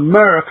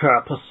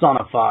America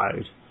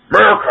personified.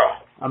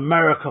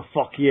 America,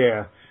 fuck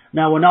yeah.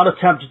 Now, we're not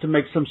attempting to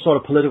make some sort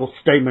of political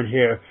statement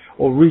here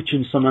or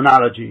reaching some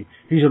analogy.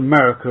 He's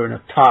America in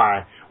a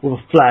tie with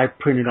a flag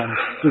printed on his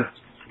suit.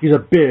 He's a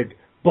big,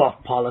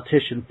 buff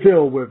politician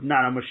filled with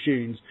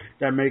nanomachines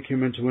that make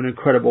him into an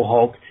incredible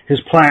Hulk. His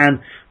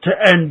plan to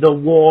end the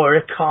war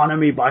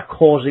economy by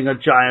causing a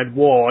giant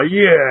war.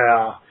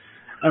 Yeah!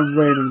 And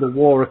reigning the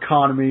war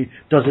economy,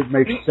 does it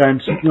make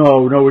sense?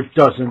 No, it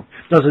doesn't.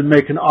 Does it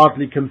make an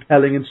oddly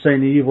compelling,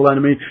 insanely evil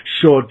enemy?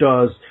 Sure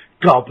does.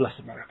 God bless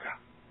America.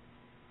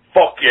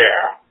 Fuck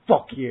yeah.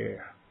 Fuck yeah.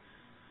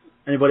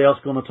 Anybody else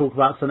going to talk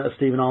about Senator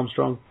Stephen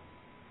Armstrong?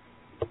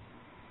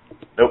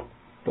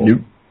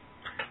 Nope.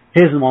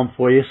 Here's the one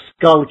for you.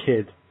 Skull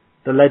Kid,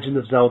 The Legend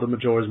of Zelda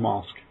Majora's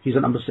Mask. He's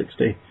at number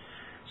 60.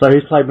 So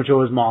he's played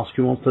Majora's Mask.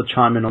 Who wants to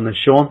chime in on this,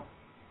 Sean?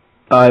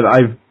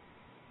 I've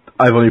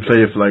only played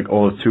it for like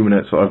all of 2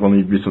 minutes, so I've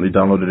only recently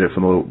downloaded it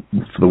for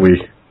the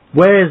Wii.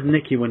 Where's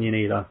Nikki when you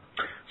need her?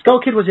 Skull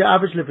Kid was your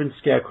average living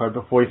scarecrow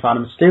before he found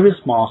a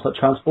mysterious mask that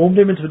transformed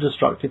him into a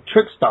destructive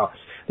trickster.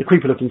 The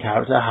creepy-looking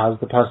character has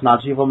the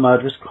personality of a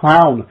murderous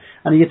clown,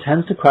 and he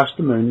intends to crash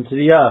the moon into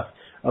the earth,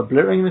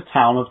 obliterating the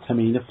town of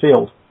Tamina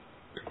Field.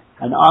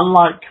 And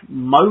unlike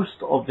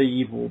most of the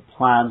evil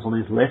plans on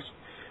his list,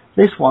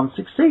 this one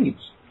succeeds.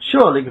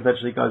 Sure, Link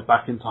eventually goes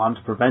back in time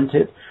to prevent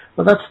it,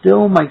 but that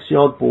still makes the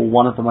oddball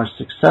one of the most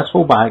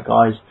successful bad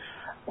guys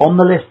on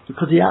the list,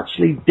 because he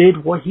actually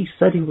did what he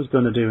said he was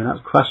going to do, and that's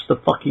crash the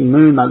fucking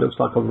moon. That looks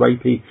like a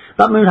rapey...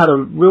 That moon had a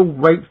real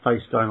rape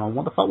face going on.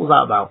 What the fuck was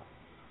that about?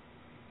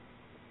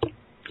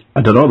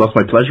 I don't know, that's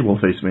my pleasurable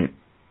face, mate.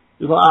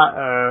 It was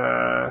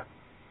like,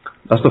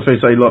 That's the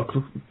face I look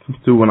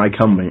to when I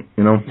come, mate,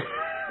 you know?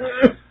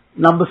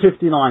 Number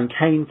 59,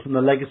 Kane from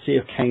the Legacy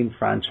of Kane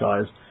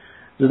franchise.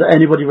 Does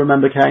anybody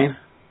remember Kane?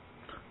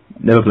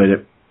 Never played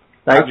it.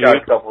 I've got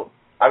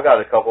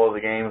a couple of the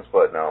games,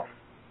 but no,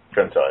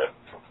 couldn't tell you.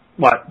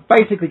 Right,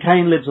 basically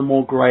Kane lives a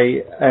more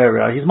grey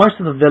area. He's most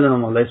of the villain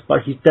on the list,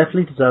 but he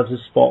definitely deserves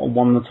his spot on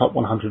one of the top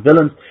 100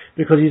 villains,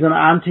 because he's an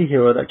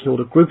anti-hero that killed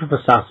a group of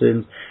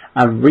assassins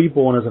and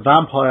reborn as a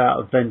vampire out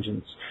of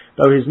vengeance.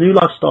 Though his new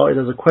life started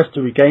as a quest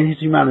to regain his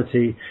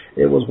humanity,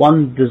 it was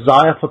one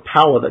desire for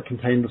power that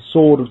contained the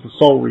sword of the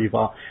Soul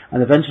Reaver,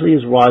 and eventually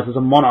his rise as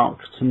a monarch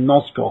to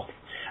Nosgoth,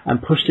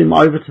 and pushed him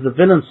over to the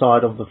villain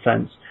side of the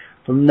fence.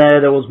 From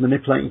there was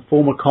manipulating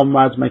former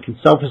comrades, making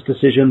selfish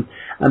decisions,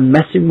 and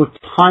messing with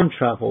time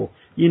travel.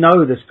 You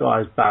know this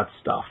guy's bad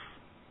stuff.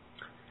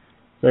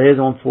 So here's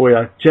one for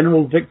you.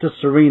 General Victor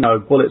Sereno,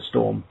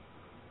 Bulletstorm.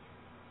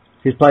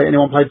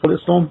 Anyone played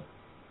Bulletstorm?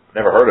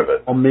 Never heard of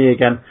it. On me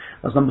again.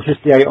 That's number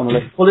 58 on the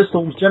list.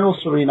 Bulletstorm's General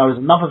Sereno is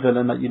another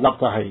villain that you love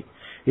to hate.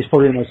 He's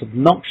probably the most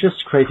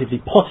obnoxious, creatively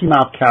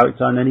potty-mouthed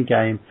character in any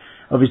game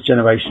of his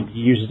generation.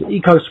 He uses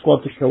Eco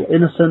Squad to kill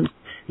innocents.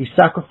 He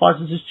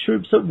sacrifices his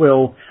troops at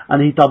will,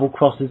 and he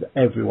double-crosses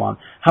everyone.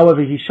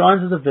 However, he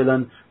shines as a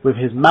villain with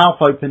his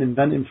mouth open,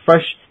 inventing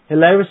fresh,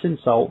 hilarious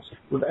insults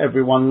with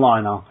every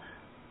one-liner.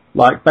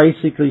 Like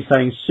basically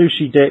saying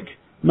sushi dick,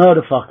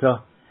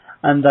 murderfucker,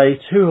 and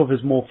two of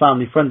his more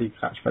family-friendly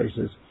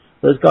catchphrases.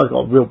 Those guys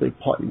got a real big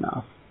potty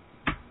mouth.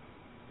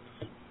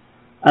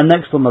 And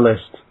next on the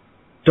list,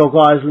 Dog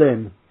Eyes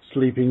Lin,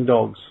 Sleeping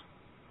Dogs.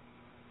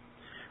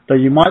 Though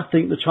you might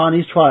think the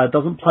Chinese triad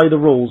doesn't play the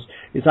rules,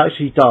 it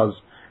actually does.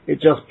 It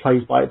just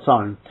plays by its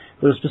own.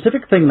 There's a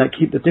specific thing that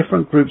keep the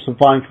different groups of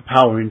vying for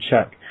power in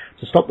check,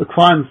 to stop the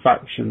crime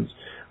factions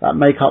that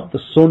make up the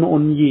Sun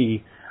On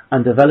Yi,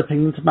 and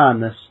developing into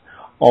madness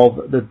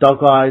of the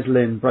Dog Eyes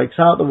Lin breaks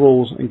out the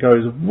rules and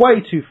goes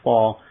way too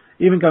far,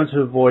 even going to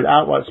avoid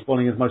outright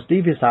spoiling his most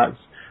devious acts,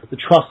 to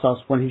trust us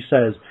when he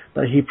says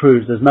that he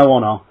proves there's no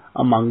honour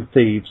among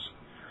thieves.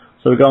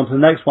 So we go on to the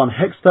next one,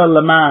 Hector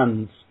Le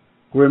Mans,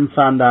 Grim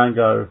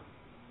Fandango.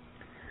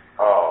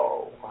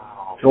 Oh,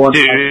 wow. Go on.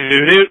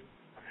 You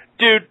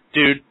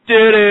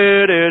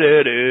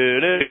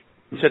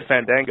said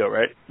Fandango,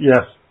 right?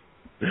 Yes.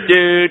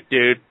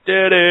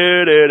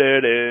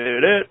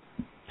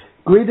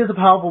 Greed is a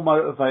powerful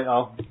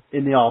motivator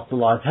in the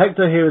afterlife.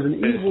 Hector here is an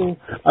evil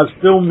as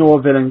film noir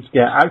villains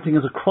get, acting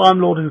as a crime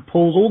lord who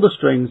pulls all the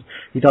strings.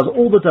 He does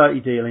all the dirty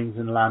dealings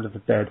in the land of the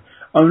dead.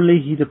 Only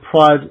he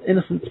deprives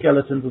innocent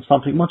skeletons of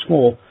something much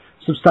more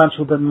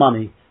substantial than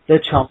money, their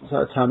chance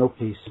at eternal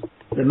peace.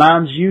 The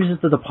man uses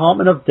the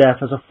Department of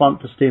Death as a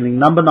front for stealing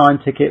number 9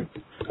 tickets,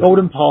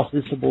 golden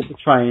passes to board the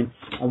train,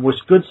 and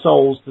wish good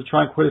souls the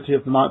tranquility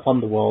of the ninth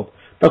underworld.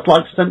 Just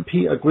like St.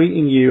 Peter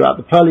greeting you at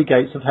the pearly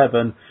gates of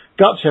heaven,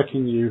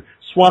 gut-checking you,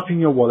 swiping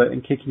your wallet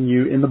and kicking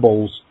you in the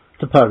balls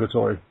to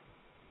purgatory.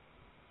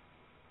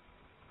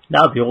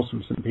 That would be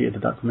awesome if St. Peter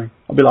did that to me.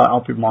 I'll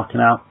be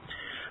marking out.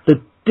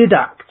 The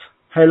Didact,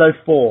 Halo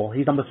 4.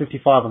 He's number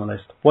 55 on the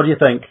list. What do you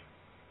think?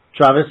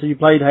 Travis, have you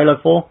played Halo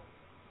 4?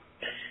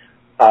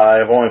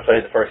 I've only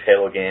played the first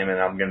Halo game, and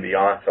I'm going to be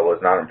honest, I was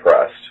not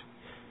impressed.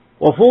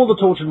 Well, for all the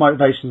tortured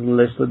motivations on the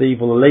list of the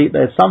evil elite,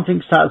 there's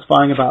something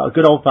satisfying about a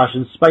good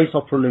old-fashioned space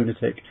opera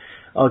lunatic.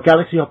 A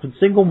galaxy-hopping,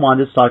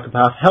 single-minded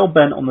psychopath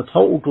hell-bent on the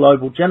total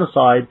global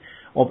genocide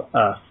of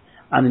Earth,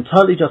 and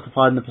entirely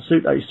justified in the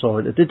pursuit that he saw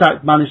it. The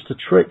Didact managed to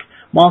trick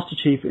Master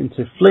Chief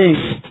into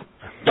fleeing,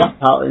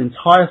 wiped out an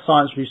entire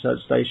science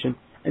research station,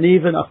 and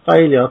even a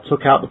failure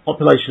took out the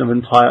population of an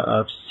entire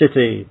Earth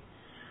city.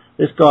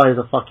 This guy is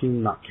a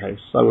fucking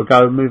nutcase. So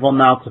we'll move on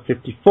now to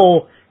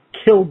 54,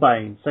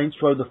 Killbane, Saints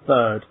Row the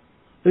Third.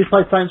 Who's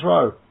played Saints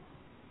Row?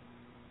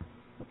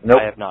 Nope.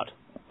 I have not.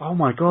 Oh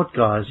my god,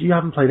 guys, you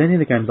haven't played any of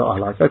the games that I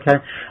like.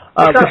 Okay.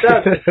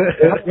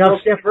 You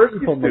have Jeff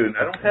Croup on the line.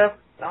 I don't have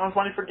much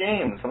money for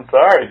games. I'm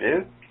sorry,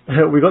 dude.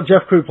 We've got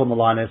Jeff Croup on the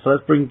line here, so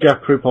let's bring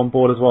Jeff Croup on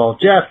board as well.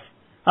 Jeff,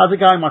 how's it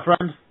going, my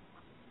friend?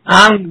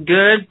 I'm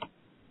good.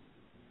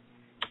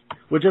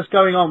 we're just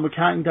going on. We're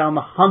counting down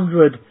the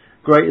 100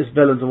 greatest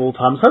villains of all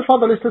time. So far,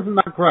 the list isn't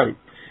that great.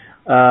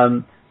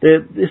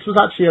 This was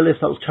actually a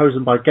list that was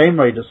chosen by Game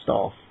Raider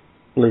staff,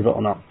 believe it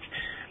or not.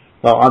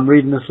 Well, I'm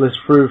reading this list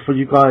through for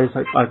you guys.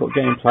 I got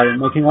gameplay and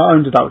making my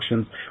own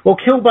deductions. Well,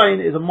 Killbane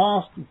is a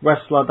masked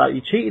wrestler that he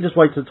cheated his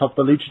way to the top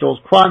of the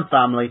Luchadors' crime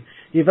family.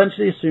 He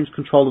eventually assumes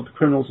control of the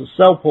criminals of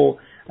Cellport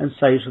and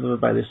saves the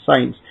rebellious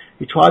Saints.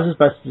 He tries his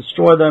best to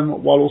destroy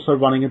them while also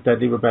running a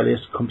deadly rebellious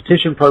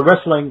competition, pro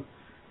wrestling.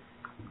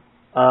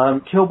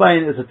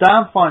 Killbane is a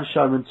damn fine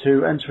showman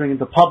too, entering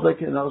into public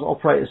and as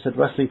operator said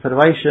Wrestling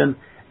Federation.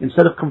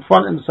 Instead of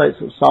confronting the Saints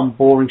at some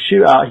boring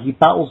shootout, he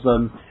battles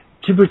them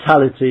to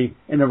brutality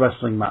in a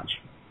wrestling match.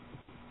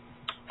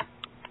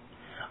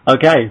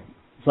 Okay,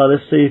 so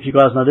let's see if you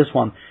guys know this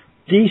one.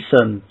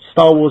 Daceman,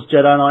 Star Wars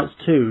Jedi Knights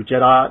 2,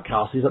 Jedi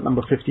Outcast. He's at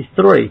number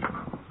 53.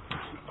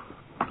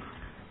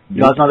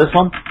 You guys know this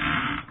one?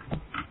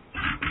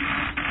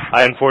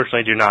 I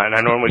unfortunately do not, and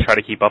I normally try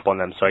to keep up on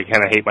them, so I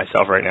kind of hate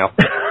myself right now.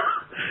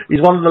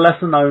 He's one of the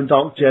lesser-known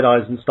Dark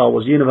Jedis in the Star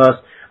Wars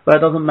universe, but it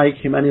doesn't make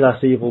him any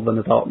less evil than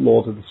the Dark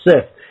Lord of the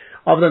Sith.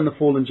 Other than the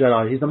Fallen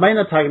Jedi, he's the main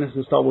antagonist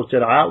in Star Wars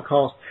Jedi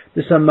Outcast.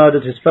 This man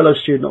murdered his fellow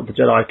student of the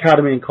Jedi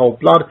Academy in cold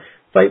blood.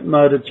 Fate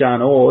murdered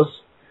Jan Ors,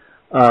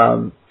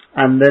 and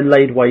then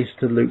laid waste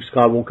to Luke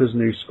Skywalker's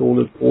new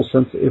school, all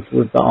sensitive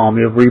with the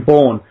Army of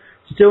Reborn.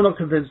 Still not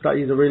convinced that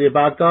he's really a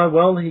bad guy?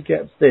 Well, he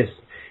gets this.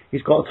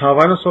 He's got a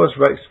Tyrannosaurus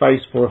Rex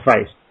face for a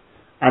face.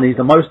 And he's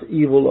the most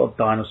evil of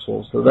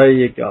dinosaurs. So there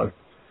you go.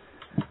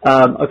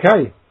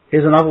 Okay,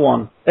 here's another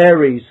one.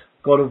 Ares,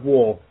 God of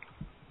War.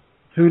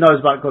 Who knows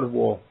about God of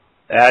War?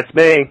 That's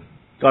me.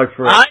 Go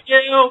for it. I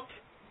do.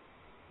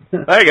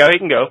 There you go, he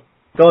can go.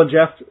 Go on,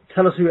 Jeff.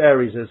 Tell us who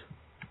Ares is.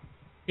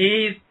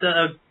 He's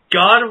the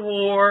God of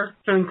War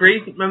from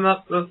Greek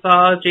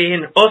mythology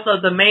and also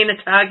the main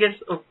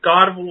antagonist of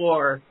God of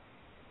War.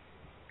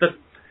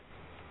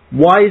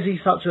 Why is he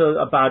such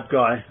a bad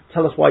guy?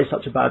 Tell us why he's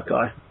such a bad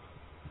guy.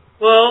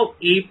 Well,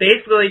 he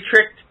basically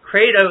tricked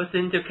Kratos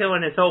into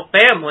killing his whole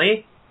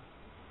family.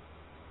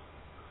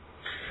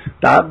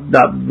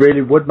 That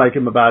really would make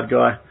him a bad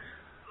guy.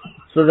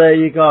 So there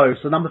you go.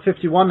 So number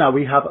 51 now,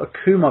 we have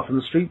Akuma from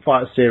the Street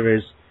Fighter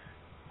series.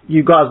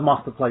 You guys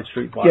must have played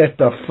Street Fighter. Get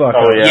the fuck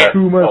out. Yeah.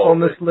 Akuma's on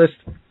this list.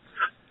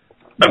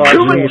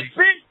 Akuma's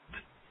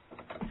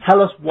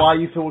Tell us why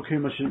you feel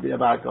Akuma shouldn't be a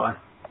bad guy.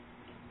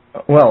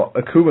 Well,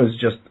 Akuma's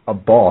just a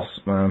boss,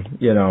 man.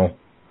 You know,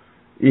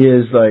 he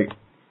is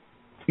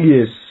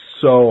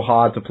so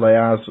hard to play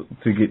as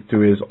to get to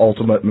his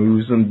ultimate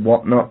moves and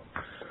whatnot.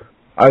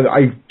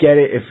 I get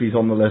it if he's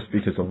on the list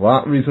because of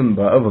that reason,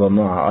 but other than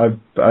that,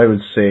 I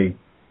would say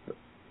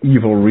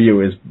Evil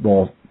Ryu is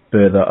more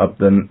further up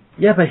than.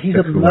 Yeah, but he's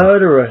Akuma. a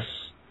murderous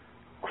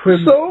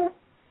criminal.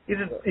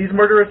 So he's a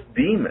murderous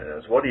demon,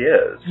 is what he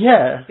is.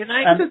 Yeah.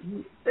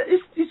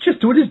 He's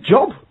just doing his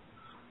job.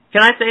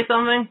 Can I say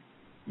something?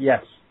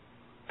 Yes.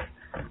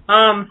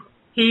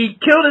 He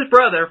killed his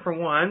brother for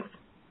once,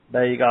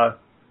 There you go.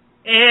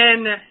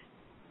 and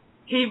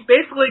he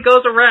basically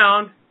goes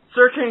around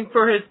searching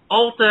for his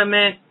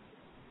ultimate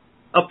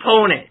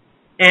opponent.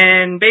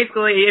 And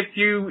basically, if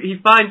he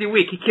finds you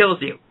weak, he kills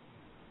you.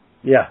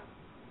 Yeah.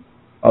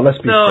 Oh, let's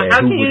be So fair.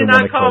 how Who can you wouldn't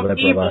not want to call kill him their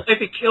evil brother? if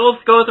he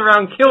goes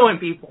around killing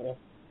people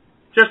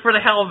just for the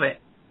hell of it?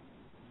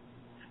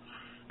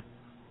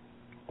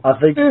 I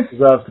think he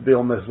deserves to be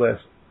on this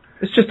list.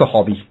 It's just a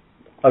hobby.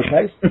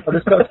 Okay, so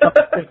let's go to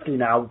number 50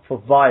 now for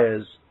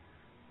Vyers.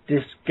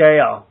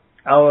 Disgaea,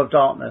 Hour of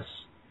Darkness.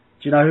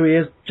 Do you know who he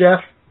is, Jeff?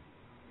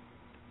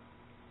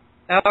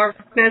 Our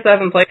I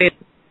haven't played.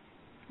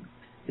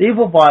 The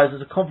evil Vyers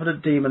is a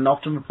confident demon and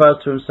often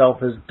refers to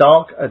himself as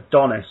Dark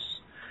Adonis.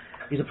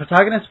 He's a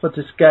protagonist for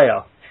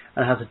Disgaea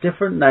and has a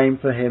different name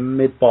for him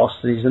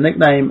mid-boss. His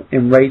nickname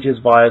enrages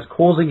Vyers,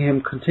 causing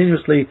him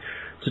continuously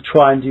to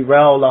try and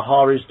derail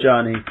Lahari's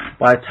journey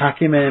by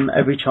attacking him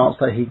every chance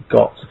that he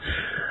got.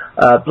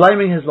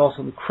 Blaming his loss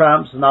on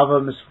cramps and other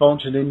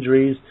misfortune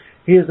injuries,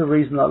 he is the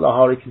reason that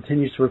Lahari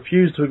continues to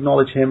refuse to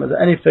acknowledge him as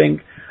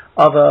anything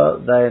other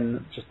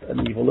than just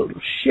an evil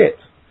little shit.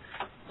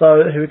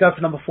 So here we go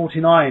for number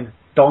 49,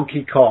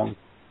 Donkey Kong.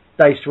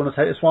 Dace, do you want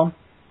to take this one?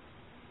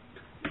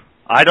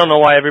 I don't know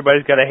why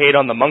everybody's got to hate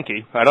on the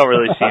monkey. I don't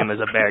really see him as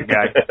a bad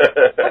guy.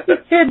 He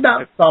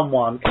kidnapped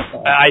someone.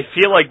 Come on. I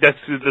feel like this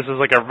is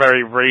like a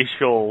very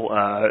racial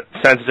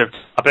sensitive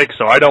topic,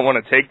 so I don't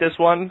want to take this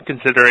one,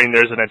 considering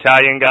there's an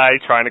Italian guy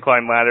trying to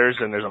climb ladders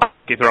and there's a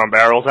monkey throwing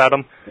barrels at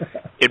him.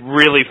 It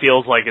really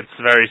feels like it's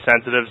very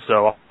sensitive,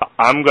 so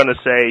I'm going to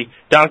say,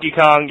 Donkey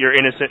Kong, you're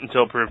innocent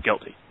until proved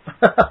guilty.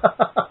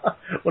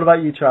 What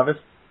about you, Travis?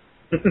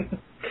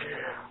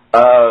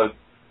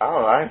 I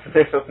don't know. I have to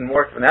say something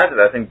more than that.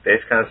 I think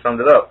Dace kind of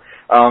summed it up.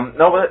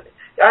 No, but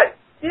I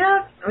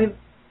mean,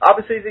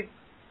 obviously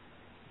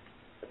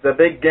the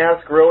big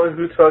gas gorilla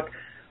who took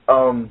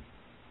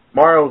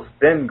Mario's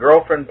then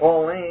girlfriend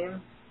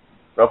Pauline,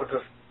 up and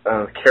just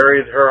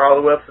carried her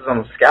all the way up to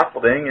some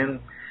scaffolding, and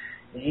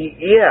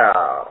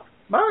yeah.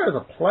 Mario's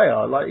a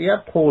player. Like, he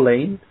had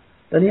Pauline,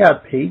 then he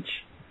had Peach,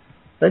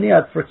 Then you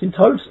had frickin'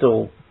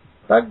 Toadstool.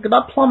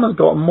 That plumber's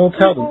got more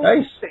tail than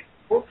Dace.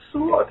 I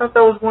thought that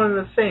was one and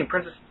the same.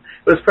 It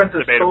was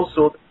Princess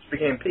Toadstool that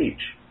became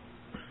Peach.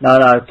 No,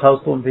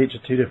 Toadstool and Peach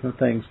are two different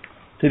things.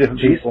 Two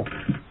different people.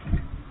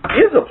 He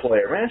is a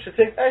player, man.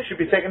 I should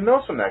be taking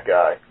notes from that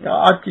guy.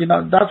 Yeah,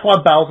 that's why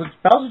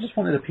Bowser just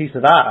wanted a piece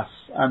of ass,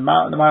 and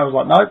Mario was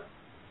like, nope.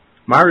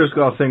 Mario's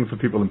got a thing for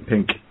people in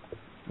pink.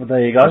 Well,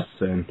 there you go. Just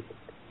saying.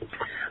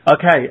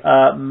 Okay,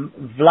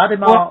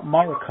 Vladimir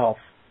Marikov,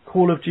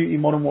 Call of Duty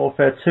Modern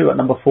Warfare 2 at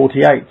number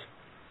 48.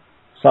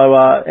 So,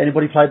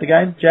 anybody played the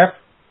game? Jeff?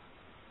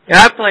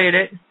 Yeah, I played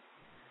it.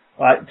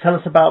 Alright, tell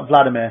us about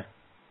Vladimir.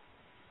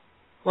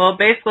 Well,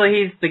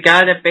 basically, he's the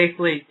guy that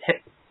basically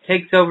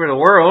takes over the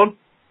world.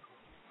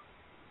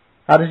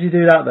 How did you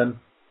do that, then?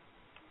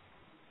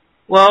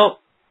 Well,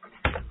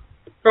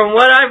 from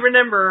what I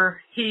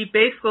remember, he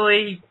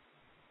basically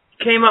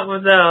came up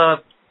with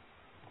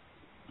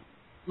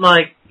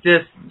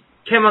this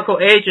chemical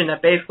agent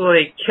that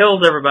basically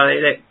kills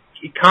everybody that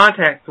he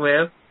contacts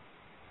with.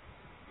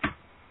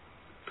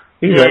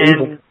 He's an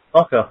evil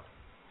fucker.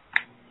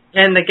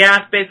 And the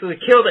gas basically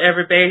killed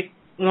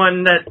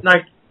everyone that,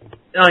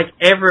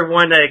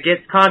 everyone that it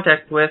gets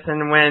contact with,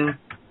 and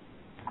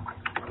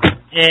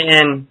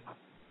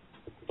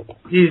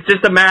he's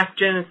just a mass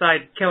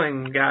genocide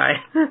killing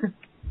guy.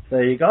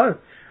 There you go.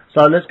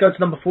 So let's go to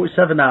number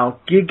 47 now.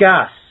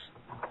 Gigas,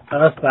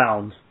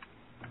 Earthbound.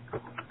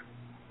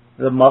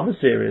 The Mother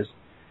series.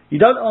 You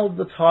don't hold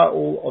the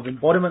title of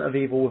embodiment of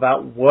evil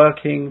without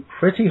working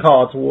pretty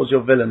hard towards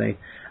your villainy.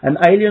 An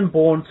alien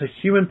born to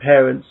human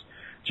parents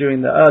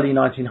during the early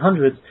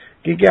 1900s,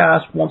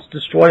 Gigas wants to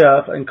destroy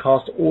Earth and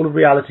cast all of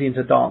reality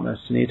into darkness,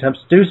 and he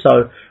attempts to do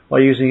so by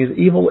using his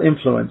evil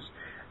influence.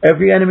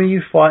 Every enemy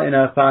you fight in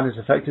Earthbound is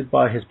affected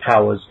by his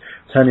powers,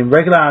 turning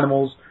regular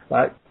animals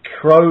like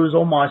crows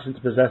or mice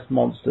into possessed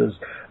monsters,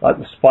 like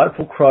the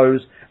spiteful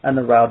crows and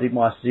the rowdy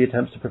mice, as he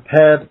attempts to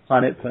prepare the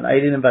planet for an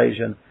alien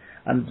invasion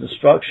and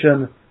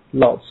destruction,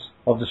 lots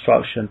of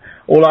destruction.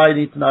 All I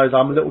need to know is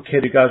I'm a little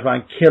kid who goes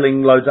around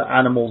killing loads of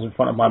animals in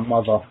front of my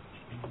mother.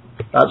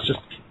 That's just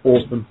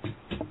awesome. Do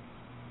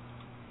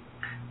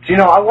you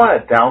know, I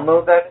want to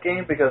download that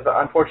game because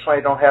unfortunately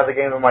I don't have the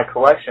game in my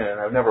collection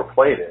and I've never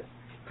played it.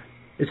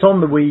 It's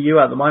on the Wii U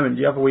at the moment.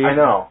 Do you have a Wii U? I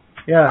know.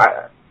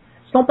 Yeah.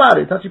 It's not bad.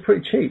 It's actually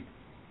pretty cheap.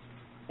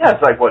 Yeah,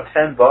 it's like, what,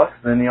 $10? And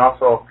then you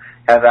also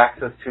have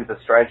access to the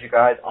strategy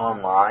guide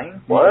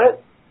online.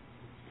 What?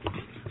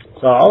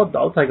 So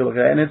I'll take a look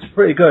at it, and it's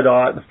pretty good.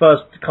 The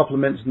first couple of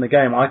minutes in the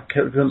game, I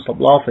couldn't stop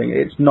laughing.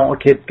 It's not a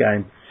kid's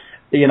game.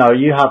 You know,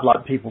 you have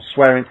like people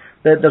swearing.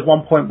 There's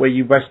one point where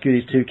you rescue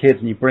these two kids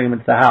and you bring them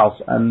into the house,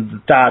 and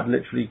the dad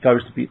literally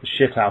goes to beat the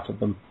shit out of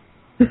them.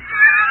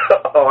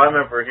 Oh, I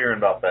remember hearing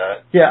about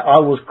that. Yeah, I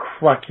was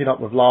cracking up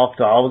with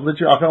laughter. I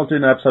think I was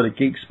doing an episode of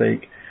Geek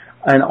Speak,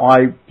 and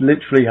I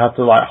literally had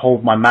to like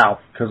hold my mouth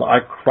because I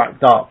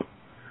cracked up.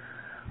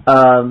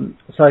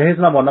 So here's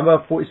another one, number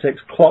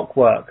 46,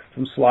 Clockwork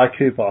from Sly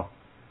Cooper.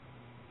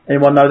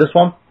 Anyone know this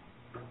one?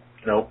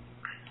 Nope.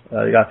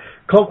 There you go.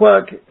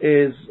 Clockwork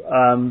is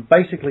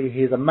basically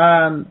he's a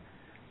man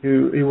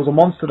who was a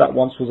monster that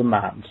once was a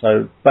man.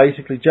 So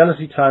basically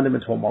jealousy turned him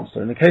into a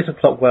monster. In the case of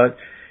Clockwork,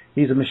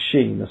 he's a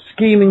machine. A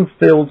scheming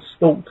field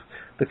stalked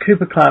the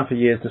Cooper clan for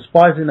years,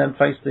 despising them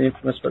thanks to the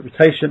infamous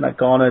reputation that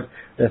garnered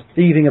their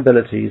thieving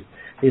abilities.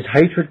 His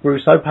hatred grew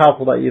so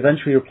powerful that he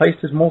eventually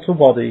replaced his mortal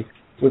body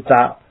with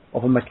that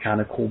of a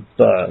mechanical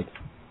bird.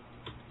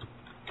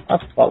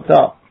 That's fucked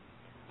up.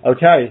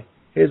 Okay,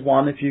 here's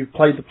one. If you've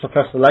played the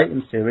Professor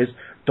Layton series,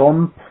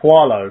 Don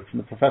Poirot from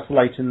the Professor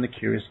Layton and the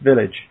Curious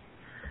Village.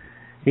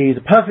 He's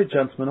a perfect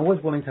gentleman,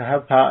 always willing to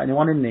help out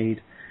anyone in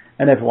need,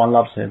 and everyone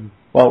loves him.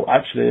 Well,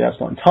 actually, that's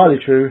not entirely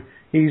true.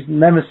 His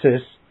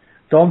nemesis,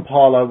 Don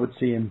Poirot, would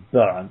see him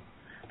burn.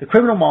 The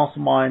criminal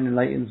mastermind in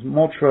Layton's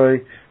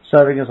mortuary,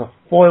 serving as a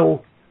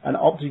foil and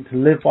opting to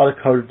live by the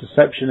code of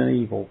deception and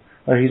evil.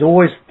 Though he's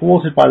always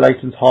thwarted by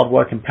Layton's hard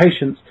work and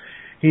patience,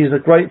 he is a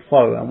great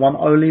foe and one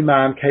only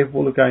man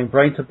capable of going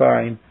brain to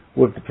brain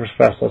with the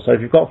Professor. So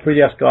if you've got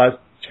 3DS, guys,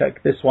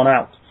 check this one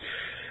out.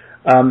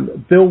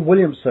 Bill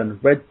Williamson,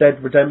 Red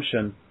Dead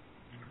Redemption.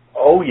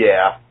 Oh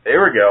yeah,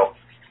 there we go.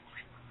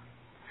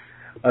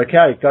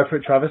 Okay, go for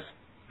it, Travis.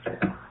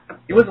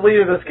 He was the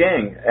leader of this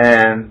gang,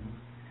 and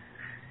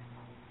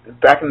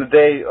back in the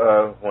day,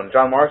 when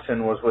John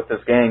Marston was with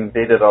this gang,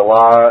 they did a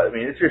lot. I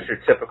mean, it's just your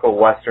typical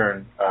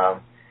Western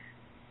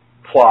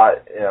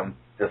plot.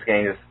 This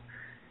gang just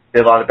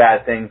did a lot of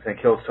bad things and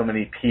killed so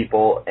many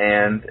people.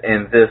 And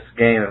in this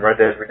game, in Red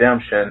Dead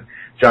Redemption,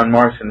 John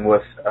Marston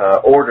was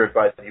ordered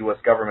by the U.S.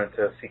 government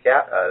to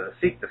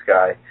seek this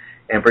guy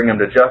and bring him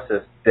to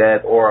justice,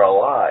 dead or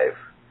alive.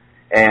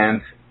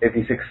 And if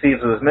he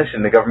succeeds with his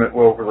mission, the government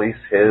will release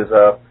his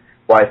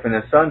wife and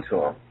his son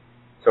to him.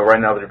 So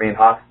right now they're being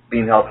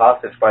held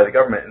hostage by the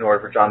government in order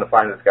for John to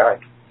find this guy.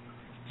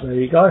 There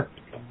you go.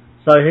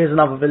 So here's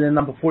another villain,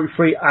 number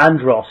 43,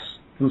 Andros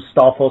from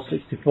Star Force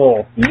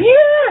 64.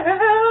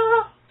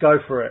 Yeah! Go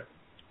for it.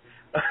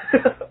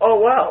 Oh,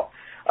 wow.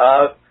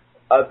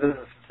 This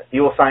is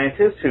evil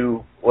scientist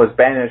who was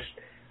banished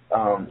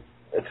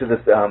to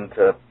this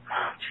to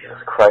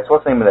Jesus Christ,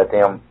 what's the name of that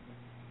damn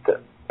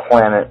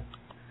planet?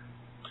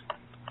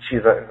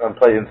 She's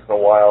played into the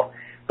while,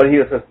 but he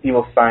was this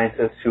evil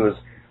scientist who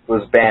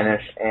was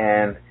banished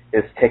and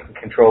is taking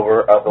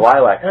control of the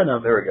Lilac.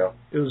 Venom. There we go.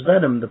 It was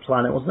Venom, the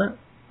planet, wasn't it?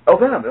 Oh,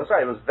 Venom. That's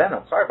right. It was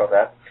Venom. Sorry about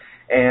that.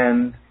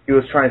 And he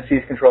was trying to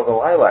seize control of the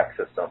Lilac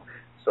system.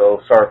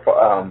 So,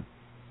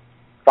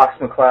 Fox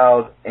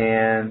McCloud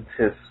and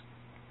his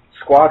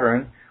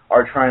squadron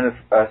are trying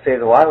to save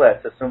the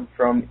Lilac system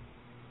from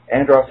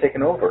Andros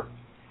taking over.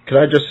 Can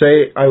I just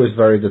say, I was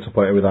very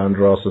disappointed with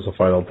Andros as a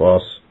final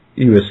boss.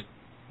 He was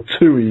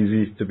too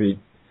easy to beat.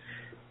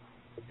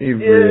 He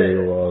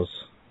really was.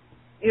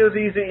 He was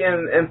easy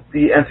in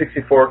the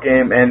N64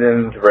 game and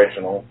in the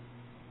original.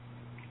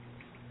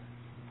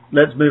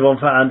 Let's move on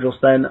from Andros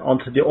then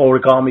onto the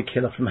Origami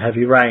Killer from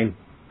Heavy Rain.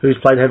 Who's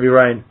played Heavy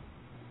Rain?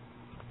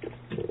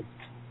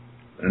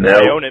 No.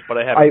 I own it, but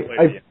I haven't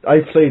played it yet.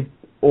 I played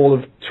all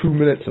of 2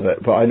 minutes of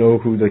it, but I know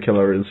who the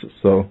killer is,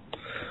 so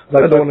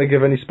I don't want to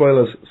give any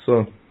spoilers.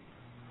 So,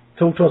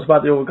 talk to us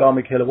about the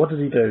Origami Killer. What does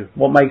he do?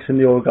 What makes him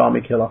the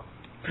Origami Killer?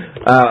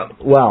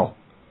 Well,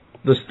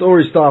 the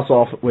story starts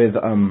off with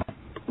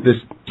this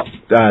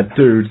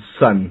dude's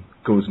son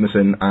goes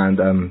missing, and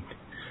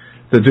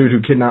the dude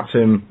who kidnaps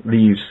him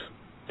leaves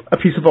a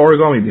piece of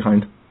origami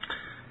behind,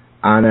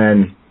 and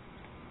then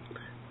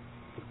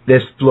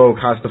this bloke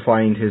has to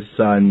find his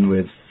son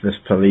with this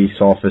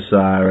police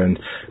officer, and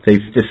they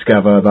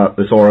discover that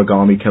this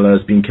origami killer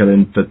has been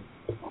killing for,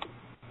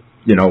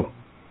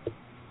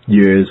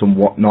 years and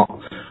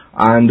whatnot,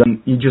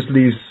 and he just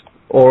leaves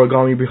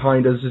origami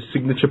behind as his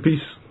signature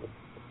piece.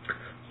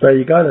 There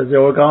you go, there's the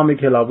Origami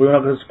Killer. We're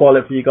not going to spoil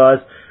it for you guys.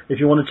 If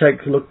you want to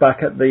take a look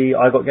back at the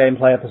I Got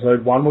Gameplay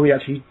episode 1, where we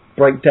actually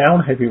break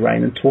down Heavy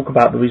Rain and talk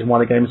about the reason why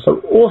the game is so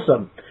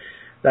awesome.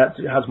 That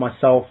has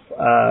myself,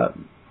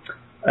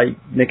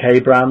 Nick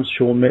Abrams,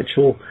 Sean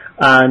Mitchell,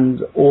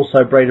 and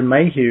also Braden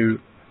Mayhew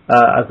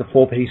as the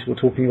four-piece. We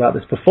were talking about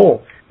this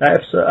before. Now,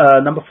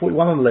 number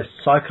 41 on the list,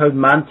 Psycho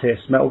Mantis,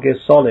 Metal Gear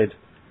Solid.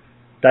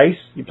 Dace,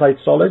 you played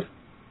Solid?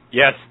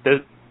 Yes,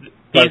 he's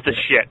the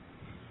shit.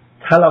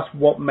 Tell us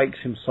what makes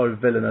him so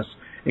villainous,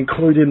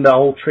 including the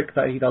whole trick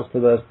that he does to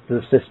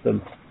the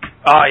system.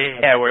 Oh,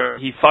 yeah, where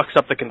he fucks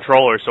up the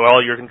controller, so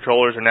all your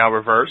controllers are now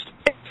reversed.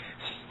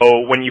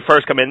 So when you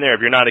first come in there,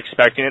 if you're not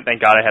expecting it,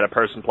 thank God I had a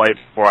person play it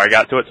before I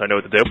got to it, so I know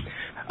what to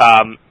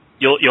do.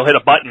 You'll hit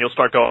a button, you'll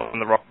start going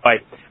the wrong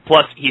way.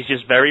 Plus, he's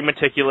just very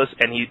meticulous,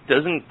 and he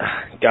doesn't...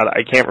 God,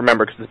 I can't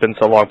remember because it's been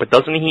so long, but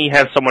doesn't he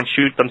have someone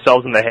shoot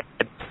themselves in the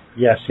head?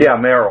 Yes. Yeah,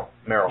 Meryl.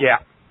 Yeah.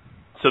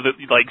 So that,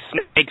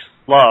 Snake's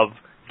love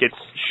gets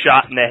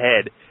shot in the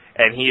head,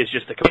 and he is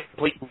just a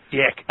complete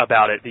dick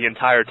about it the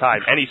entire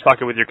time, and he's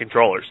fucking with your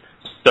controllers.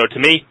 So to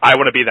me, I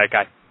want to be that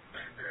guy.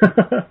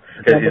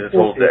 Because he's a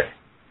total dick.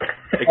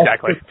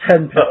 Exactly.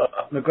 10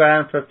 the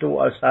Grand Theft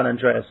Auto San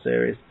Andreas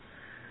series.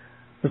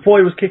 Before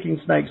he was kicking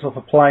snakes off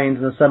of planes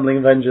and assembling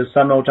Avengers,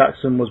 Samuel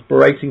Jackson was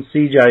berating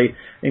CJ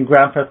in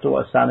Grand Theft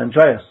Auto San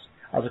Andreas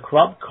as a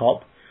corrupt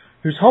cop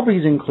whose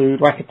hobbies include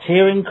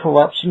racketeering,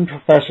 corruption,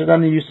 profession,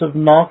 and the use of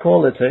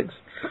narcotics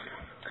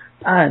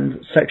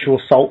and sexual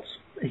assaults.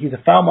 He's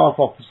a foul-mouthed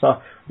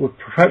officer with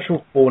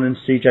perpetual thorn in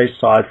CJ's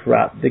side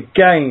throughout the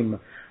game,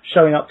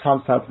 showing up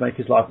time to time to make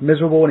his life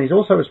miserable, and he's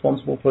also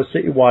responsible for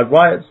citywide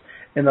riots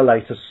in the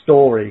later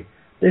story.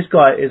 This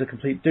guy is a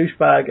complete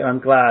douchebag, and I'm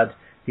glad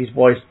he's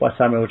voiced by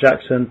Samuel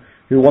Jackson,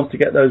 who wants to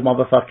get those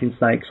motherfucking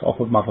snakes off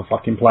of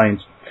motherfucking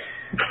planes.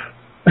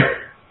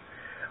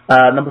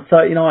 Number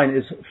 39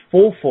 is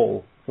Fall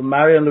from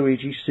Mario &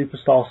 Luigi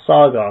Superstar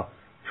Saga.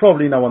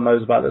 Probably no one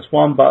knows about this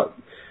one, but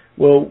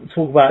we'll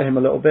talk about him a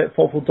little bit.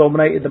 Fall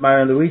dominated the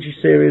Mario & Luigi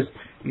series.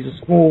 He's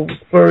a small,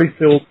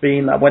 furry-filled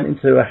being that went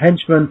into a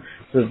henchman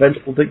to the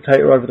vengeful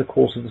dictator over the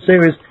course of the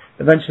series,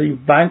 eventually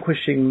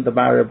vanquishing the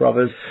Mario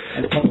Brothers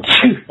and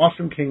conquering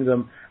Mushroom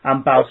Kingdom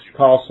and Bowser's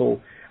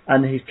Castle.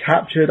 And he's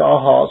captured our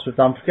hearts with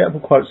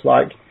unforgettable quotes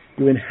like,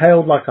 "You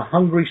inhaled like a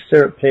hungry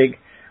syrup pig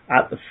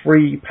at the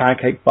free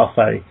pancake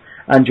buffet,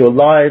 and your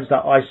lives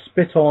that I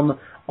spit on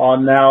are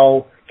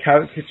now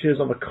caricatures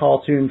of a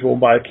cartoon drawn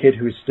by a kid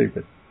who is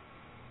stupid."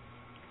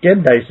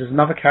 Again, Dace, there's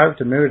another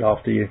character mirrored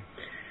after you.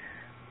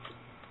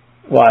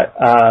 Right,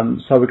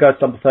 so we go to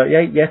number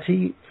 38,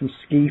 Yeti from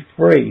Ski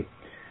Free.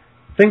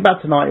 Think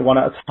back to 91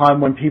 at a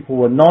time when people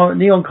were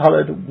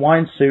neon-coloured,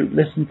 wine suit,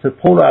 listened to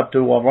Paula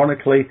Abdul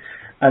ironically,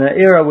 and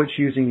an era which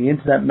using the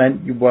internet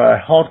meant you were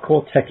a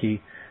hardcore techie,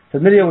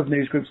 familiar with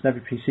news groups and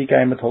every PC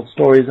gamer told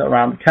stories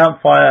around the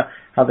campfire,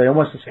 how they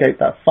almost escaped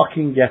that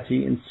fucking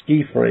Yeti in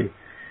Ski Free.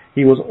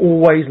 He was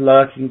always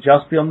lurking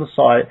just beyond the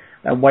site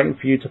and waiting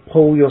for you to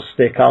pull your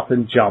stick up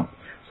and jump,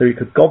 so he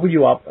could gobble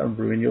you up and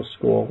ruin your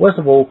score. Worst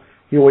of all,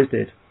 he always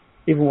did,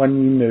 even when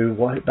you knew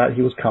that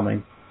he was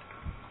coming.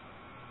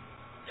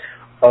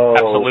 Oh.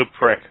 Absolute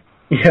prick.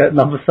 Yeah,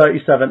 number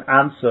 37,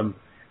 Ansem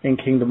in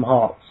Kingdom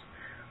Hearts.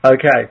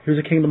 Okay, who's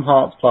a Kingdom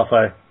Hearts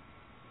buffet?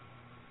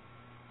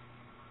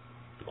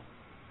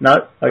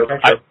 No? Okay.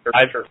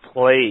 I've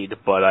played,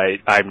 but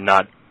I'm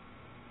not.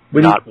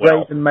 We need not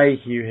well. Grayson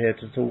Mayhew here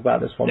to talk about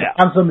this one. Yeah.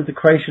 Anthem is the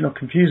creation of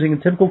confusing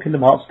and typical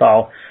Kingdom Hearts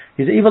style.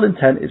 His evil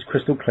intent is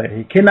crystal clear.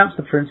 He kidnaps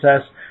the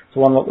princess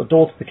to unlock the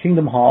door to the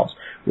Kingdom Hearts,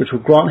 which will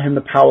grant him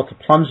the power to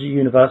plunge the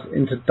universe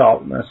into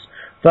darkness.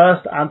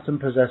 First, Anthem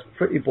possessed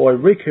pretty boy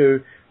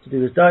Riku to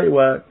do his dirty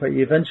work, but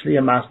he eventually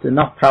amassed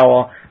enough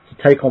power to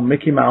take on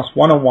Mickey Mouse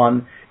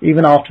one-on-one.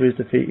 Even after his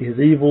defeat, his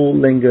evil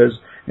lingers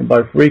in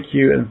both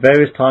Riku and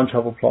various time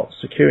travel plots,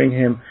 securing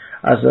him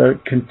as a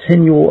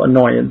continual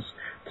annoyance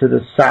to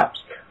the saps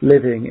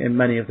living in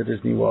many of the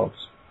Disney worlds.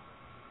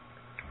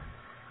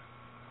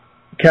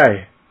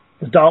 Okay,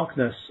 The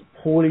Darkness,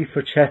 Paulie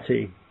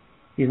Fricchetti.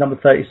 He's number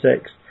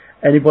 36.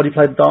 Anybody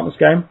played the Darkness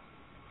game?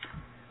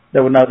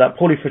 They would know that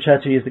Paulie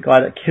Fricchetti is the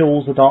guy that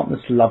kills the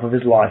Darkness love of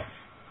his life.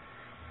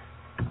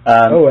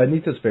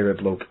 Anita's favourite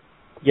bloke.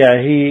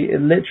 Yeah, he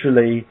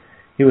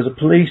was a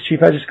police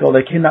chief edge school.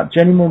 They kidnapped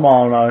Jenny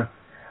Romano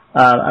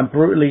and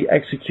brutally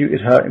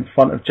executed her in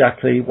front of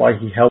Jack Lee while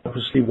he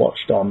helplessly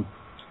watched on.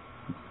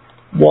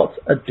 What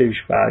a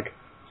douchebag.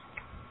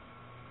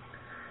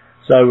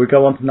 So we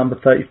go on to number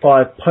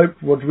 35, Pope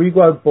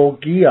Rodrigo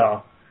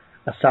Borgia,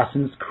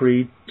 Assassin's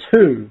Creed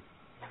 2.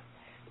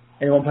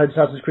 Anyone played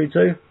Assassin's Creed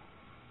 2?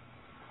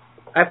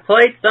 I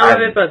played some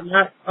of it, but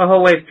not a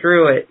whole way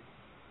through it.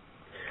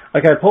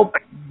 Okay, Pope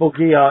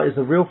Borgia is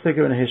a real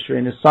figure in history,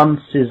 and his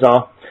son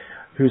Caesar,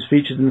 who's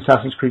featured in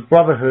Assassin's Creed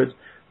Brotherhood,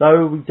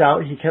 though we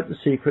doubt he kept the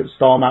secret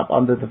star map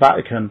under the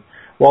Vatican.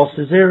 While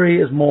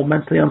Cesare is more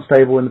mentally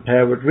unstable in the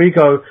pair,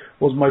 Rodrigo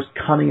was most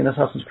cunning in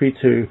Assassin's Creed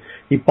 2.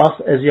 He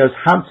busts Ezio's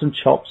handsome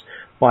chops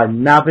by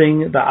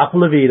nabbing the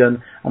Apple of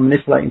Eden and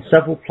manipulating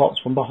several plots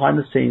from behind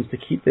the scenes to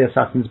keep the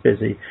assassins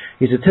busy.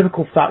 He's a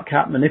typical fat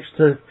cat,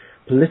 manipulative,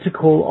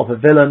 political of a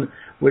villain,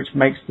 which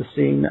makes the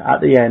scene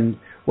at the end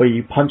where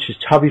you punch his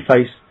chubby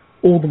face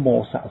all the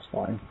more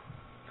satisfying.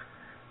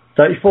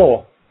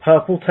 34.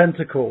 Purple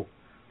Tentacle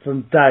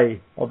from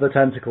Day of the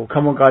Tentacle.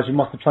 Come on, guys, you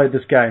must have played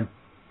this game.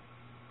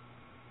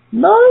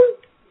 No?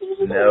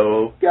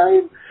 No.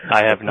 Game?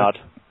 I have not.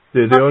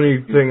 The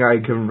only thing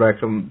I can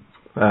reckon,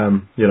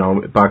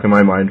 back in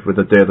my mind with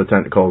the Day of the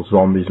Tentacle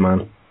zombies,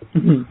 man.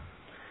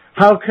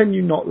 How can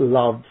you not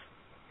love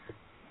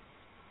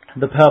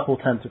the Purple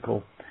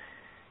Tentacle?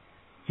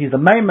 He's the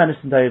main menace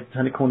in Day of the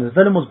Tentacle, and his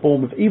villain was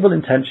born with evil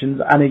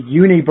intentions and a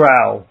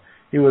unibrow.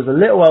 He was a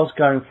little else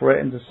going for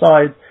it and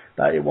decides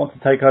that it wants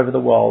to take over the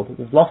world.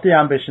 With lofty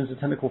ambitions, the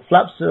Tentacle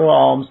flaps her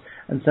arms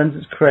and sends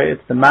its creator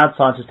to the mad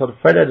scientist Dr.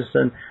 Fred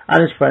Edison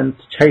and his friends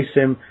to chase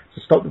him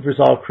to stop the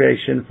bizarre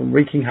creation from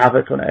wreaking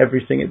havoc on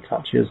everything it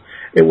touches.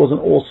 It was an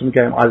awesome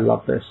game. I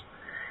love this.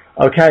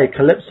 Okay,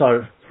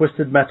 Calypso,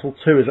 Twisted Metal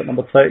 2 is at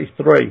number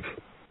 33.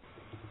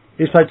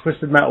 Who's played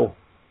Twisted Metal?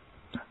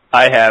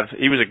 I have.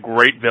 He was a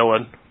great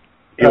villain.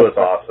 He was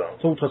awesome.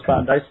 Talk to us about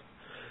him, Dace.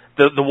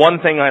 The one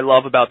thing I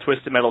love about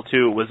Twisted Metal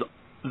 2 was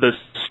the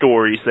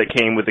stories that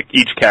came with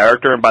each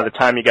character, and by the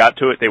time you got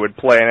to it, they would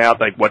plan out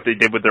like what they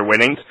did with their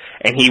winnings,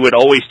 and he would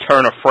always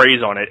turn a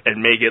phrase on it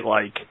and make it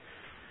like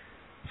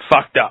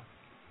fucked up.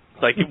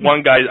 Like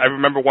one guy, I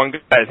remember one guy,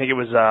 I think it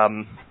was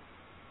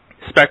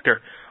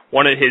Spectre,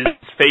 wanted his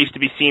face to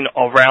be seen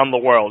around the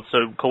world,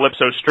 so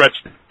Calypso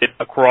stretched it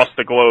across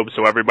the globe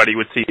so everybody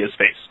would see his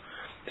face.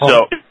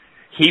 So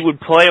he would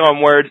play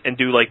on words and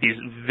do like these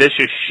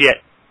vicious shit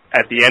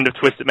at the end of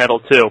Twisted Metal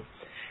 2.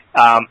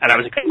 And I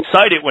was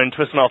excited when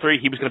Twisted Metal 3,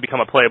 he was going to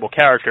become a playable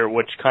character,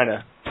 which kind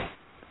of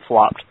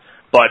flopped.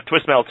 But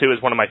Twisted Metal 2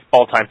 is one of my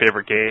all-time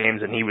favorite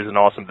games, and he was an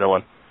awesome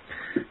villain.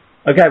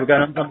 Okay, we're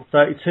going on to number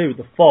 32,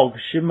 The Fog,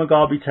 Shin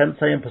Megami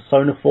Tensei and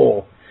Persona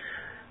 4.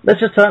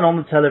 Let's just turn on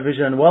the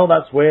television, and well,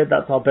 that's weird,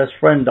 that's our best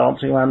friend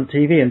dancing around the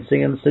TV and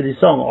singing the silly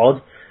song,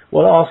 odd.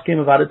 We'll ask him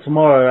about it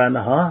tomorrow, and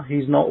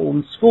he's not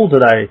in school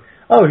today.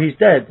 Oh, he's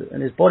dead,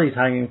 and his body's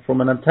hanging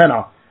from an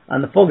antenna,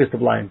 and the fog is to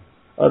blame.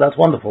 Oh, that's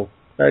wonderful.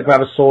 They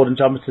grab a sword and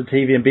jump into the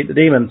TV and beat the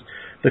demons,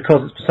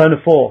 because it's Persona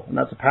 4, and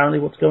that's apparently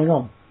what's going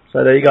on.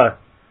 So there you go.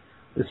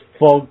 This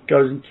fog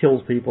goes and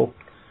kills people.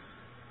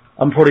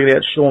 I'm probably going to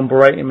get Sean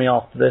berating me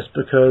after this,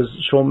 because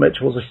Sean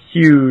Mitchell was a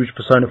huge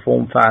Persona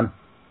 4 fan.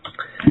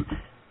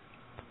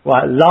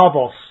 Right,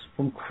 Lavos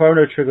from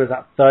Chrono Trigger is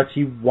at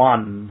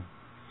 31.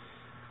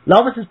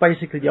 Lavos is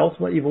basically the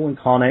ultimate evil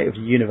incarnate of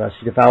the universe.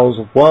 He devours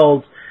of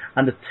worlds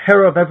and the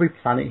terror of every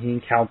planet he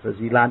encounters.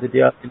 He landed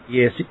the Earth in the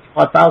year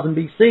 65,000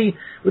 BC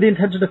with the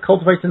intention of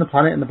cultivating the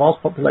planet and the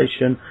vast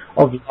population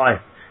of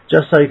life,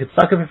 just so he could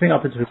suck everything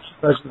up into a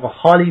version of a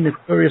highly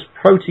notorious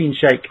protein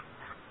shake.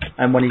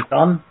 And when he's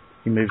done,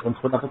 he moves on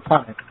to another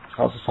planet.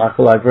 Starts to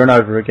cycle over and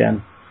over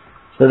again.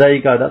 So there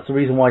you go. That's the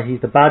reason why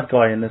he's the bad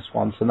guy in this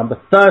one. So number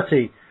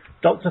 30,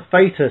 Dr.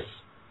 Fatus,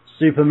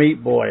 Super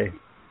Meat Boy.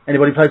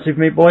 Anybody played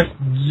Super Meat Boy?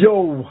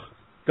 Yo!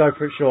 Go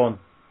for it, Sean.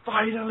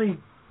 Finally!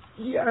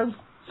 Yes!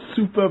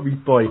 Super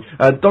Meat Boy.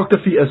 Dr.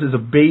 Fetus is a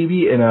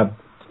baby in a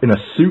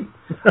suit,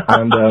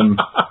 and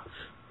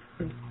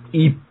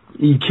he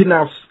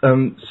kidnaps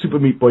Super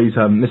Meat Boy's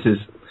missus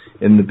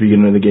in the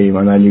beginning of the game,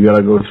 and then you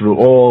gotta go through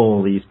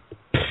all these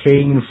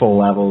painful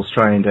levels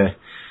trying to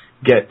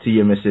get to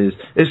your missus.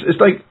 It's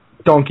like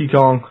Donkey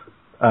Kong,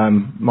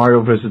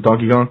 Mario versus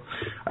Donkey Kong,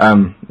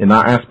 in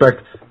that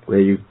aspect, where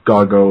you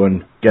gotta go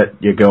and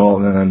get your girl,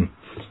 and then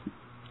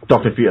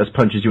Dr. Fetus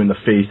punches you in the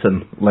face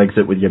and legs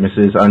it with your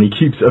missus, and he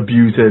keeps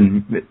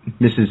abusing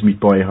Mrs. Meat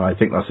Boy. I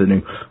think that's her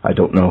name. I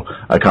don't know.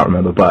 I can't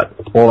remember. But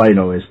all I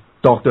know is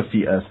Dr.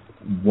 Fetus,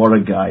 what a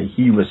guy.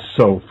 He was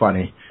so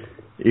funny.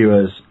 He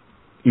was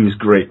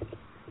great.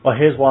 Well,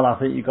 here's one I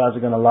think you guys are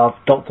going to love.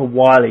 Dr.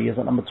 Wily is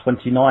at number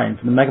 29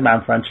 from the Mega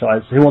Man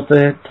franchise. Who wants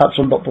to touch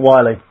on Dr.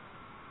 Wily?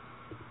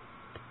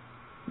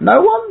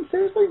 No one?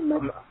 Seriously?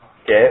 No.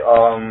 Okay,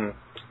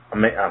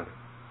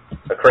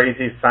 a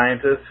crazy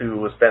scientist who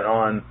was bent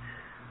on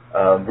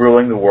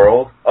ruling the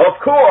world. Of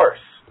course!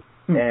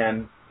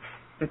 And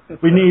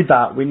we need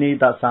that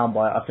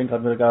soundbite. I think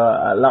I'm going to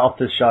go, let off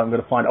this show, I'm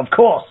going to find, of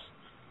course!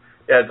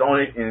 Yeah, it's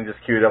only just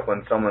queued up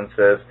when someone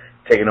says,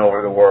 taking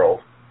over the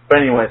world. But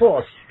anyways. Of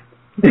course.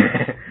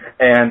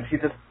 And he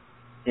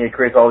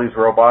creates all these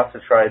robots to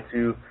try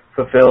to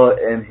fulfill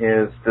in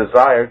his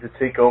desire to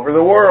take over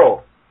the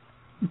world.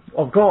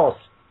 Of course.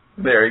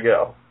 There you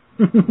go.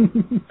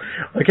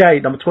 Okay,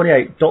 number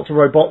 28, Dr.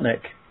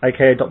 Robotnik,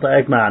 aka Dr.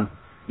 Eggman.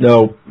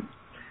 No.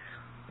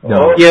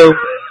 Oh. You.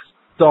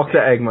 Dr.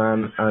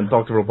 Eggman and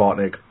Dr.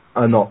 Robotnik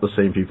are not the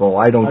same people.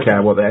 I don't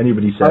care what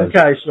anybody says.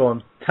 Okay,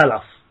 Sean, tell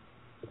us.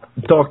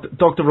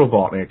 Dr.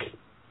 Robotnik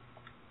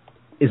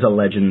is a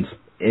legend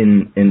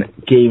in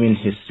gaming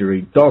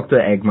history. Dr.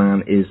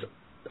 Eggman is,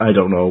 I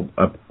don't know,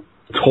 a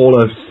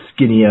taller,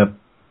 skinnier,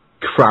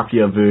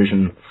 crappier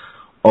version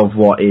of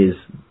what is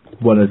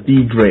one of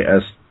the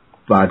greatest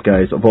bad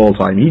guys of all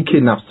time. He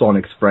kidnaps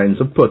Sonic's friends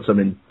and puts them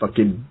in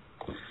fucking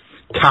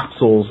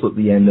capsules at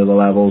the end of the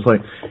levels.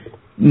 Like,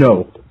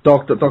 no,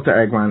 Dr.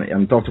 Eggman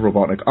and Dr.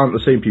 Robotnik aren't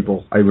the same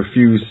people. I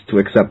refuse to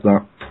accept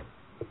that.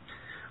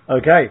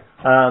 Okay,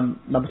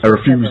 number 27. I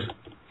refuse.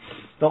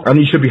 And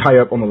he should be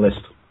higher up on the list.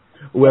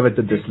 Whoever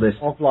did this list.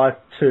 Half-Life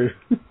 2.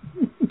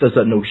 Does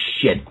that know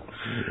shit.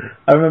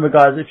 I remember,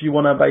 guys, if you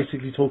want to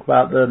basically talk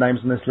about the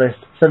names on this list,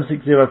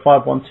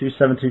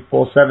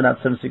 760-512-7247,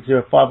 that's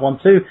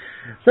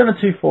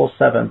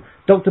 760-512-7247.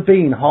 Dr.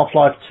 Bean,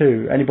 Half-Life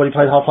 2. Anybody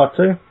played Half-Life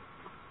 2?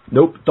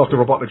 Nope, Dr.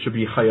 Robotnik should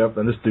be higher up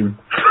than this dude.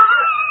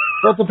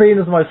 Dr. Bean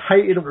is the most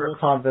hated of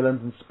all-time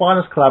villains, and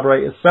spineless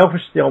collaborators,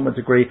 selfish to the ultimate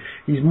degree.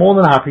 He's more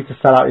than happy to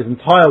sell out his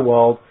entire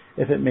world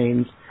if it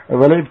means a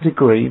relative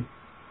degree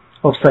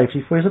of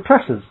safety for his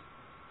oppressors.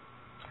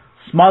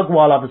 Smug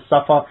while others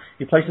suffer,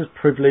 he places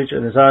privilege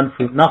and is earned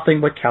through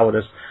nothing but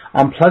cowardice,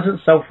 unpleasant,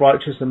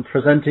 self-righteous, and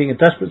presenting a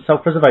desperate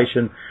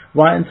self-preservation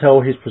right until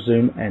his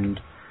presumed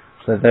end.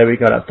 So there we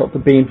go, that's Dr.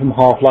 Bean from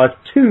Half-Life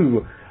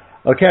 2.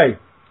 Okay,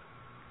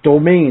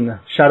 Dormine,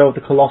 Shadow of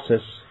the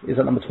Colossus, is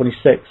at number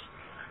 26.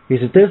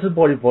 He's a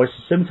disembodied voice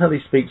who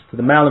simultaneously speaks to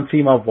the male and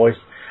female voice,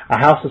 a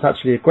house that's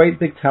actually a great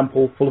big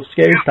temple full of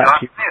scary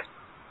statues,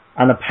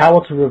 and the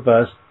power to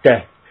reverse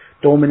death.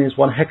 Dormin is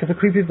one heck of a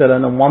creepy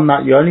villain, and one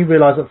that you only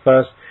realise at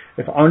first.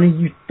 If only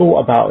you thought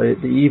about it,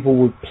 the evil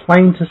would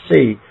plain to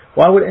see.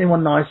 Why would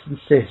anyone nice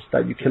insist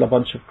that you kill a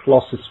bunch of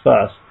Colossus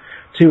first?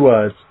 2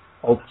 words,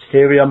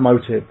 ulterior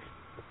motive.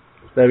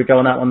 There we go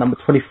on that one. Number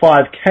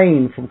 25,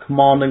 Kane from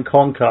Command &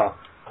 Conquer.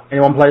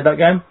 Anyone played that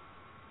game?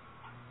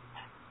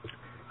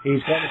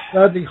 He's got a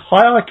thirdly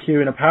high IQ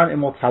and apparent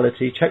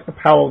immortality. Check the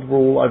power of the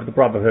rule over the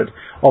Brotherhood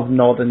of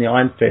Nod and the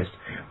Iron Fist,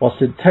 while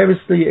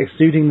simultaneously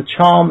exuding the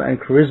charm and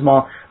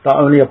charisma that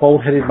only a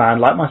bald-headed man,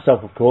 like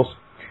myself of course,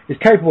 is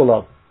capable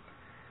of.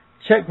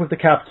 Check with the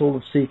capital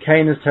of C.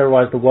 Kane has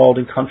terrorized the world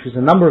and countries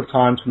a number of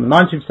times from the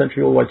 19th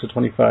century all the way to the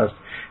 21st.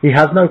 He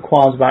has no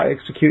qualms about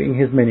executing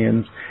his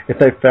minions if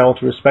they fail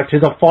to respect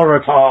his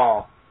authority.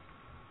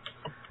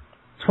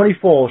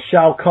 24,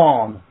 Shao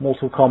Kahn,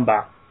 Mortal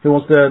Kombat. Who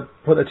wants to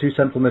put their 2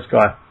 cents on this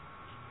guy?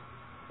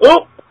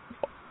 Oh!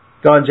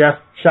 Go on, Jeff.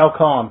 Shao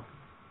Kahn.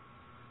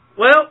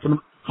 Well,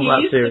 He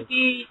used to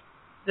be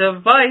the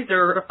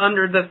visor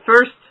under the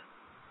first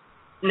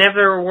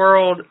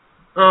Netherworld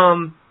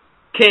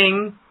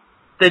king,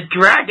 the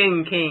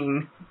Dragon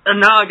King,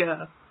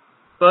 Anaga.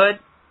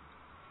 But,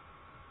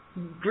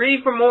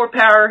 greed for more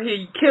power,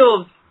 he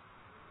kills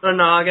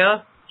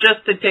Anaga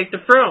just to take the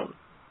throne.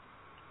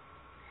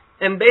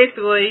 And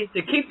basically,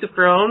 to keep the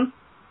throne,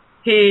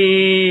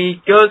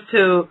 he goes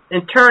to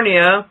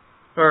Eternia,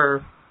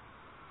 or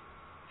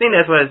I think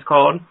that's what it's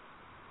called,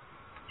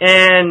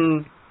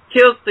 and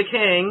kills the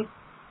king,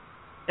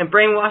 and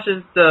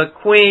brainwashes the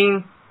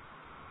Queen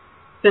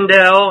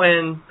Sindel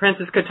and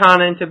Princess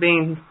Katana into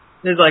being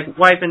his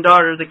wife and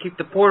daughter to keep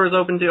the portals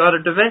open to other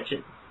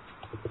dimensions.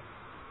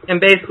 And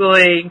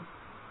basically,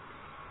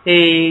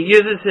 he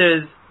uses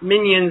his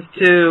minions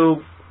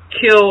to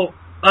kill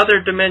other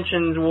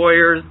dimensions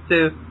warriors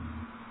to,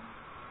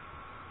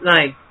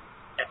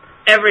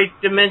 every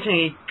dimension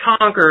he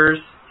conquers,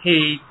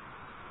 he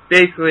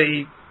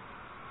basically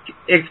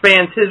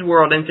expands his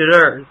world into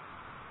theirs.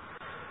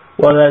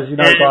 Well, as you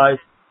know, guys,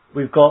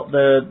 we've got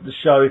the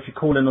show. If you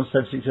call in on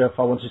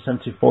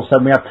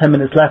 760-512-7247, we have 10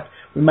 minutes left.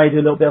 We may do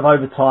a little bit of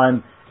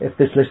overtime if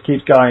this list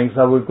keeps going.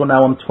 So we've got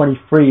now on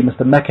 23,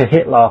 Mr. Mecha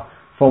Hitler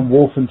from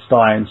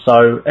Wolfenstein.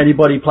 So,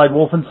 anybody played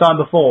Wolfenstein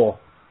before?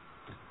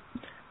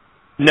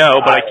 No,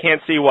 but I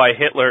can't see why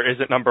Hitler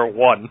isn't number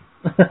 1.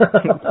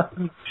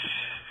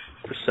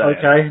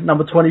 Okay,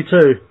 number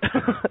 22.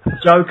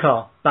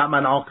 Joker,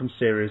 Batman Arkham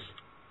series.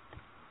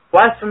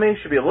 Blasphemy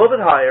should be a little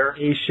bit higher.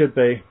 He should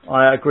be.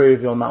 I agree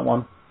with you on that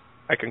one.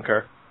 I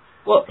concur.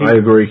 Well, I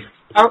agree.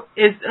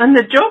 is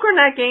the Joker in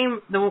that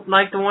game the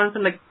ones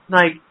in the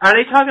are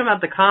they talking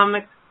about the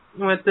comics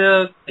with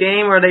the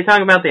game, or are they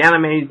talking about the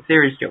animated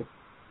series Joker?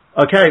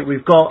 Okay,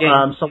 we've got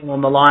someone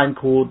on the line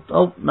called...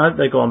 Oh, no,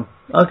 they're gone.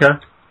 Okay.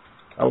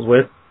 That was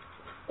weird.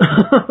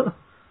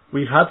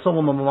 We've had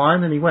someone on the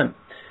line and he went.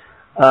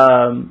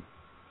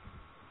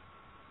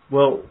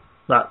 Well,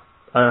 I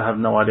have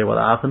no idea what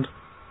that happened.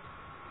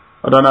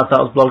 I don't know if that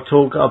was Blog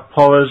Talk.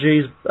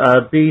 Apologies.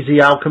 BZ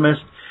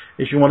Alchemist,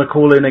 if you want to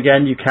call in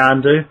again, you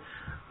can do.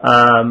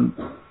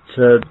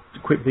 To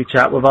quickly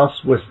chat with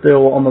us. We're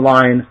still on the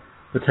line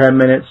for 10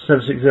 minutes,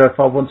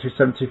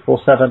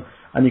 760-512-7247,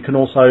 and you can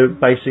also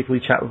basically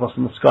chat with us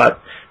on the Skype.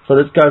 So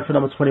let's go for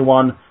number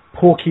 21,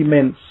 Porky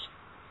Mints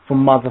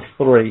from Mother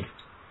 3.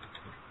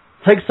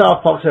 Take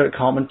South Park's Eric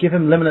Cartman, give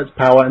him limitless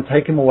power, and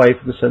take him away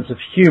from the sense of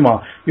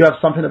humour. You have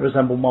something that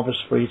resembles Mother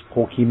 3's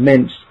Porky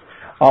Mints.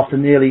 After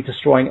nearly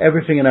destroying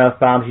everything in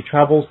Earthbound, he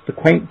travels to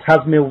the quaint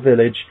Tasmill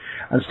village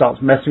and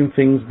starts messing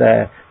things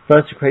there.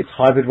 First he creates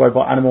hybrid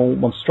robot animal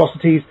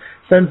monstrosities,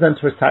 sends them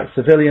to attack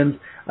civilians,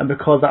 and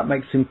because that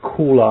makes him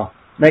cooler.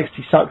 Next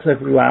he sucks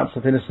every ounce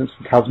of innocence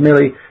from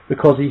Tasmilly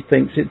because he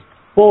thinks it's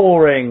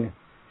boring.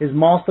 His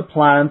master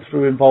plan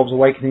involves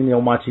awakening the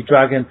almighty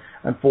dragon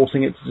and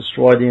forcing it to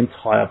destroy the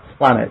entire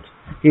planet.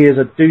 He is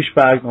a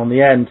douchebag on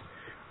the end.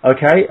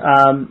 Okay,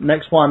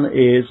 next one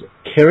is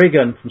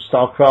Kerrigan from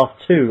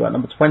StarCraft 2 at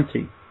number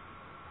 20.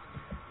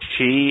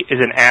 She is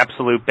an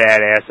absolute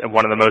badass and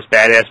one of the most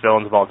badass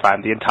villains of all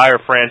time. The entire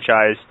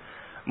franchise,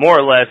 more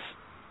or less,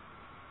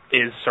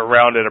 is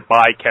surrounded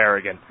by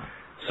Kerrigan.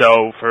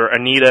 So for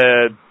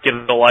Anita, Get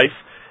a Life,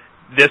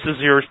 this is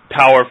your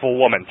powerful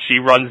woman. She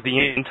runs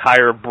the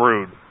entire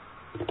brood.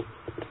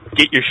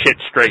 Get your shit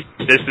straight.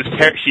 She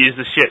is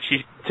the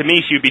shit. To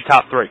me, she would be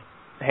top 3.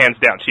 Hands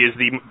down. She is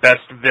the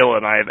best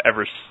villain I have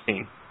ever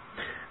seen.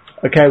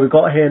 Okay, we've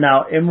got here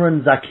now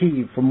Imran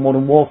Zakib from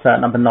Modern Warfare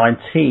at number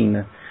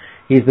 19.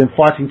 He's been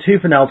fighting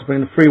tooth and nail to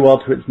bring the free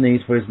world to its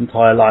knees for his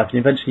entire life, and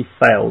eventually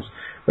fails.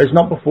 But it's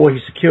not before he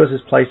secures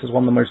his place as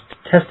one of the most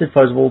detested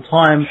foes of all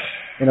time.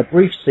 In a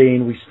brief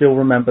scene, we still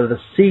remember the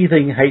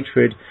seething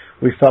hatred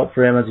we felt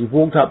for him as he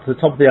walked up to the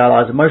top of the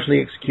Allies,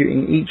 emotionally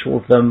executing each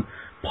of them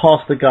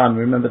past the gun.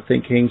 We remember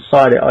thinking,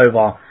 side it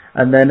over,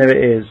 and then there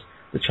it is.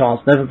 The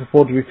chance. Never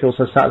before did we feel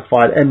so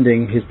satisfied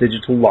ending his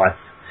digital life.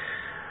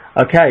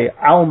 Okay,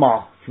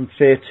 Alma from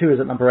Fear 2 is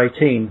at number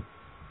 18.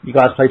 You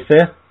guys played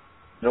Fear?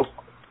 Nope.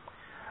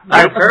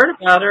 I've heard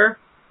about her.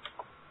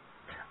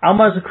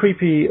 Alma is a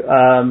creepy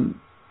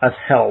as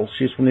hell.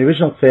 She's from the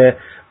original Fear,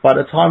 but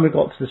at the time we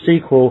got to the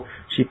sequel,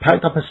 she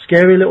packed up a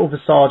scary little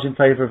visage in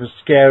favour of a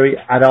scary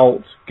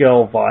adult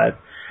girl vibe.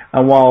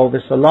 And while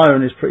this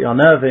alone is pretty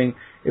unnerving,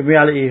 in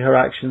reality her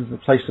actions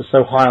that placed her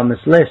so high on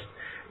this list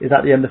is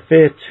at the end of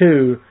Fear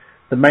 2,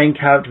 the main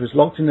character is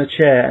locked in a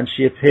chair and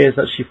she appears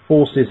that she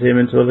forces him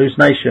into a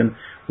hallucination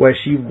where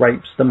she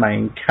rapes the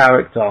main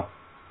character.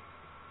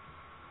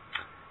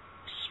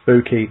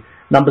 Spooky.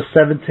 Number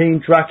 17,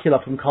 Dracula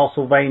from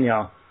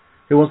Castlevania.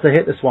 Who wants to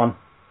hit this one?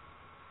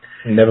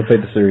 Never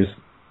played the series.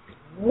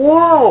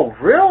 Whoa,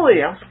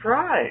 really? I'm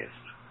surprised.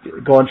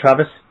 Go on,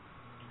 Travis.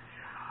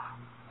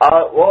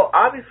 Well,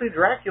 obviously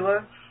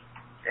Dracula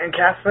and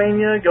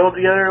Castlevania go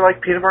together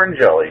like peanut butter and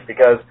jelly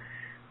because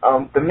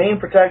the main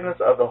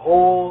protagonist of the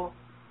whole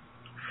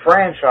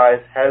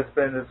franchise has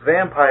been this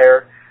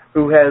vampire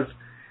who has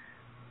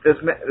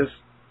it's not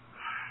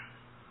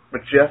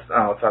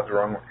the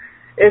wrong word.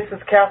 It's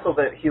this castle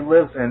that he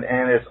lives in,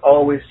 and it's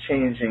always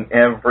changing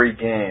every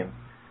game.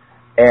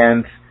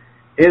 And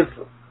his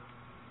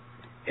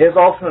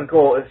ultimate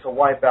goal is to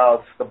wipe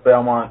out the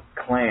Belmont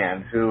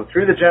clan, who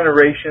through the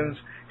generations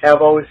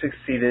have always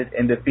succeeded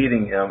in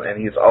defeating him,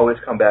 and he's always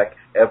come back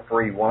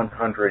every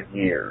 100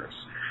 years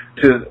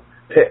to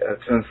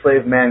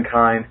enslave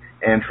mankind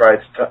and try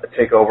to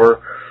take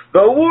over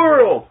the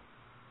world.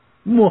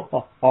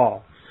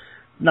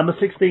 Number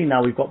 16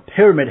 now, we've got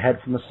Pyramid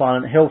Head from the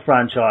Silent Hill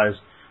franchise.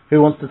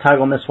 Who wants to tag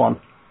on this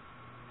one?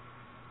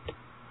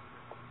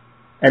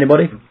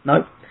 Anybody?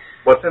 No?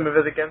 What's the name of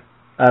it again?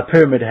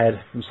 Pyramid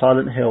Head from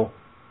Silent Hill.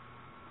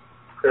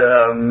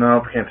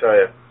 No, can't tell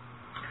you.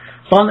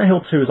 Silent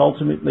Hill 2 is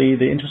ultimately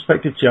the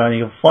introspective journey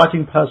of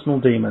fighting personal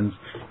demons.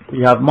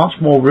 You have much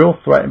more real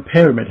threat in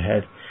Pyramid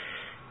Head.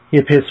 He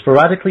appears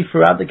sporadically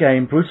throughout the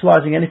game,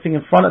 brutalizing anything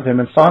in front of him,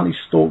 and silently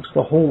stalks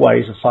the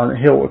hallways of Silent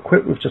Hill,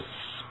 equipped with just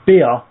a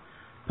spear,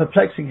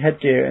 perplexing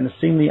headgear, and a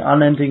seemingly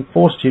unending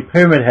fortitude.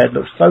 Pyramid Head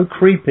looks so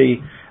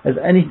creepy as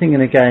anything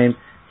in a game.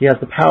 He has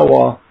the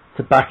power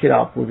to back it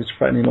up with his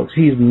threatening looks.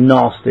 He's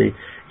nasty.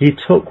 He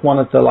took one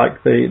of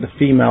the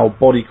female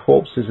body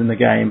corpses in the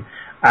game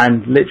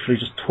and literally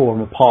just tore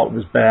them apart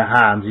with his bare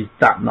hands. He's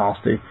that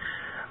nasty.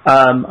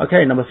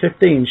 Okay, number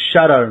 15,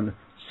 Shadow,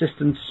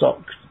 System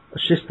Shock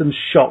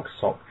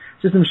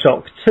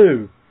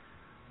 2.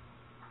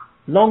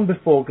 Long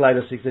before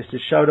GLaDOS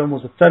existed, Shodan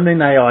was a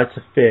feminine AI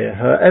to fear.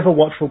 Her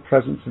ever-watchful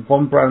presence in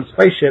Von Braun's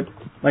spaceship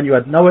meant you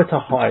had nowhere to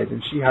hide,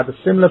 and she had a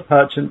similar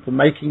penchant for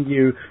making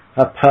you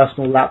her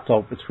personal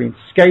lapdog between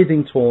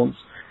scathing taunts.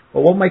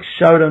 But what makes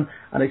Shodan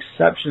an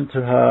exception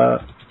to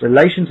her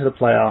relation to the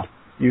player,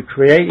 you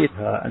created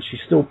her, and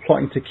she's still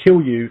plotting to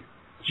kill you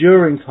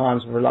during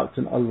times of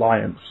reluctant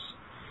alliance.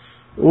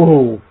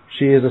 Ooh,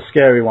 she is a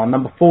scary one.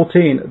 Number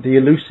 14, The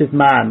Elusive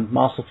Man,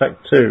 Mass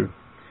Effect 2.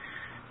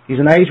 He's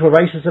an age where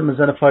racism and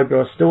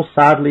xenophobia are still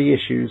sadly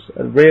issues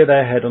that rear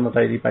their head on a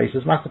daily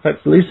basis. Mass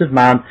Effect's Elusive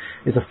Man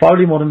is a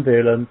fully modern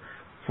villain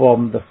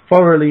from the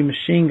thoroughly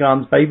machine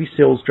guns, baby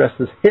seals dressed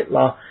as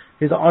Hitler.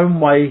 His own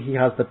way, he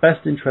has the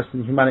best interest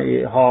in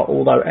humanity at heart,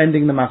 although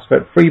ending the Mass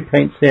Effect 3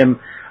 paints him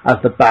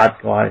as the bad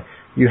guy.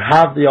 You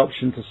have the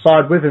option to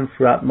side with him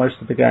throughout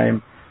most of the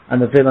game,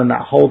 and the villain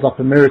that holds up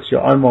a mirror to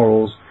your own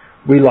morals.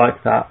 We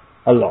like that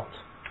a lot.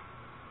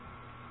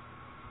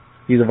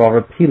 He's a rather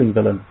appealing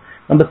villain.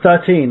 Number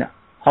 13,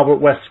 Albert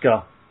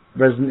Wesker,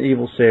 Resident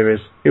Evil series.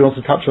 Who wants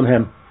to touch on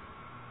him?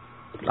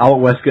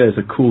 Albert Wesker is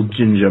a cool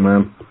ginger,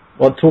 man.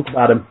 Well, talk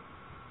about him.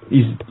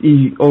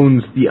 He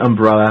owns the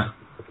Umbrella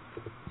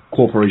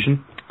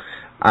Corporation,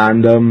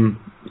 and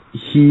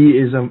he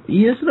is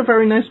a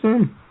very nice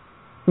man.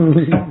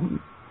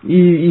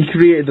 he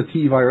created the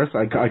T-virus.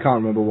 I can't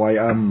remember why.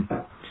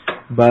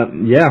 But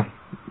yeah,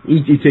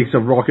 he takes a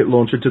rocket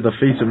launcher to the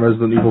face in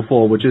Resident Evil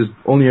 4, which is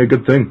only a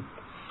good thing.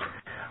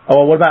 Oh,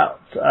 well, what about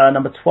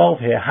number 12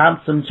 here?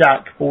 Handsome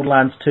Jack,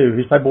 Borderlands 2.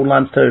 Who's played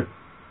Borderlands 2?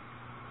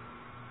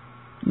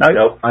 No?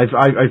 Nope.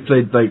 I've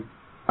played like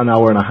an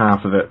hour and a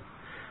half of it.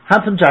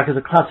 Handsome Jack is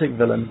a classic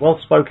villain,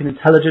 well-spoken,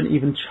 intelligent,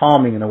 even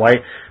charming in a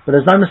way, but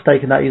there's no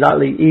mistaking that he's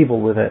utterly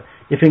evil with it.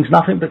 He thinks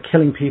nothing but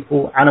killing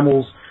people,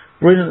 animals.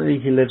 Brilliantly,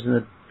 he lives in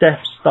a Death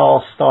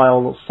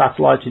Star-style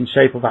satellite in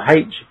shape of a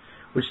H,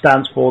 which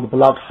stands for the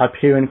beloved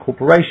Hyperion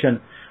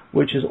Corporation,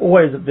 which is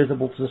always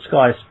visible to the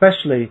sky,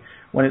 especially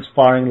when it's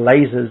firing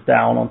lasers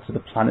down onto the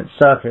planet's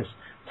surface.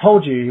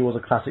 Told you he was a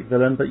classic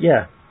villain, but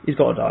yeah, he's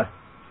got to die.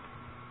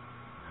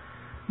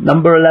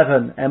 Number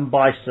 11, M.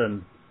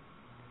 Bison.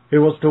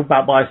 Who wants to talk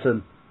about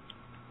Bison?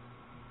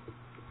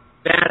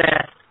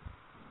 Badass.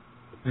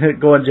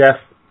 Go on, Jeff.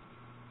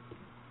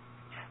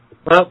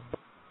 Well,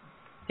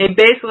 he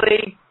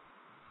basically,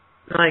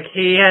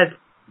 he had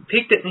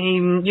peaked it, he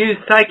used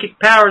psychic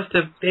powers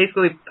to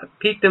basically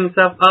peak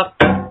himself up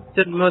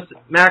to the most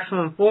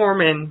maximum form,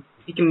 and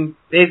he can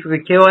basically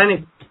kill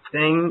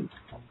anything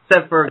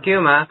except for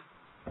Akuma.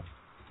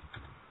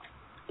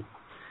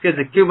 Because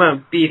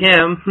Akuma beat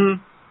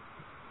him.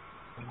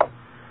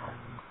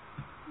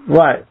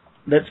 Right,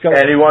 let's go.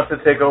 And he wants to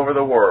take over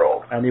the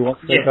world. And he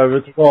wants to take over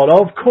the world,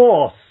 of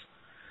course.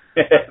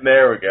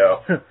 There we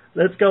go.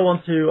 Let's go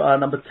on to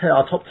number 10,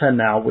 our top 10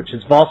 now, which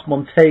is Vas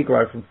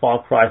Montegro from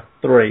Far Cry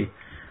 3.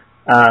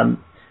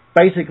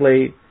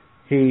 Basically,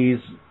 he's...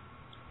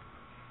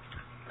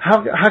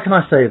 How can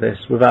I say this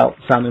without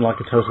sounding like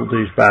a total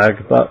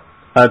douchebag, but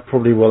I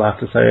probably will have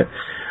to say it.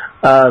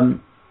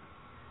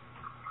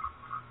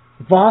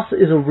 Vas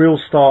is a real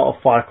star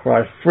of Far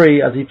Cry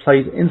 3 as he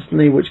plays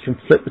instantly, which can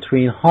flip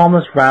between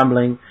harmless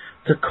rambling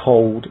to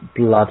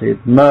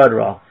cold-blooded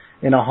murderer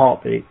in a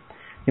heartbeat.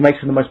 He makes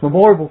him the most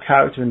memorable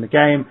character in the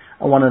game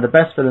and one of the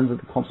best villains of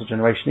the console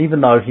generation,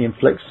 even though he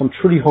inflicts some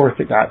truly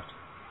horrific acts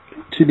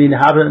to the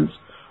inhabitants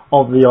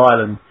of the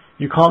island.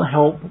 You can't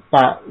help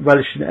but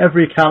relish in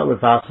every encounter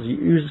with Vas as he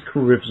oozes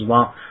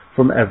charisma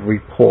from every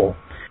pore.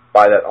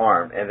 By that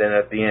arm. And then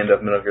at the end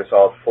of Metal Gear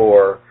Solid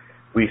 4,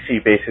 we see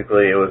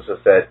basically it was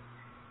just that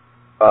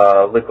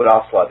Liquid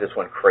Ocelot just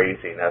went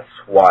crazy, and that's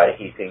why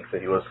he thinks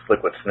that he was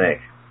Liquid Snake.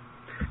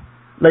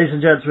 Ladies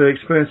and gents, we're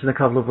experiencing a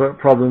couple of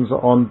problems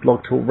on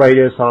Blog Talk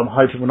Radio, so I'm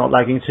hoping we're not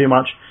lagging too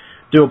much.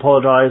 Do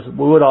apologise.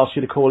 We would ask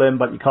you to call in,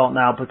 but you can't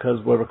now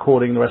because we're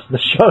recording the rest of the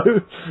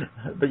show.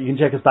 But you can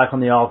check us back on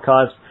the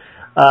archives.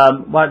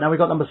 Right, now we've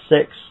got number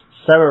 6,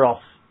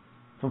 Seraph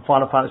from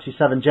Final Fantasy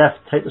VII. Jeff,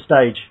 take the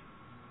stage.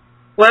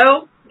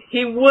 Well,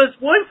 he was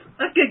once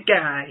a good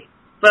guy,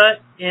 but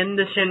in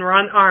the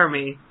Shinron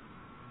army.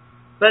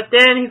 But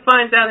then he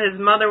finds out his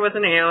mother was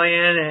an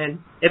alien, and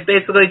it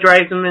basically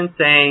drives him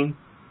insane.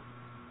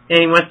 And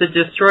he wants to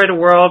destroy the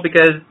world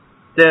because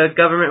the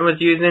government was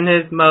using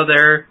his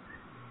mother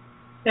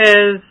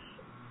as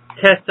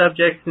test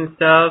subjects and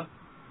stuff.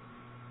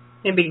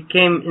 He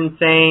became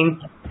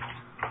insane.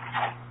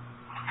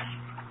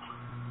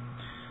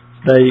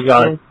 There you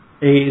go.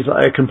 He's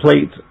a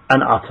complete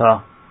and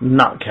utter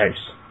nutcase.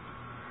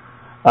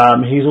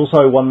 He's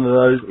also one of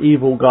those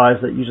evil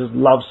guys that you just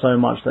love so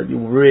much that you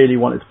really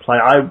wanted to play.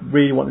 I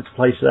really wanted to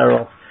play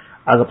Seraph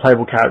as a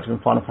playable character in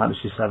Final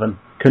Fantasy VII.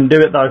 Couldn't do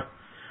it though.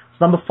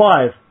 It's number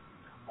 5.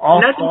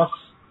 Arthas.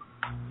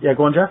 Yeah,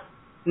 go on, Jeff.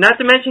 Not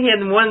to mention he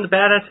had one of the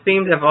badass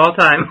themes of all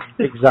time.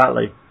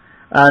 Exactly.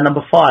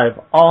 Number 5.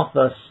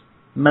 Arthas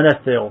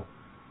Menethil.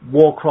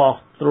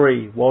 Warcraft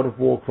 3. World of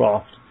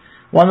Warcraft.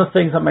 One of the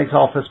things that makes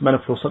Arthas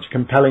Menor feel such a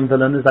compelling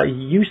villain is that he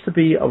used to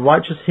be a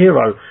righteous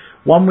hero,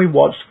 one we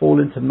watched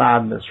fall into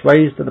madness.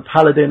 Raised as the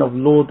paladin of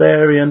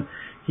Lordarian,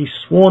 he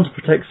sworn to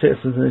protect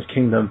citizens in his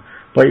kingdom,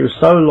 but he was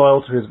so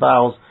loyal to his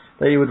vows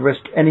that he would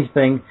risk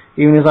anything,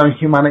 even his own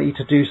humanity,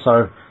 to do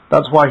so.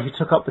 That's why he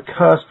took up the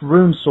cursed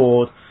rune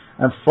sword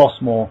and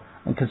Frostmourne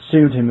and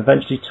consumed him,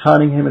 eventually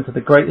turning him into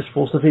the greatest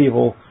force of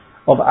evil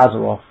of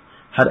Azeroth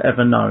had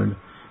ever known.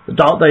 The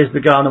dark days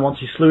began, and once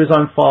he slew his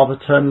own father,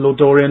 turned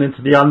Lordorian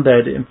into the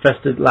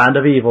undead-infested land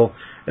of evil,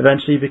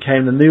 eventually he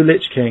became the new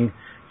Lich King,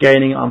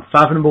 gaining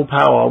unfathomable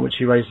power, which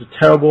he raised a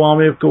terrible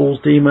army of ghouls,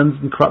 demons,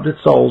 and corrupted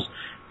souls.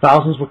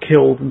 Thousands were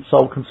killed and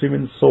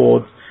soul-consuming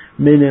swords,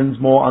 millions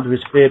more under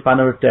his feared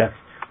banner of death.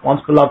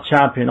 Once beloved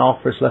champion,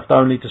 Arthas left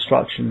only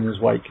destruction in his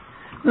wake.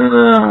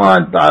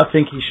 I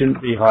think he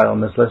shouldn't be high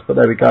on this list, but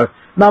there we go.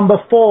 Number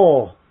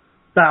 4,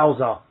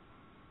 Bowser.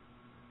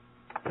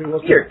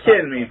 You're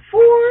kidding me.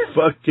 4?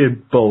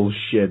 Fucking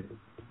bullshit.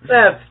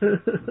 That's...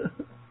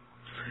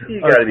 You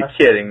gotta be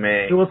kidding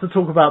me. Who wants to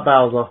talk about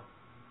Bowser?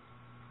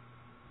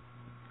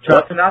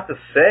 What's not to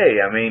say?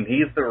 I mean,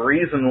 he's the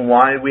reason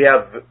why we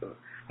have...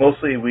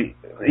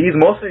 He's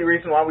mostly the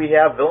reason why we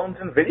have villains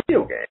in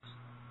video games.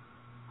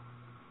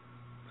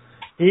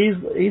 He's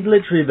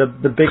literally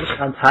the biggest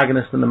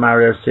antagonist in the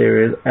Mario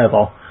series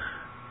ever.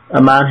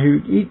 A man who...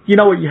 You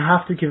know what, you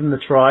have to give him the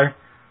try,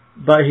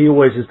 but he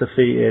always is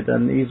defeated,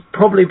 and he's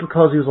probably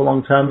because he was a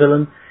long-term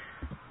villain,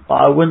 but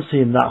I wouldn't see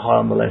him that high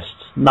on the list.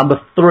 Number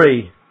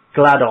 3,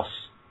 GLaDOS,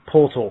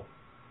 Portal.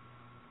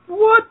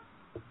 What?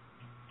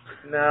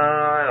 No,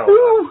 I don't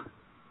know.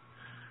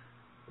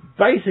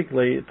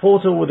 Basically,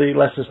 Portal with the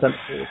lesser extent of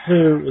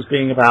Portal 2 was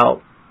being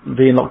about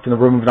being locked in a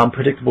room with an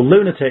unpredictable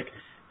lunatic.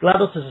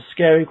 GLaDOS is a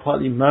scary,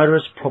 quietly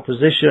murderous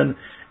proposition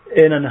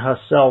in and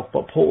herself,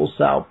 but Portal's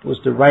setup was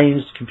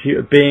deranged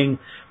computer being,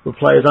 the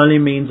player's only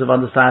means of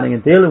understanding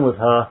and dealing with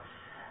her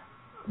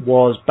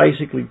was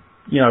basically,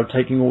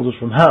 taking orders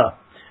from her.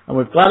 And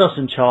with GLaDOS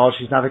in charge,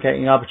 she's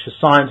navigating arbitrary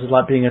science is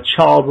like being a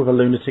child with a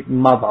lunatic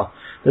mother.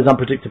 There's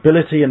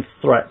unpredictability and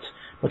threat,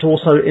 but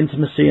also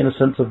intimacy and a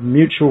sense of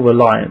mutual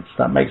reliance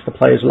that makes the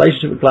player's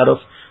relationship with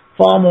GLaDOS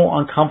far more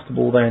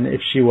uncomfortable than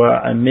if she were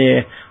a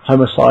mere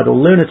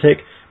homicidal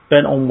lunatic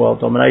bent on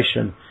world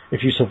domination.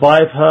 If you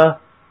survive her,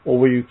 or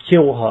will you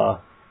kill her?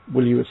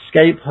 Will you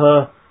escape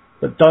her?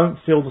 But don't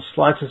feel the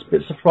slightest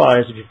bit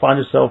surprised if you find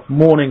yourself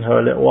mourning her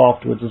a little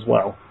afterwards as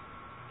well.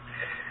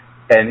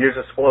 And here's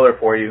a spoiler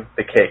for you,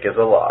 the cake is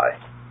a lie.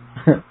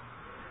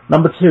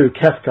 Number 2,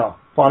 Kefka,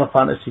 Final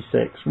Fantasy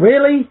VI.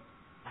 Really?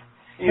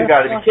 You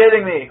gotta be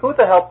kidding me. Who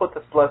the hell put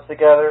this list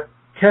together?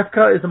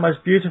 Kefka is the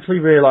most beautifully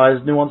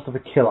realised nuance of a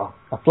killer,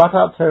 a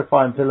flat-out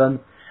terrifying villain,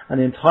 and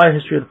the entire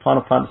history of the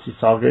Final Fantasy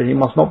saga. He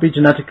must not be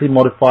genetically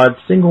modified,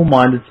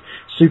 single-minded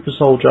super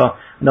soldier,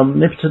 an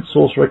omnipotent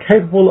sorcerer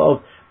capable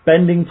of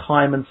bending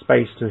time and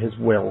space to his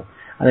will.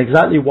 And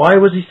exactly why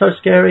was he so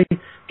scary?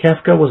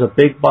 Kefka was a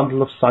big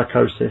bundle of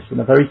psychosis and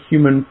a very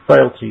human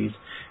frailties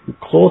who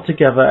clawed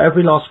together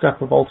every last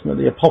scrap of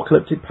ultimately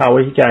apocalyptic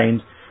power he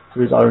gained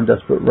through his own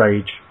desperate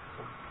rage.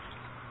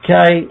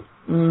 Okay,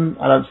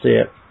 I don't see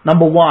it.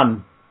 Number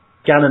 1,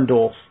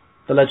 Ganondorf,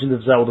 The Legend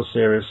of Zelda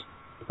series.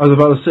 I was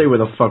about to say, where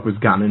the fuck was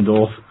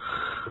Ganondorf?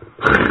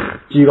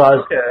 Do you guys...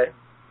 Okay.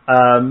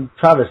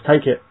 Travis,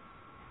 take it.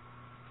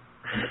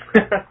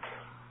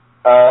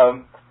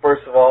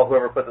 First of all,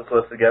 whoever put this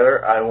list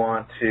together, I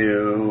want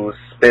to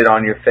spit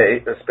in your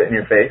face,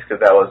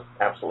 because that was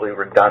absolutely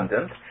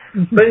redundant.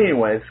 But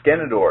anyways,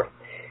 Ganondorf,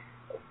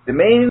 the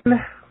main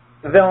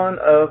villain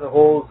of the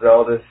whole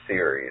Zelda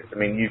series. I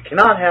mean, you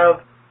cannot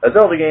have a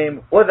Zelda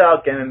game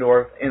without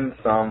Ganondorf in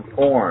some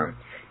form.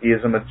 He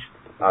is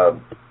a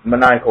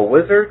maniacal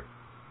wizard,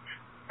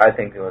 I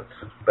think that's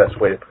the best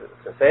way to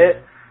say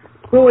it,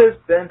 who is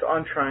bent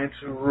on trying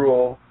to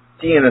rule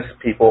the innocent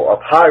people of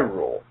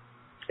Hyrule.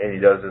 And he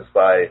does this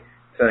by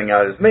sending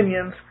out his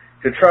minions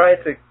to try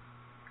to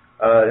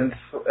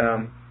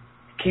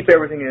keep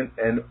everything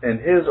in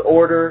his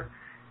order.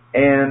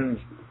 And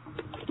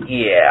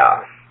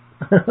yeah,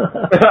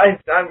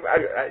 it's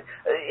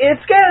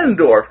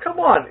Ganondorf. Come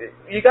on,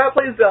 you gotta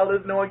play Zelda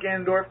to know what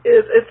Ganondorf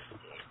is.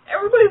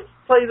 Everybody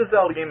plays a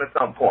Zelda game at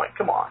some point.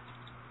 Come on.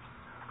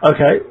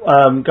 Okay,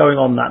 going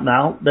on that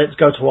now, let's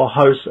go to our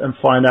host and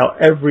find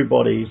out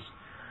everybody's.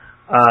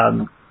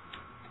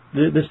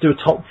 Let's do a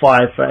top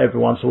 5 for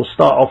everyone. So we'll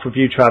start off with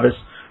you, Travis.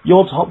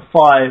 Your top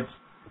 5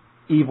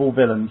 evil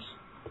villains.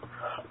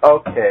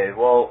 Okay,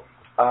 well,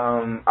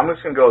 I'm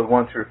just going to go with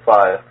 1 through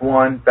 5.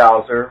 1,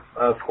 Bowser,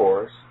 of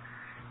course.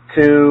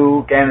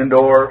 2,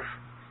 Ganondorf.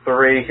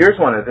 3, here's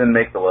one that didn't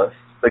make the list.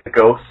 The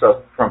Ghosts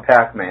from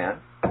Pac-Man.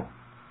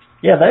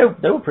 Yeah,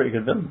 they were pretty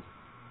good villains.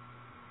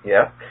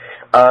 Yeah.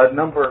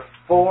 Number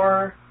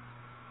 4,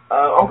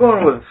 I'm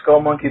going with Skull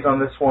Monkeys on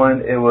this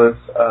one. It was,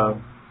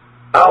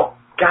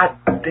 God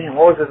damn,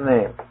 what was his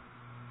name?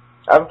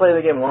 I haven't played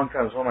the game in a long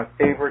time. It's one of my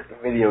favorite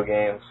video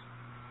games.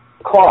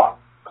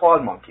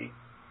 Claude Monkey.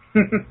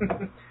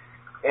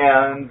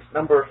 And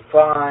number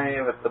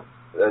 5 at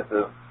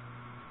the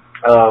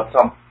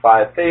top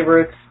 5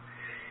 favorites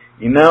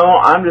You know,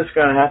 I'm just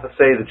going to have to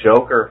say the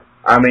Joker.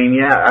 I mean,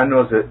 yeah, I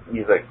know that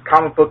he's a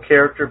comic book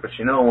character, but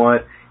you know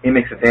what? He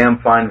makes a damn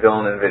fine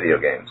villain in video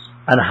games.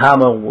 And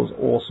Hammer was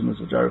awesome as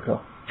a Joker.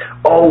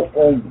 Oh,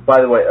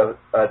 by the way,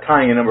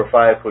 tying in number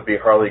 5 would be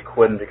Harley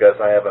Quinn because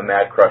I have a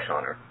mad crush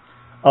on her.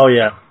 Oh,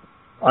 yeah.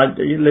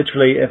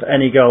 Literally, if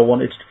any girl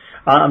wanted...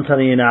 I'm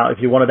telling you now, if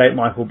you want to date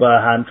Michael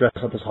Burhan, dress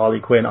up as Harley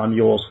Quinn, I'm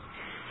yours.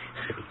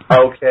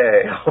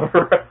 Okay,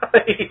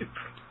 alright.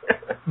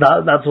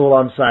 That's all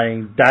I'm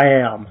saying.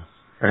 Damn.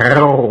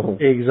 Ow.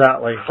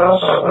 Exactly.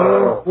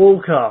 Oh.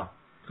 Walker,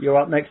 you're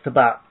up next to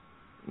bat.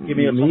 Give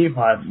me your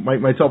top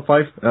 5. My top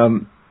 5.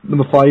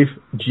 Number 5,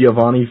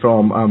 Giovanni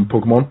from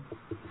Pokemon.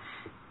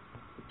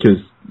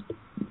 Because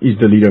he's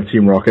the leader of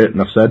Team Rocket,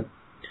 enough said.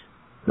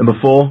 Number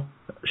 4,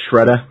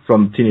 Shredder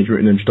from Teenage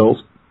Mutant Ninja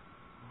Turtles.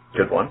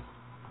 Good one.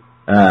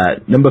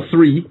 Number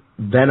 3,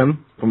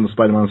 Venom from the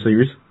Spider-Man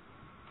series.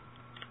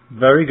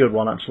 Very good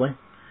one, actually.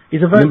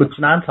 He's a very much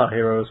an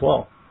anti-hero as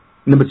well.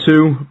 Number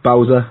 2,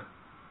 Bowser.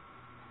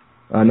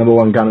 Number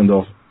 1,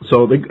 Ganondorf.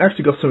 So they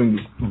actually got something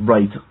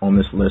right on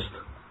this list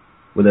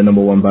with their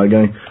number 1 bad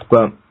guy.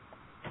 But,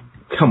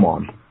 come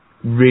on.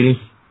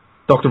 Really?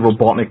 Dr.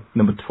 Robotnik,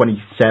 number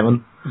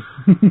 27?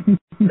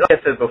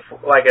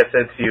 Like I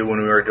said to you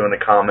when we were doing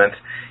the comments,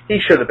 he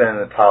should have been in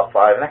the top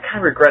 5, and I kind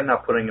of regret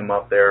not putting him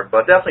up there,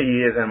 but definitely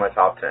he is in my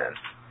top 10.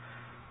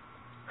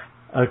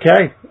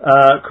 Okay,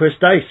 Chris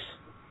Dace.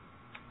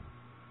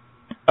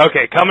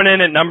 Okay, coming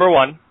in at number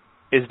 1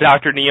 is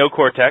Dr.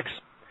 Neocortex.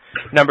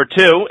 Number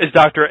 2 is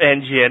Dr.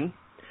 Engine.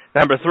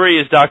 Number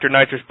 3 is Dr.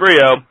 Nitrous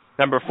Brio.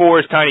 Number 4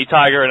 is Tiny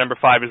Tiger, and number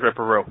 5 is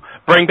Ripperoo.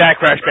 Bring back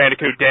Crash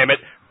Bandicoot, damn it.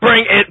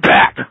 Bring it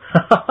back!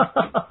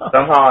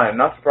 Somehow I am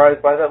not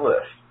surprised by that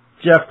list.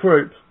 Jeff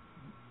Croup.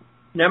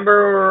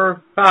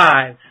 Number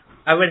 5,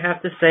 I would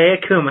have to say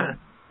Akuma.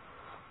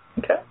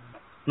 Okay.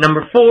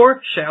 Number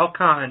 4, Shao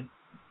Kahn.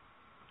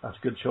 That's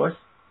a good choice.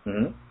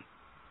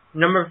 Mm-hmm.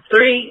 Number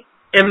 3,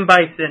 M.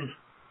 Bison.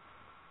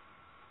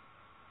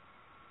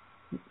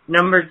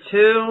 Number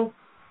 2,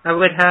 I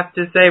would have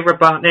to say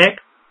Robotnik.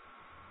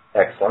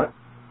 Excellent.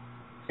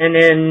 And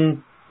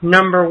then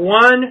number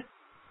 1,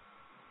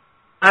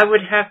 I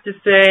would have to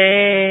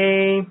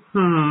say,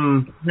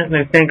 let me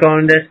think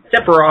on this,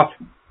 Sephiroth.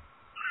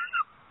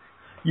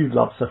 You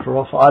love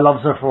Sephiroth. I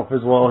love Sephiroth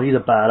as well. He's a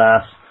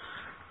badass.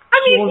 I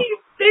mean, he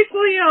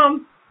basically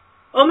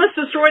almost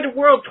destroyed the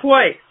world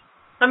twice.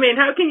 I mean,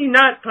 how can you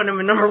not put him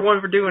in number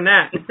 1 for doing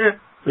that?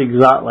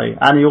 Exactly.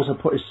 And he also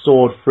put his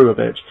sword through a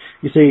bitch.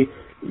 You see,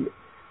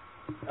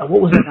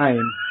 what was her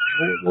name?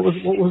 What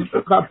was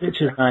that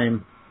bitch's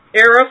name?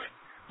 Aerith.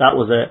 That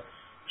was it.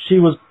 She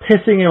was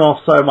pissing him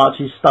off so much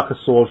he stuck a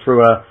sword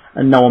through her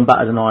and no one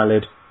batted an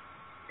eyelid.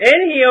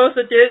 And he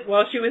also did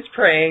while she was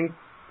praying.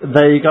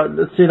 There you go.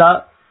 See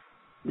that?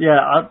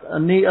 Yeah,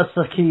 Anita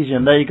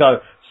Sarkeesian. There you go.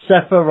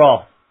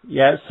 Sephiroth.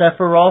 Yeah,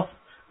 Sephiroth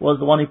was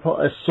the one who put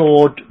a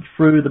sword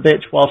through the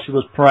bitch while she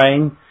was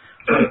praying.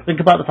 So think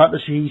about the fact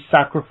that she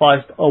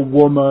sacrificed a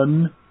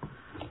woman.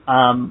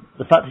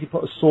 The fact that he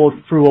put a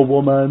sword through a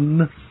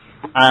woman.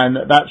 And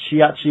that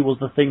she actually was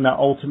the thing that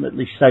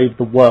ultimately saved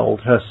the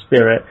world, her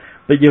spirit.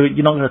 But you're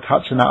not going to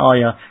touch on that, are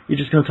you? You're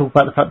just going to talk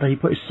about the fact that he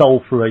put his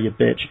soul through her, you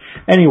bitch.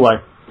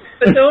 Anyway.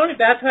 But the only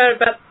bad part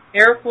about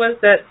Aerith was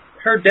that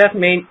her death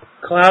made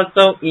Cloud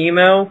so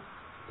emo.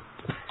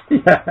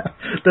 Yeah.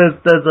 There's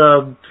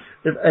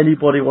if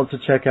anybody wants to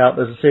check out,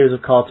 there's a series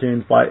of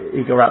cartoons by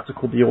Egoraptor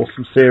called The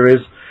Awesome Series.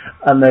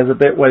 And there's a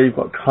bit where you've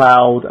got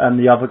Cloud and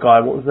the other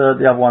guy. What was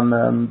the other one?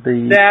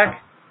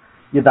 Zack.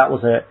 Yeah, that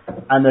was it.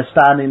 And they're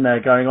standing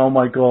there going, oh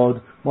my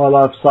god, my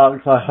life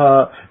sucks, it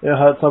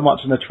hurt so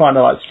much, and they're trying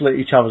to slit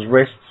each other's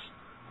wrists.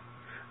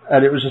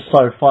 And it was just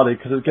so funny,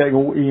 because it's getting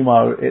all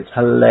emo, it's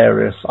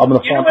hilarious. I'm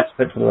going to find this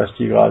bit for the rest of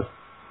you guys.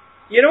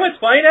 You know what's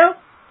funny though?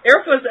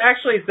 Aerith was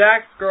actually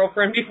Zack's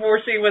girlfriend before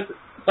she was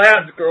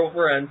Cloud's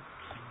girlfriend.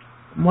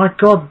 My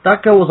god,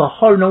 that girl was a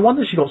hoe, no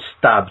wonder she got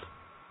stabbed.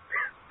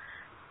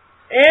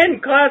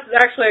 And Cloud's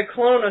actually a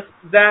clone of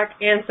Zack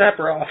and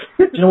Sephiroth.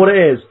 Do you know what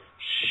it is?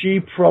 She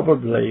was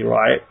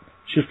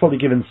probably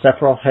given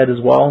Sephiroth head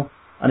as well,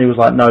 and he was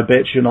like, no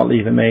bitch, you're not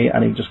leaving me,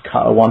 and he just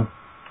cut her one.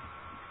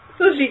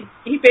 So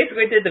he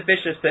basically did the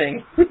vicious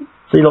thing. So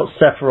you got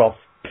Sephiroth,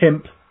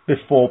 pimp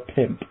before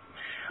pimp.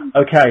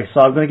 Okay,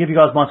 so I'm going to give you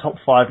guys my top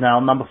 5 now.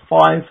 Number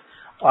 5,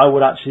 I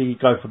would actually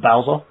go for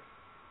Bowser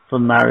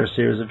from the Mario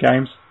series of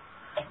games.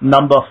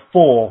 Number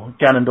 4,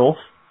 Ganondorf.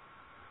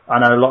 I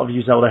know a lot of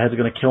you Zelda heads are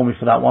going to kill me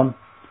for that one.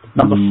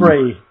 Number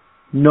 3,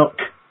 Nook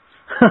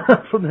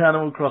from the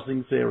Animal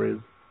Crossing series.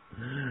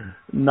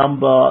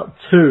 Number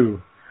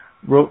 2,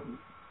 what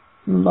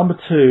would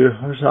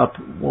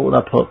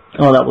I put?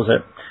 Oh, that was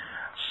it.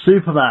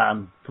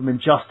 Superman from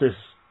Injustice,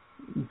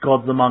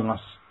 Gods Among Us.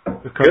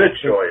 Good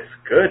choice.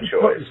 Good He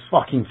put choice. his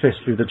fucking fist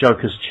through the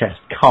Joker's chest.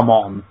 Come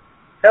on.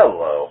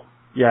 Hello.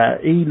 Yeah,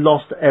 he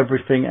lost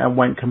everything and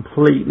went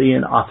completely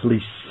and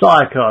utterly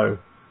psycho.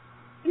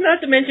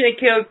 Not to mention he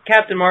killed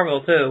Captain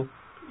Marvel too.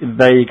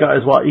 There you go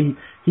as well.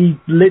 He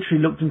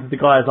literally looked into the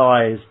guy's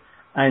eyes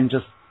and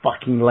just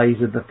fucking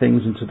lasered the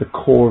things into the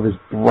core of his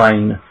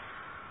brain.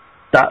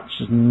 That's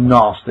just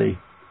nasty.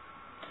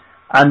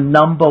 And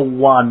number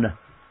one,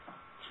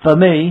 for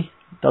me,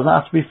 doesn't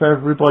have to be for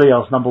everybody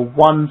else, number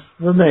one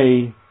for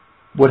me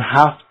would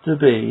have to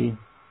be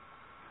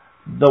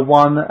the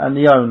one and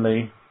the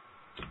only,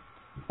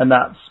 and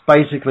that's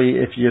basically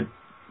if you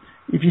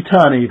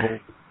turn evil,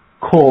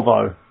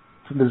 Corvo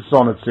from the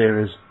Dishonored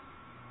series.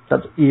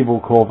 That's evil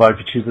Corvo if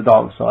you choose the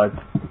dark side.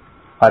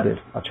 I did.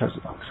 I chose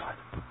the dark side.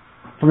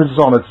 From the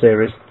Dishonored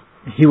series,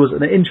 he was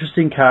an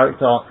interesting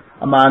character,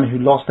 a man who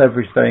lost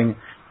everything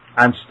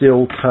and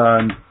still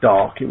turned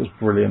dark. It was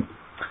brilliant.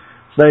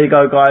 So there you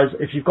go, guys.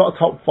 If you've got a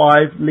top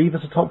 5, leave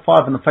us a top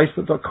 5 on the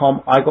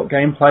Facebook.com, I Got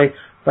Gameplay,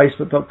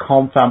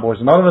 Facebook.com,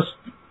 Fanboys Anonymous,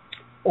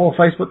 or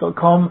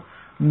Facebook.com,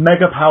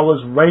 Mega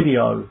Powers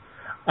Radio.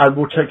 And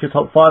we'll check your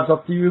top 5s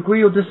after you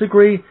agree or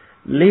disagree.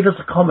 Leave us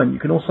a comment. You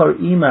can also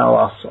email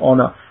us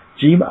on I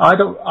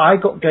got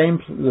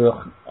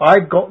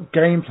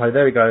gameplay.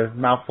 There we go,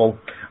 mouthful.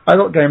 I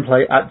got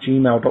gameplay at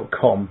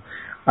gmail.com.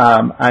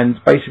 And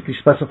basically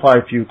specify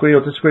if you agree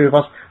or disagree with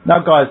us. Now,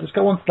 guys, let's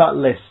go on to that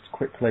list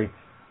quickly.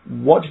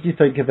 What did you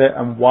think of it,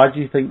 and why do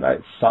you think that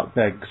it sucked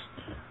eggs?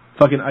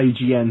 Fucking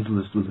IGN's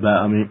list was better.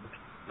 I mean,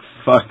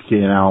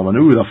 fucking hell, man.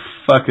 Who the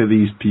fuck are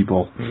these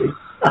people?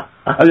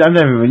 I've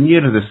never even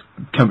heard of this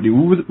company.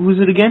 Who was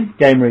it again?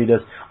 Game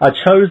Readers. I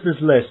chose this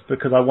list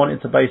because I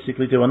wanted to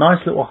basically do a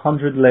nice little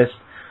 100 list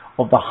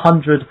of the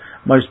 100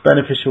 most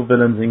beneficial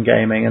villains in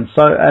gaming. And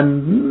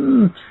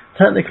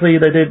technically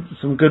they did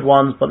some good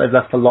ones, but they've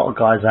left a lot of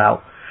guys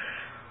out.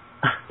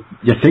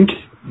 You think?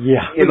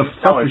 Yeah. Who the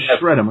fuck was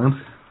Shredder,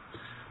 man?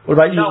 What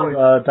about you,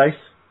 Dace?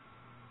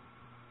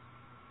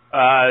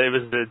 It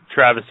was the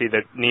travesty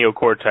that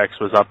Neocortex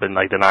was up in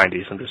like the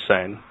 90s, I'm just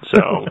saying.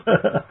 So,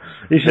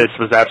 this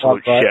was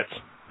absolute shit.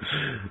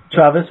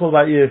 Travis, what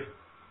about you?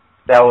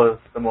 That was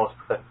the most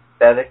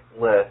pathetic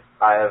list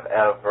I have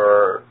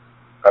ever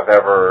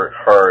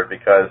heard,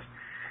 because,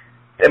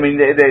 I mean,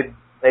 they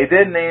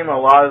did name a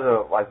lot of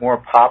the, like, more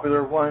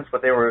popular ones,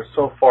 but they were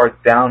so far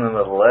down in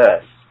the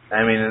list.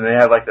 I mean, and they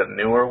had, like, the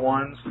newer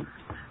ones.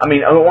 I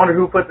mean, I wonder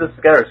who put this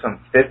together. Some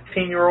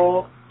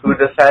 15-year-old who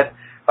just had,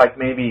 like,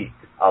 maybe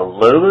a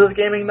little bit of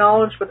gaming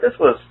knowledge, but this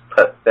was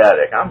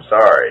pathetic. I'm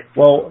sorry.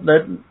 Well,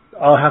 then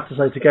I'll have to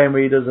say to Game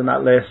Readers in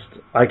that list,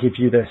 I give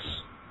you this.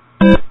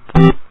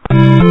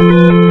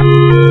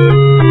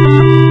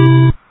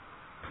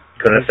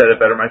 Couldn't have said it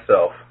better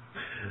myself.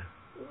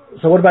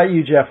 So what about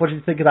you, Jeff? What did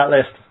you think of that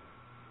list?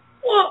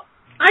 Well,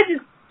 I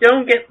just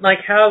don't get,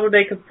 like, how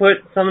they could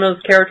put some of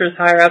those characters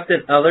higher up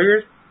than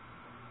others.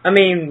 I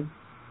mean,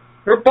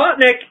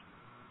 Robotnik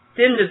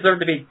didn't deserve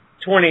to be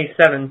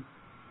 27.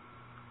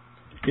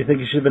 You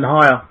think he should have been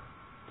higher?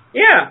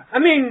 Yeah, I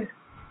mean,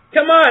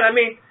 come on. I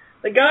mean,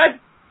 the guy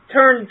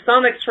turned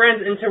Sonic's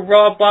friends into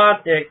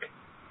robotic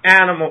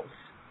animals.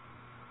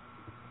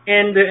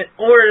 And in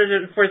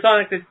order for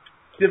Sonic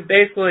to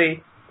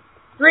basically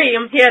free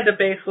him, he had to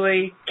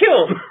basically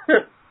kill him.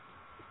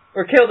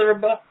 Or kill the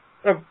robot,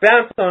 or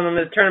bounce on him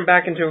and turn him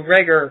back into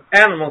regular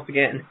animals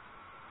again.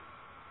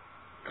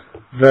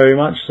 Very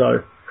much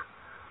so.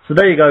 So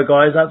there you go,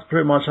 guys. That's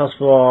pretty much us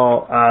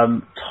for our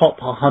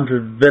top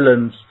 100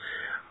 villains.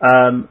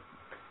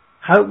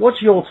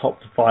 What's your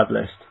top 5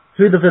 list?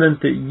 Who are the villains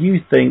that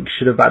you think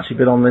should have actually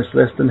been on this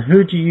list, and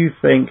who do you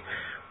think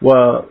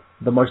were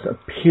the most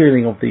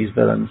appealing of these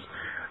villains?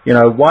 You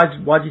know, why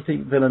do you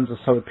think villains are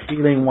so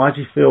appealing? Why do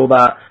you feel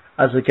that,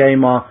 as a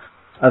gamer,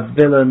 a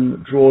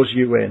villain draws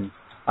you in?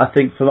 I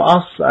think for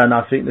us, and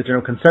I think the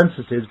general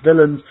consensus is,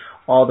 villains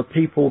are the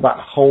people that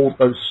hold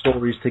those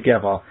stories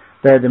together.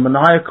 They're the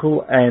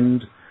maniacal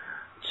end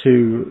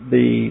to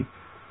the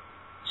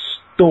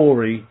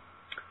story.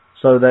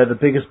 So they're the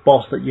biggest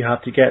boss that you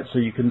have to get so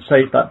you can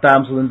save that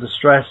damsel in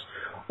distress,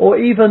 or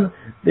even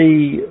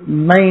the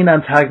main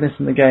antagonist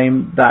in the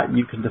game that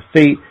you can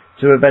defeat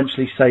to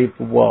eventually save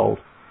the world.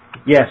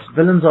 Yes,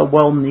 villains are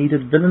well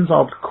needed. Villains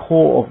are the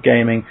core of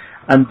gaming,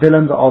 and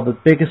villains are the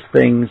biggest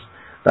things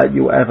that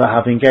you'll ever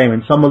have in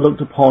gaming. Some are looked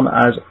upon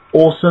as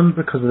awesome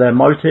because of their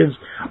motives.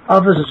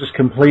 Others are just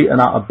complete and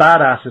utter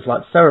badasses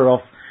like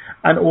Seraph,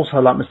 and also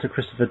like Mr.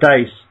 Christopher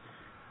Dace.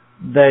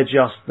 They're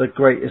just the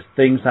greatest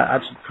things that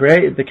actually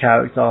created the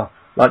character,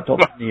 like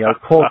Dr.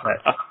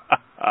 Neocortex.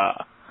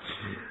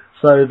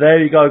 So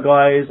there you go,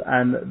 guys,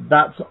 and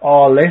that's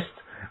our list.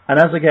 And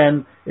as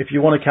again, if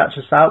you want to catch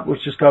us out, we'll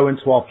just go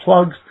into our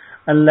plugs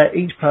and let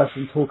each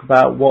person talk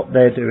about what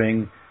they're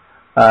doing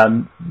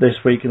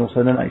this week and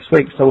also the next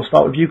week. So we'll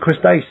start with you, Chris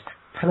Dace.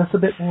 Tell us a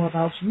bit more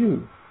about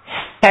you.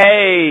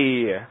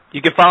 Hey!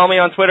 You can follow me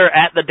on Twitter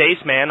at the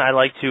Daceman. I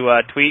like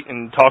to tweet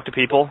and talk to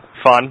people.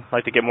 Fun.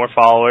 Like to get more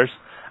followers.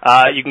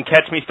 You can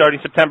catch me starting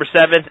September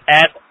 7th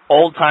at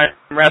Old Time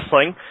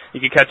Wrestling. You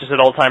can catch us at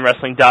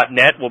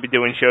oldtimewrestling.net. We'll be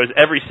doing shows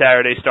every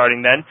Saturday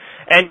starting then.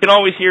 And you can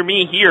always hear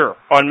me here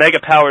on Mega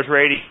Powers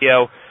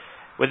Radio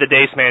with the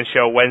Daceman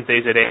Show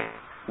Wednesdays at 8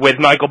 with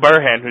Michael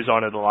Burhan, who's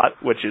on it a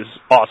lot, which is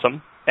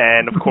awesome.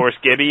 And, of course,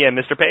 Gibby and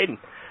Mr. Payton.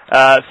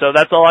 So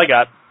that's all I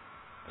got.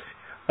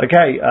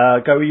 Okay,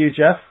 go with you,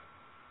 Jeff.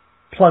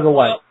 Plug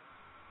away. Well,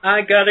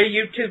 I got a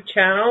YouTube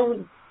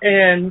channel,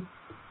 and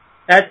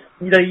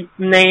the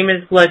name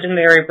is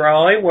Legendary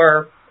Brawley,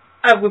 where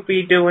I would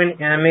be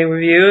doing anime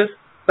reviews.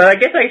 But I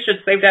guess I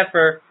should save that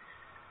for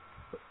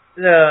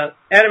the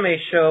anime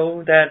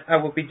show that I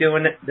will be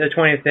doing the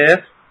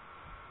 25th.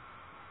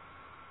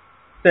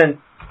 Since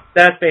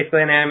that's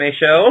basically an anime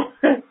show.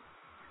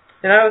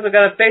 And I also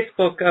got a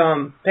Facebook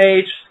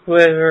page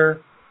where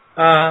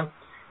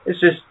it's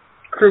just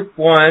Group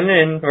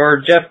 1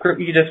 or Jeff Group.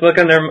 You can just look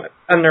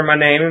under my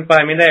name and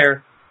find me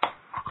there.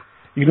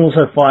 You can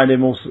also find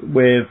him also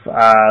with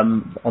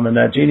on the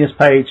Nerd Genius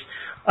page.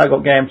 I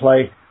got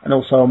gameplay, and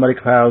also on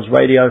Medical Powers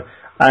Radio.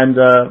 And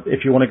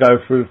if you want to go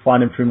through,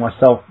 find him through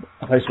myself,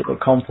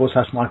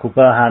 facebook.com/Michael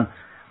Burhan.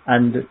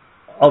 And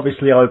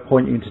obviously, I would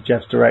point you into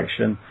Jeff's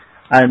direction.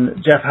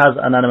 And Jeff has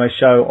an anime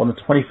show on the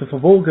 25th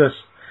of August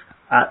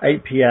at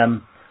 8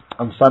 p.m.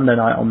 on Sunday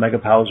night on Mega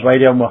Powers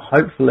Radio. And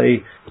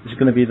hopefully, this is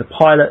going to be the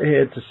pilot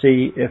here to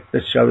see if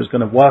this show is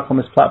going to work on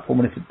this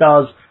platform. And if it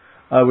does,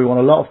 we want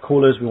a lot of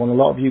callers. We want a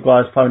lot of you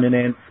guys phoning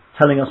in,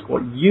 telling us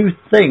what you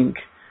think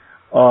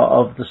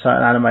of the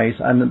certain animes.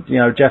 And, you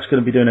know, Jeff's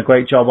going to be doing a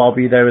great job. I'll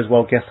be there as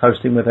well, guest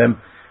hosting with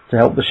him to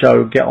help the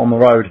show get on the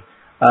road,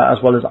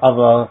 as well as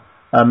other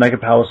Mega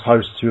Powers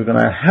hosts who are going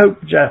to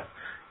help Jeff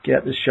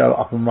get the show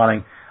up and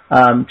running.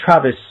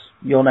 Travis,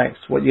 you're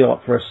next. What you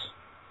got for us?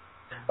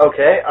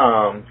 Okay,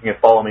 you can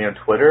follow me on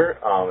Twitter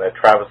at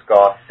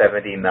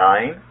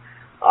TravisGoss79.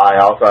 I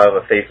also have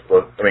a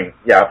Facebook.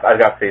 I've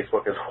got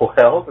Facebook as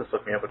well. Just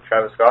look me up with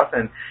Travis Goss.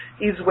 And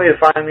easiest way to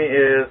find me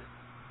is,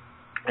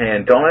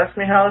 and don't ask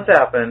me how this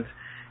happened,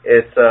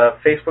 it's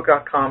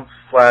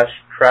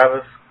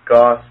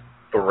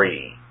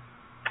Facebook.com/TravisGoss3.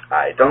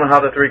 I don't know how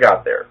the 3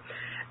 got there.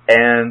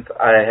 And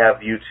I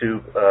have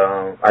YouTube.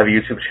 I have a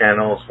YouTube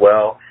channel as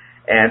well.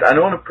 And I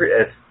know you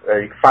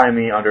can find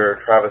me under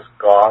Travis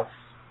Goss,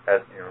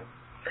 as you know.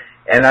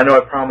 And I know I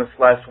promised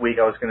last week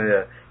I was going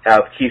to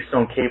have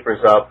Keystone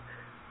Capers up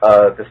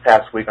this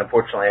past week.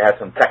 Unfortunately, I had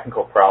some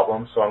technical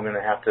problems, so I'm going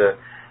to have to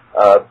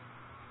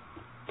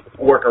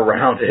work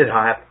around it.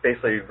 I have to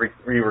basically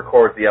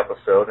re-record the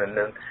episode and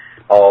then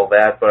all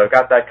that. But I've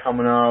got that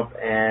coming up,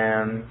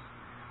 and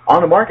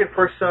on the market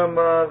for some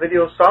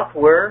video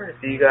software.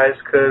 If you guys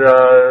could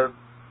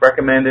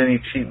recommend any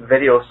cheap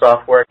video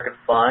software I could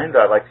find,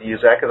 I'd like to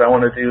use that because I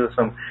want to do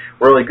some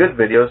really good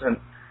videos and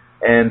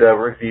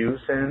reviews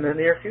in the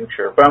near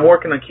future. But I'm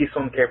working on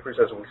Keystone Capers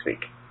as we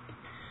speak.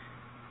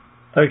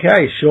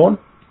 Okay, Shaun?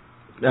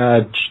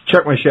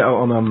 Check my shit out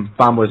on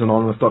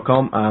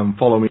fanboysanonymous.com.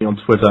 Follow me on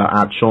Twitter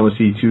at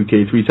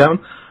Shaughnessy2K37.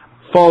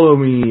 Follow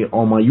me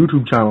on my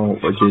YouTube channel,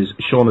 which is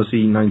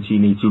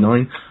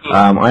Shaughnessy1989.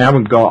 I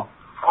haven't got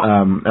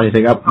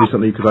anything up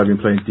recently because I've been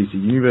playing DC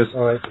Universe.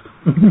 Alright.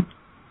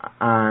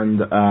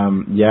 And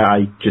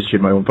I just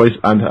shit my own voice.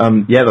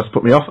 And that's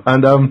put me off.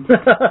 And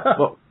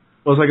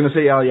what was I going to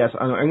say? Yes,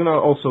 I'm going to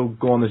also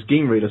go on this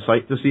Game Raider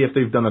site to see if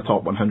they've done a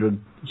top 100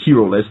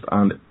 hero list,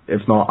 and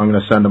if not, I'm going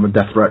to send them a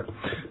death threat.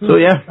 So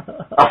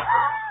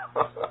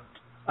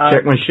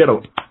check my shit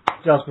out.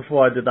 Just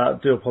before I did that, I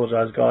do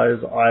apologise,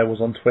 guys. I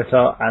was on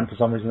Twitter, and for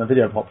some reason the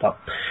video popped up.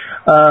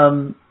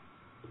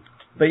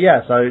 So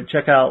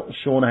check out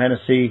Shaun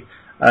Hennessy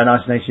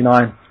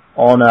 1989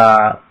 on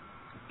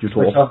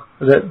Twitter.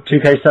 Is it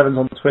 2K7's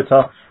on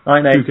Twitter?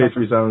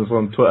 2K37 is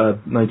on Twitter.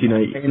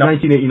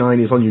 1989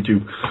 is on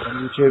YouTube.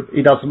 On YouTube,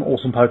 he does some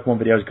awesome Pokemon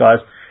videos, guys.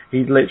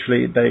 They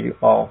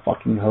are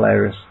fucking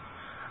hilarious.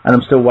 And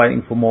I'm still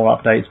waiting for more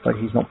updates, but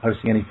he's not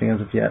posting anything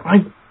as of yet.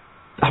 I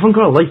haven't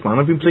got a life, man.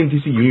 I've been playing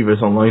DC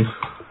Universe online.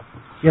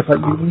 Yeah, but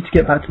you need to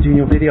get back to doing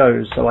your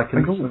videos so I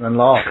can listen and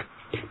laugh.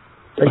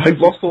 I've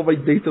lost all my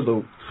data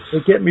though.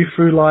 They get me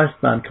through life,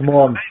 man. Come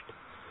on.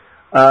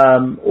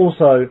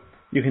 Also,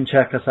 you can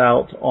check us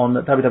out on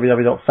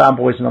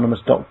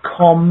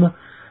www.fanboysanonymous.com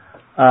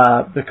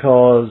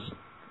because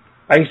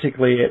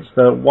basically it's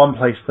the one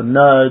place for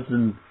nerds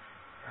and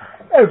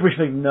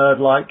everything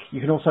nerd-like.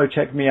 You can also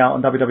check me out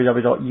on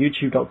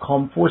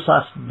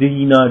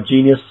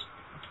www.youtube.com/TheNerdGenius,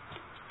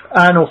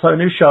 and also a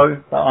new show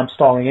that I'm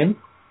starring in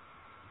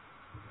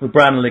with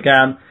Brandon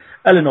Ligan,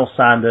 Eleanor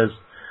Sanders,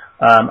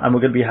 and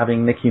we're going to be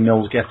having Nikki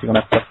Mills guesting on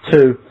episode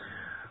 2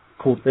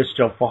 called This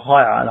Job for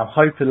Hire, and I'm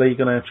hopefully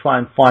going to try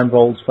and find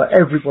roles for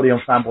everybody on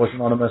Fanboys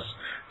Anonymous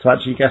to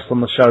actually guest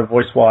on the show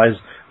voice-wise,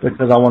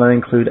 because I want to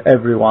include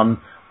everyone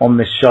on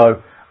this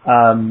show.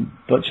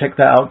 But check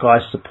that out,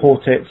 guys.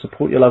 Support it.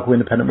 Support your local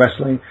independent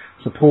wrestling.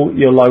 Support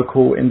your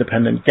local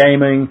independent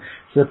gaming.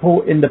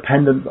 Support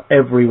independents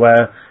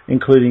everywhere,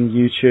 including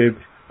YouTube.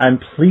 And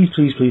please,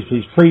 please, please,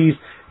 please, please,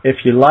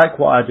 if you like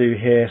what I do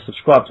here,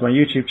 subscribe to my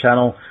YouTube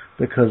channel,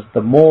 because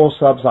the more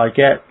subs I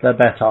get, the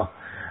better.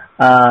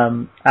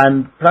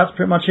 And that's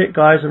pretty much it,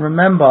 guys. And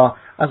remember,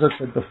 as I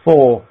said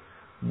before,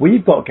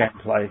 we've got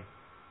gameplay.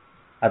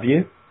 Have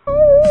you?